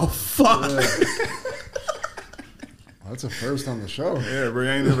 Bro, fuck. Yeah. That's a first on the show. Yeah, bro.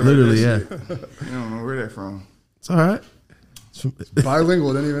 I ain't never literally, heard that shit. I don't know where that from. It's all right.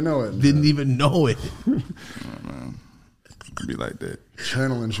 Bilingual, didn't even know it. Didn't even know it. Oh, man. Be like that.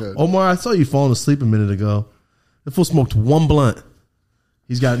 Channeling shit. Omar, I saw you falling asleep a minute ago. The fool smoked one blunt.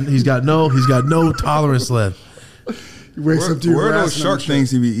 He's got no tolerance left. He wakes up to your where are those shark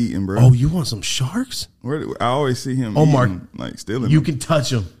things he be eating, bro? Oh, you want some sharks? I always see him Omar, eating, like stealing you them. can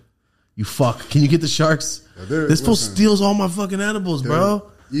touch them. You fuck. Can you get the sharks? This fool steals all my fucking edibles, bro.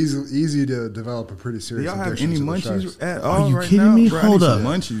 Easy to develop a pretty serious Do y'all have addiction any to the munchies sharks. at all? Are you right kidding now? me? Bro, Hold up.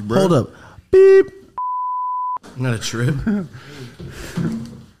 Munchies, bro. Hold up. Beep. I'm not a trip.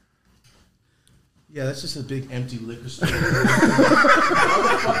 Yeah, that's just a big empty liquor store. How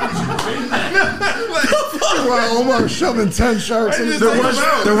the fuck did you bring that? Wow, almost shoving 10 sharks in his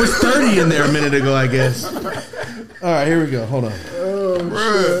There was 30 in there a minute ago, I guess. All right, here we go. Hold on. Oh,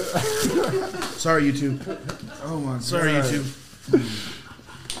 Bruh. Sorry, YouTube. Oh my god. Sorry, YouTube.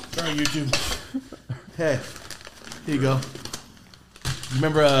 Sorry, YouTube. Hey, here you go.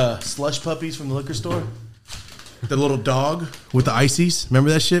 Remember slush puppies from the liquor store? The little dog with the ices. Remember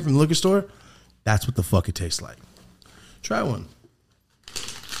that shit from the liquor store? That's what the fuck it tastes like. Try one.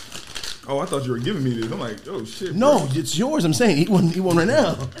 Oh, I thought you were giving me this. I'm like, oh shit. No, it's yours. I'm saying eat one right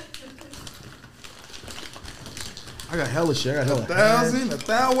now. I got hella shit. I got hella 1,000,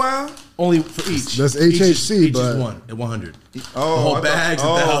 1,000. Wow. Only for each. That's Each HHC, each but is one at 100. Oh, the whole I bag's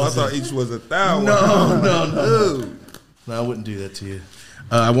thought, 1,000. I thought each was 1,000. No. No, I wouldn't do that to you.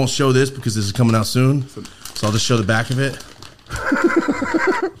 I won't show this because this is coming out soon, so I'll just show the back of it.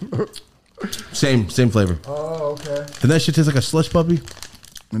 Same flavor. Oh, okay. Did that shit taste like a slush puppy?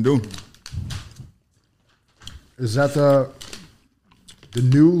 And do. Is that the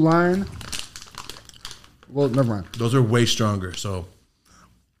new line? Well, never mind. Those are way stronger, so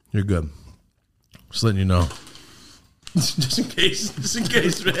you're good. Just letting you know. Just in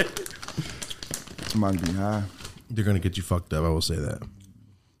case, man. I'm about to be high. They're gonna get you fucked up. I will say that.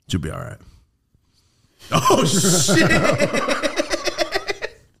 You'll be all right. Oh shit!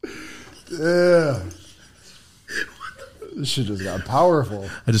 Yeah. This shit just got powerful.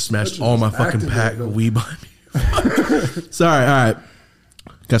 I just smashed all my fucking pack of weed behind me. Sorry. All right.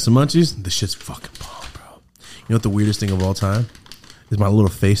 Got some munchies. This shit's fucking bomb, bro. You know what the weirdest thing of all time is? My little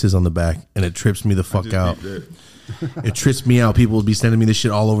faces on the back, and it trips me the fuck out. It trips me out. People will be sending me this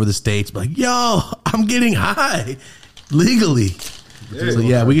shit all over the states, like, "Yo, I'm getting high legally." Yeah, So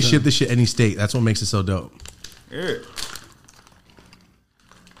yeah, we can ship this shit any state. That's what makes it so dope. Yeah.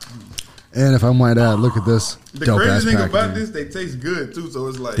 And if I might add, look at this The dope ass crazy thing packaging. about this, they taste good too. So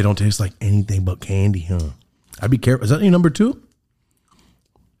it's like They don't taste like anything but candy, huh? I'd be careful. Is that your number 2?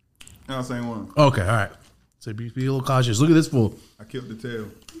 No, same one. Okay, all right. So be a little cautious. Look at this fool. I killed the tail.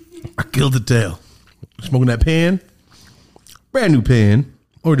 I killed the tail. Smoking that pan. Brand new pan.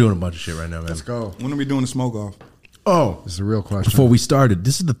 We're doing a bunch of shit right now, man. Let's go. When are we doing the smoke off? Oh, This is a real question. before we started,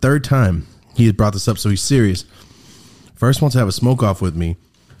 this is the 3rd time he had brought this up, so he's serious. First one to have a smoke off with me,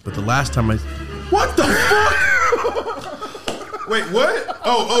 but the last time what the fuck? Wait, what?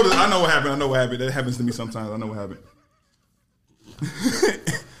 Oh, I know what happened. That happens to me sometimes. I know what happened.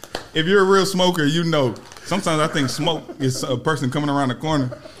 If you're a real smoker, you know. Sometimes I think smoke is a person coming around the corner.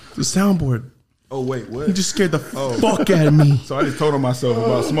 The soundboard. Oh, wait, what? He just scared the fuck out of me. So I just told on myself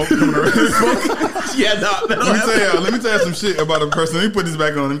about smoke coming around. Yeah, no. Let me tell you some shit about a person. Let me put this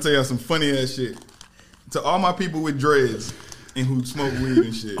back on. Let me tell you some funny ass shit. To all my people with dreads and who smoke weed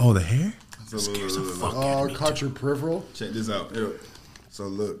and shit. Oh, the hair? So look, Oh, caught your peripheral? check this out. Yeah. So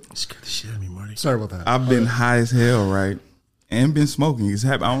look, You scared the shit out of me, Marty. Sorry about that. I've been high as hell, right? And been smoking. It's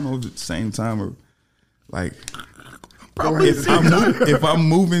happened. I don't know if it's the same time or like Probably if I'm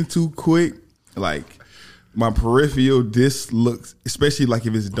moving too quick, like my peripheral disc looks, especially like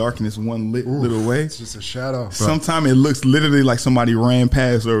if it's dark and it's one little way. It's just a shadow. Sometimes it looks literally like somebody ran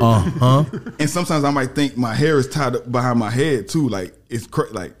past, or and sometimes I might think my hair is tied up behind my head too. Like it's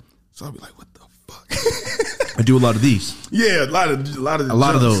like, so I'll be like, what the fuck? I do a lot of these. Yeah, a lot of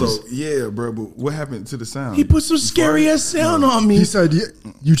of those. So yeah, bro. But what happened to the sound? He put some scary ass sound on me. He said,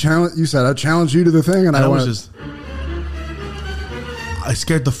 "You challenge." You said, "I challenged you to the thing," and I was went. just. I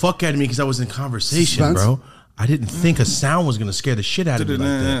scared the fuck out of me because I was in conversation, Suspense? bro. I didn't think a sound was gonna scare the shit out of me like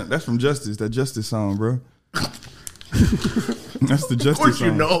that. That's from Justice. That Justice song, bro. That's the Justice Of course, song.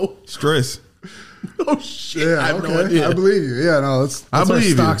 you know. Stress. Oh shit! Yeah, I have okay. no idea. I believe you. Yeah, no, that's I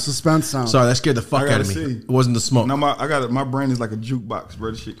believe our stock you. suspense sound. Oh. Sorry, that scared the fuck I out of gotta me. see. It wasn't the smoke. No, my brain is like a jukebox,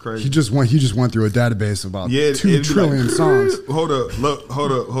 bro. This shit crazy. He just went through a database of about Yeah, 2 it'd be trillion like, songs. Hold up, look,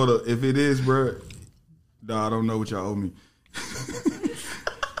 hold up. If it is, bro, nah, I don't know what y'all owe me.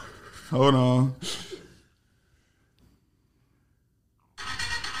 Hold on.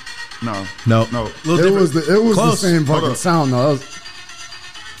 No. No. No. It was the Close. same Hold fucking up. sound though.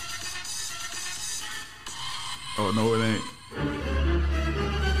 Oh no, it ain't.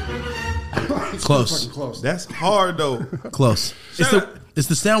 Close. Fucking close. That's hard though. Close. Shut It's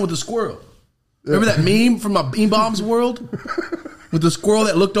the sound with the squirrel. Remember that meme from my Bean Bombs world with the squirrel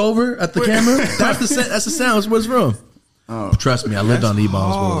that looked over at the camera? That's the sound. That's where it's from. Oh, trust me, I lived on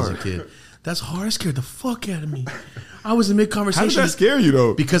E-Bombs world as a kid. That's hard. It scared the fuck out of me. I was in mid How did conversation that scare you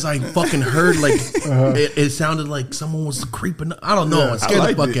though? because I fucking heard like it sounded like someone was creeping. I don't know. Yeah, it scared I the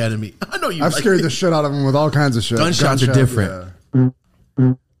fuck liked it. out of me. I know you. I've like scared it. the shit out of him with all kinds of shit. Gunshots are different. Yeah.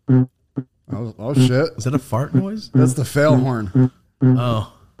 Oh shit! Is that a fart noise? That's the fail horn.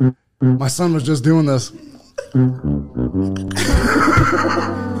 Oh, My son was just doing this. None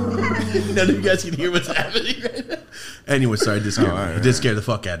of you guys can hear what's happening right now. Anyway, sorry, it did scare me. It did scare the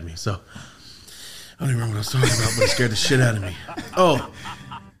fuck out of me. So I don't even remember what I was talking about, but it scared the shit out of me. Oh.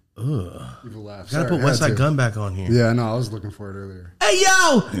 People laugh. Gotta put West Side Gun back on here. Yeah, no, I was looking for it earlier. Hey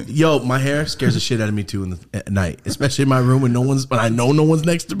yo, my hair scares the shit out of me too at night, especially in my room when I know no one's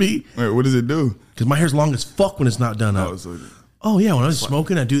next to me. Wait, what does it do? Because my hair's long as fuck when it's not done up. Oh yeah, when I was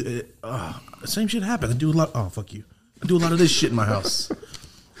smoking, I do the same shit happens. I do a lot. Oh fuck you, I do a lot of this shit in my house.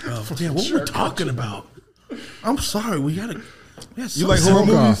 Yeah, what we're talking about? I'm sorry, we gotta. You like horror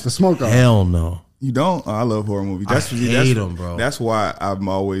movies? The smoke off. Hell no. You don't? Oh, I love horror movies. I hate them, bro. That's why I'm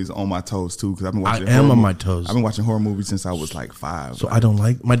always on my toes too. Because I've been watching. I am on my toes. I've been watching horror movies since I was like 5. So I don't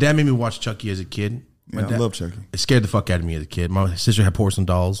like. My dad made me watch Chucky as a kid. I love Chucky. It scared the fuck out of me as a kid. My sister had porcelain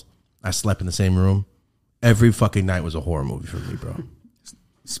dolls. I slept in the same room. Every fucking night was a horror movie for me, bro.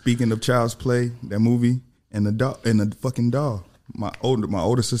 Speaking of Child's Play, that movie and the fucking doll. My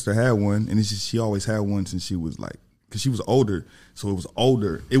older sister had one, and she always had one since she was like, because she was older, so it was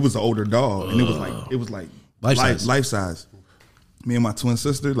older. It was an older doll, and it was like life size. Me and my twin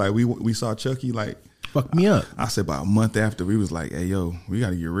sister, like we saw Chucky, like fuck me up. I said about a month after, we was like, hey yo, we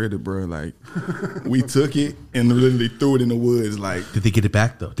gotta get rid of it, bro. Like we took it and literally threw it in the woods. Like, did they get it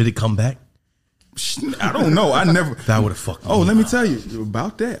back though? Did it come back? I don't know. I never. That would have fucked me. Oh, let me tell you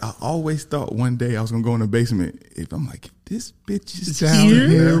about that. I always thought one day I was gonna go in the basement. If I'm like, if this bitch is down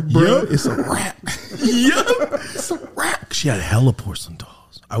here, bro, it's a wrap. It's a wrap. She had hella porcelain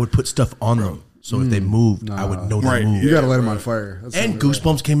dolls. I would put stuff on them, so if they moved, I would know they moved. You gotta let them on fire. That's and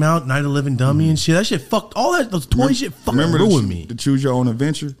Goosebumps came out, Night of the Living Dummy and shit. That shit fucked all that. Those toy shit fucking ruined me. To Choose Your Own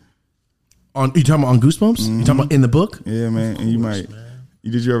Adventure. You talking about on Goosebumps? You talking about in the book? Yeah, man. And you might.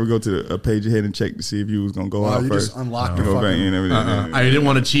 Did you ever go to a page ahead and check to see if you was gonna go out you first? Just unlocked go back in and everything. I didn't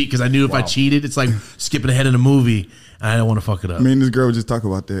want to cheat because I knew if I cheated, it's like skipping ahead in a movie. And I didn't want to fuck it up. Me and this girl would just talk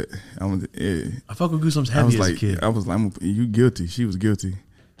about that. I fuck with Goosebumps heavy as a kid. I was like, you guilty. She was guilty.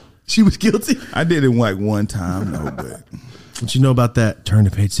 She was guilty? I did it like one time, no, but. What you know about that? Turn to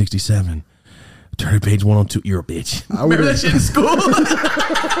page 67. Turn to page 102. You're a bitch. Remember that shit in school?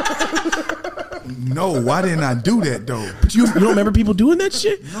 No, why didn't I do that though? But you don't remember people doing that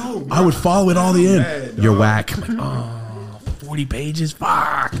shit? No, I would follow it all the end. You're whack. I'm like, 40 pages?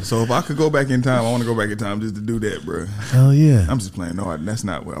 Fuck. So if I could go back in time, I want to go back in time just to do that, bro. Hell yeah. I'm just playing. No, that's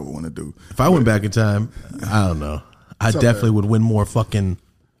not what I would want to do. If I went back in time, I don't know. I definitely would win more fucking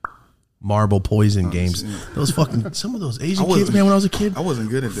marble poison games. Those fucking some of those Asian kids, man. When I was a kid, I wasn't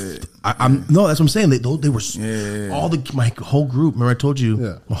good at that. No, that's what I'm saying. They were all my whole group. Remember I told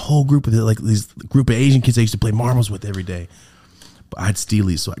you my whole group of these group of Asian kids I used to play marbles with every day. But I'd steal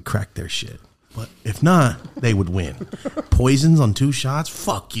these, so I'd crack their shit. But if not, they would win. Poisons on 2 shots.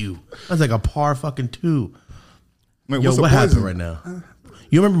 Fuck you. That's like a par fucking 2. Wait, Yo, what happened right now?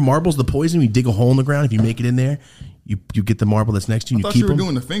 You remember marbles? The poison. You dig a hole in the ground. If you make it in there. You get the marble that's next to you. I thought you were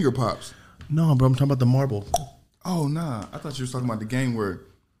doing the finger pops. No, bro, I'm talking about the marble. Oh nah, I thought you were talking about the game where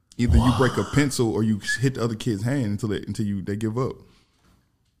either you break a pencil or you hit the other kid's hand until they give up.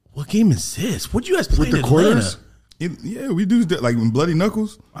 What game is this? What you guys play with the quarters? Yeah, we do that like in Bloody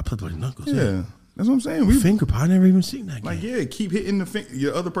Knuckles. I play Bloody Knuckles. Yeah. That's what I'm saying. We finger pop. I never even seen that game. Like keep hitting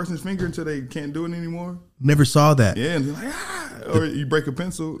your other person's finger until they can't do it anymore. Never saw that. Yeah, and like or you break a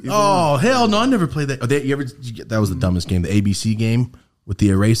pencil. Oh hell no! I never played that. That was the dumbest game, the ABC game with the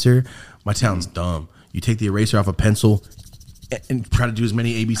eraser. My town's dumb. You take the eraser off a pencil and try to do as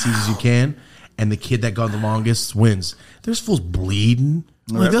many ABCs as you can, and the kid that got the longest wins. There's fools bleeding.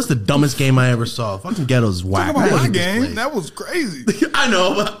 Like, that's the dumbest game I ever saw. Fucking Ghetto's whack. Talk about my game. That was crazy. I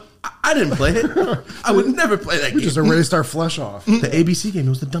know, but I didn't play it. I would never play that game. We just erased our flesh off. The ABC game, it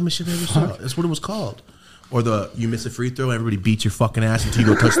was the dumbest shit I ever saw. That's what it was called. Or you miss a free throw, everybody beats your fucking ass until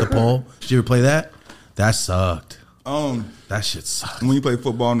you go touch the pole. Did you ever play that? That sucked. That shit sucked. When you play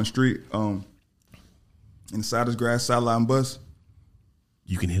football on the street, in the side's grass, sideline bus.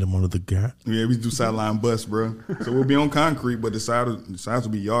 You can hit them under the grass? Yeah, we do sideline bus, bro. So we'll be on concrete, but the sides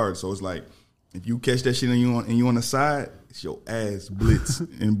will be yards. So it's like, if you catch that shit and you on the side, it's your ass blitz.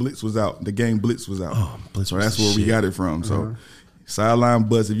 And blitz was out. The game blitz was out. Oh, blitz so was that's where we got it from. So sideline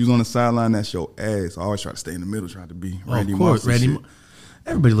bus. If you was on the sideline, that's your ass. I always try to stay in the middle, try to be Randy Moss.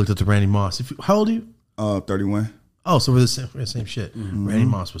 Everybody looked up to Randy Moss. How old are you? 31. Oh, so we're the same shit. Mm-hmm. Randy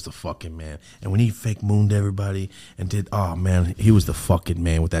Moss was the fucking man. And when he fake mooned everybody and did, oh man, he was the fucking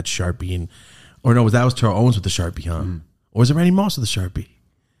man with that Sharpie. That was Terrell Owens with the Sharpie, huh? Mm-hmm. Or was it Randy Moss with the Sharpie?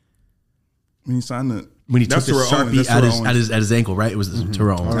 When he signed when he took That's the Terrell Owens. Sharpie That's at Terrell his ankle, right? It was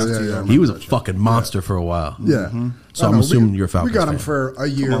Terrell Owens. Oh, yeah. He was a fucking monster for a while. Yeah. So I I'm know, assuming you're a Falcons We got him fan. for a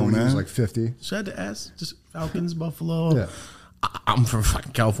year Come on, when he was man. like 50. So I had to ask, just Falcons, Buffalo. Yeah. I'm from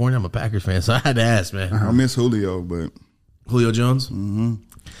fucking California. I'm a Packers fan, so I had to ask, man. I miss Julio, but Julio Jones.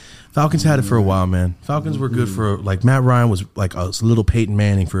 Falcons had it for a while, man. Falcons were good for like Matt Ryan was like a little Peyton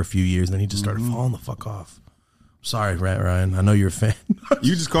Manning for a few years, and then he just started falling the fuck off. Sorry, Matt Ryan. I know you're a fan.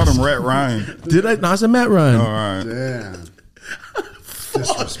 you just called him Rat Ryan. Did I? No, I said Matt Ryan. All right. Damn.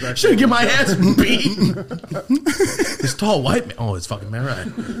 Disrespectful. Should get my ass beat. This tall white man. Oh, it's fucking Matt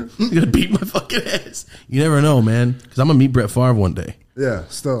Ryan. You're gonna beat my fucking ass. You never know, man. Because I'm gonna meet Brett Favre one day. Yeah,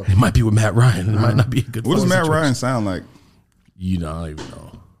 still. It might be with Matt Ryan. And it might not be a good. What does fucking Matt situation. Ryan sound like? You don't even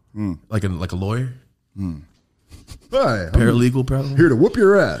know. Like a lawyer, Hi, I'm paralegal, probably. here to whoop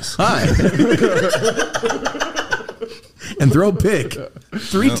your ass. Hi. And throw a pick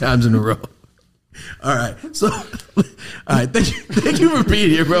 3 times in a row. All right. So, all right. Thank you for being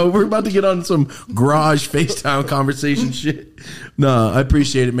here, bro. We're about to get on some garage FaceTime conversation shit. No, I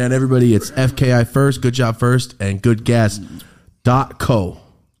appreciate it, man. Everybody, it's FKi-1st, Good Job First, and goodgas.co.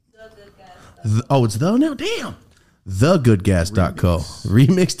 Oh, it's the now? Damn. Thegoodgas.co.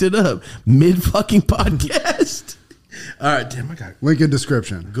 Remixed it up. Mid fucking podcast. All right. Damn, I got Link in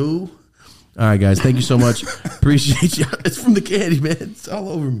description. goo. All right, guys. Thank you so much. Appreciate you. It's from the candy, man. It's all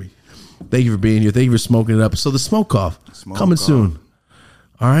over me. Thank you for being here. Thank you for smoking it up. So the smoke off coming soon.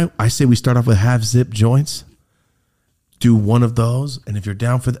 All right. I say we start off with half zip joints. Do one of those, and if you're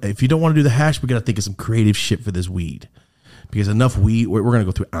down for, if you don't want to do the hash, we got to think of some creative shit for this weed, because enough weed, we're gonna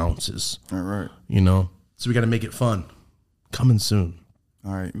go through ounces. All right. You know, so we got to make it fun. Coming soon.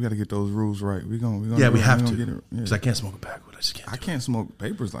 All right. We got to get those rules right. We gonna. Yeah, we do it. have We to. gonna get it. Because Yeah. I can't smoke a backwood. I just can't. I can't smoke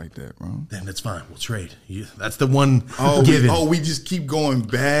papers like that, bro. Then that's fine. We'll trade. That's the one. Oh, given. we just keep going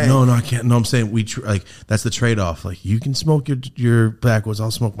back. No, I can't. No, I'm saying like that's the trade off. Like you can smoke your backwoods. I'll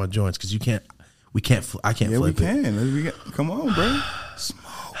smoke my joints because you can't. We can't. I can't. Yeah, we flip it. can. Come on, bro.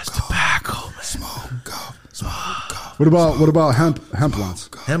 Smoke. That's tobacco, man. Smoke off. Smoke off. What about hemp blunts?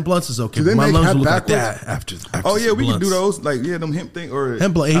 Hemp blunts is okay. Do they My make lungs hemp will look like backwards? that after Oh yeah, some we can do blunts. those. Like them hemp thing or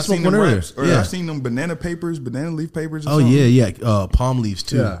Hemp blunt. He I've smoked seen one them earlier. wraps, or Yeah. I've seen them banana leaf papers. Or Oh something. yeah. Palm leaves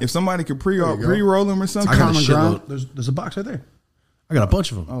too. Yeah. If somebody could pre-roll them or something, I got a Common ground. shitload. There's a box right there. I got a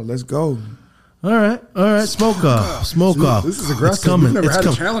bunch of them. oh, let's go. All right. Smoke off. Smoke off. This is aggressive. It's coming. You've never It's had a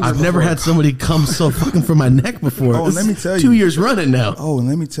coming. challenger I've never before. had somebody come so fucking from my neck before. Oh, This let me is tell you. 2 years running now. Oh, and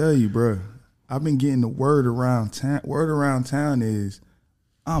let me tell you, bro. I've been getting the word around town. Word around town is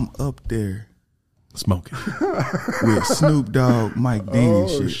I'm up there Smoking. with Snoop Dogg, Mike Dean, and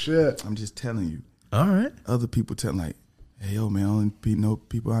Oh shit. shit! I'm just telling you. All right. Other people tell like, "Hey, yo, man, only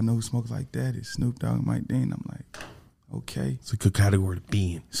people I know who smoke like that is Snoop Dogg and Mike Dean." I'm like, okay. It's a good category to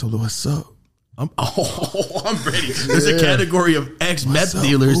be in. So what's up? I'm ready. There's a category of ex-meth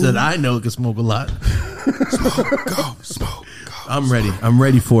dealers that I know can smoke a lot. Smoke. I'm ready. I'm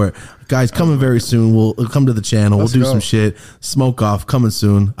ready for it. Guys, coming very soon. We'll come to the channel. Let's we'll do go. some shit. Smoke off coming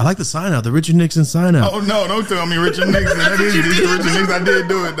soon. I like the sign out, the Richard Nixon sign out. Oh no! Don't tell me Richard Nixon. That is Richard Nixon. I did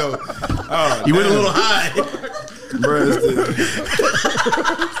do it though. Oh, You went a little high. bro.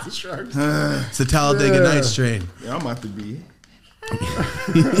 It's the Talladega Nights train. I'm about to be.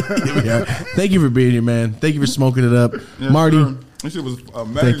 Here we are. Thank you for being here, man. Thank you for smoking it up. Yes, Marty, sir. This shit was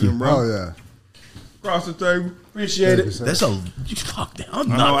amazing, bro. Oh yeah. Cross the table. appreciate Thank it. you, sir. That's you fuck that.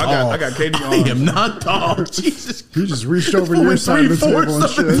 I'm I not know, tall. I got Katie I on. am not tall. Jesus. He just reached over Over your side of the 3/4 table and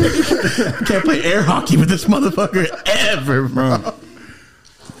shit. Can't play air hockey with this motherfucker ever, bro.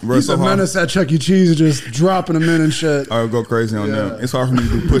 Bro, He's a menace at Chuck E. Cheese, just dropping them in and shit. I would go crazy on Yeah. them. It's hard for me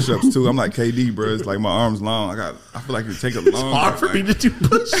to do push-ups too. I'm like KD, bro. It's like my arms long. I feel like it take a long. Hard for me to do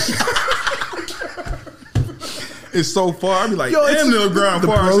push. It's so far. I be like, Yo, damn, it's little ground the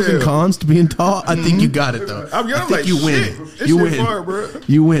far pros as and hell. cons to being tall. I think you got it though. I'm I think like, you win. shit. This You shit win. far, bro.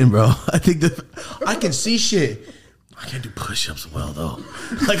 You win, bro. I think I can see shit. I can't do push-ups well though.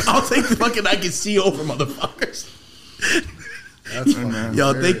 Like I'll take the fucking I can see over motherfuckers. That's fun.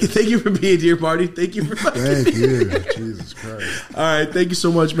 Yo, thank you for being here, Marty. Thank you for fucking Thank you. Jesus Christ. All right, thank you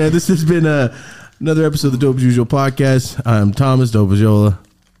so much, man. This has been another episode of the Dope as Usual podcast. I'm Thomas Dopajola.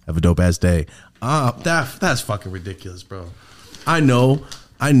 Have a dope ass day. That's fucking ridiculous, bro. I know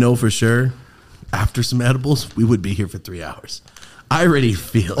for sure. After some edibles, we would be here for 3 hours. I already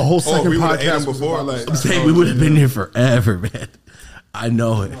feel A whole it. second we would've ate podcast them was before, about to like- start. I'm saying we would have been here forever, man. I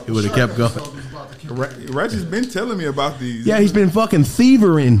know it. It would have kept going. Reg's been telling me about these. Yeah, he's been fucking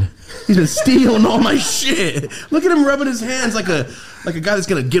thievering. He's been stealing all my shit. Look at him rubbing his hands like a guy that's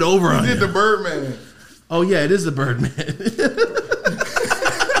gonna get over on He did you. the Birdman. Oh yeah, it is the Birdman.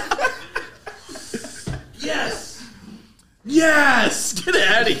 Yes, get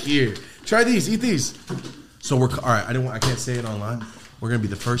out of here. Try these, eat these. So we're all right. I can't say it online. We're gonna be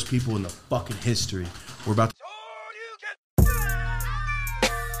the first people in the fucking history. We're about to.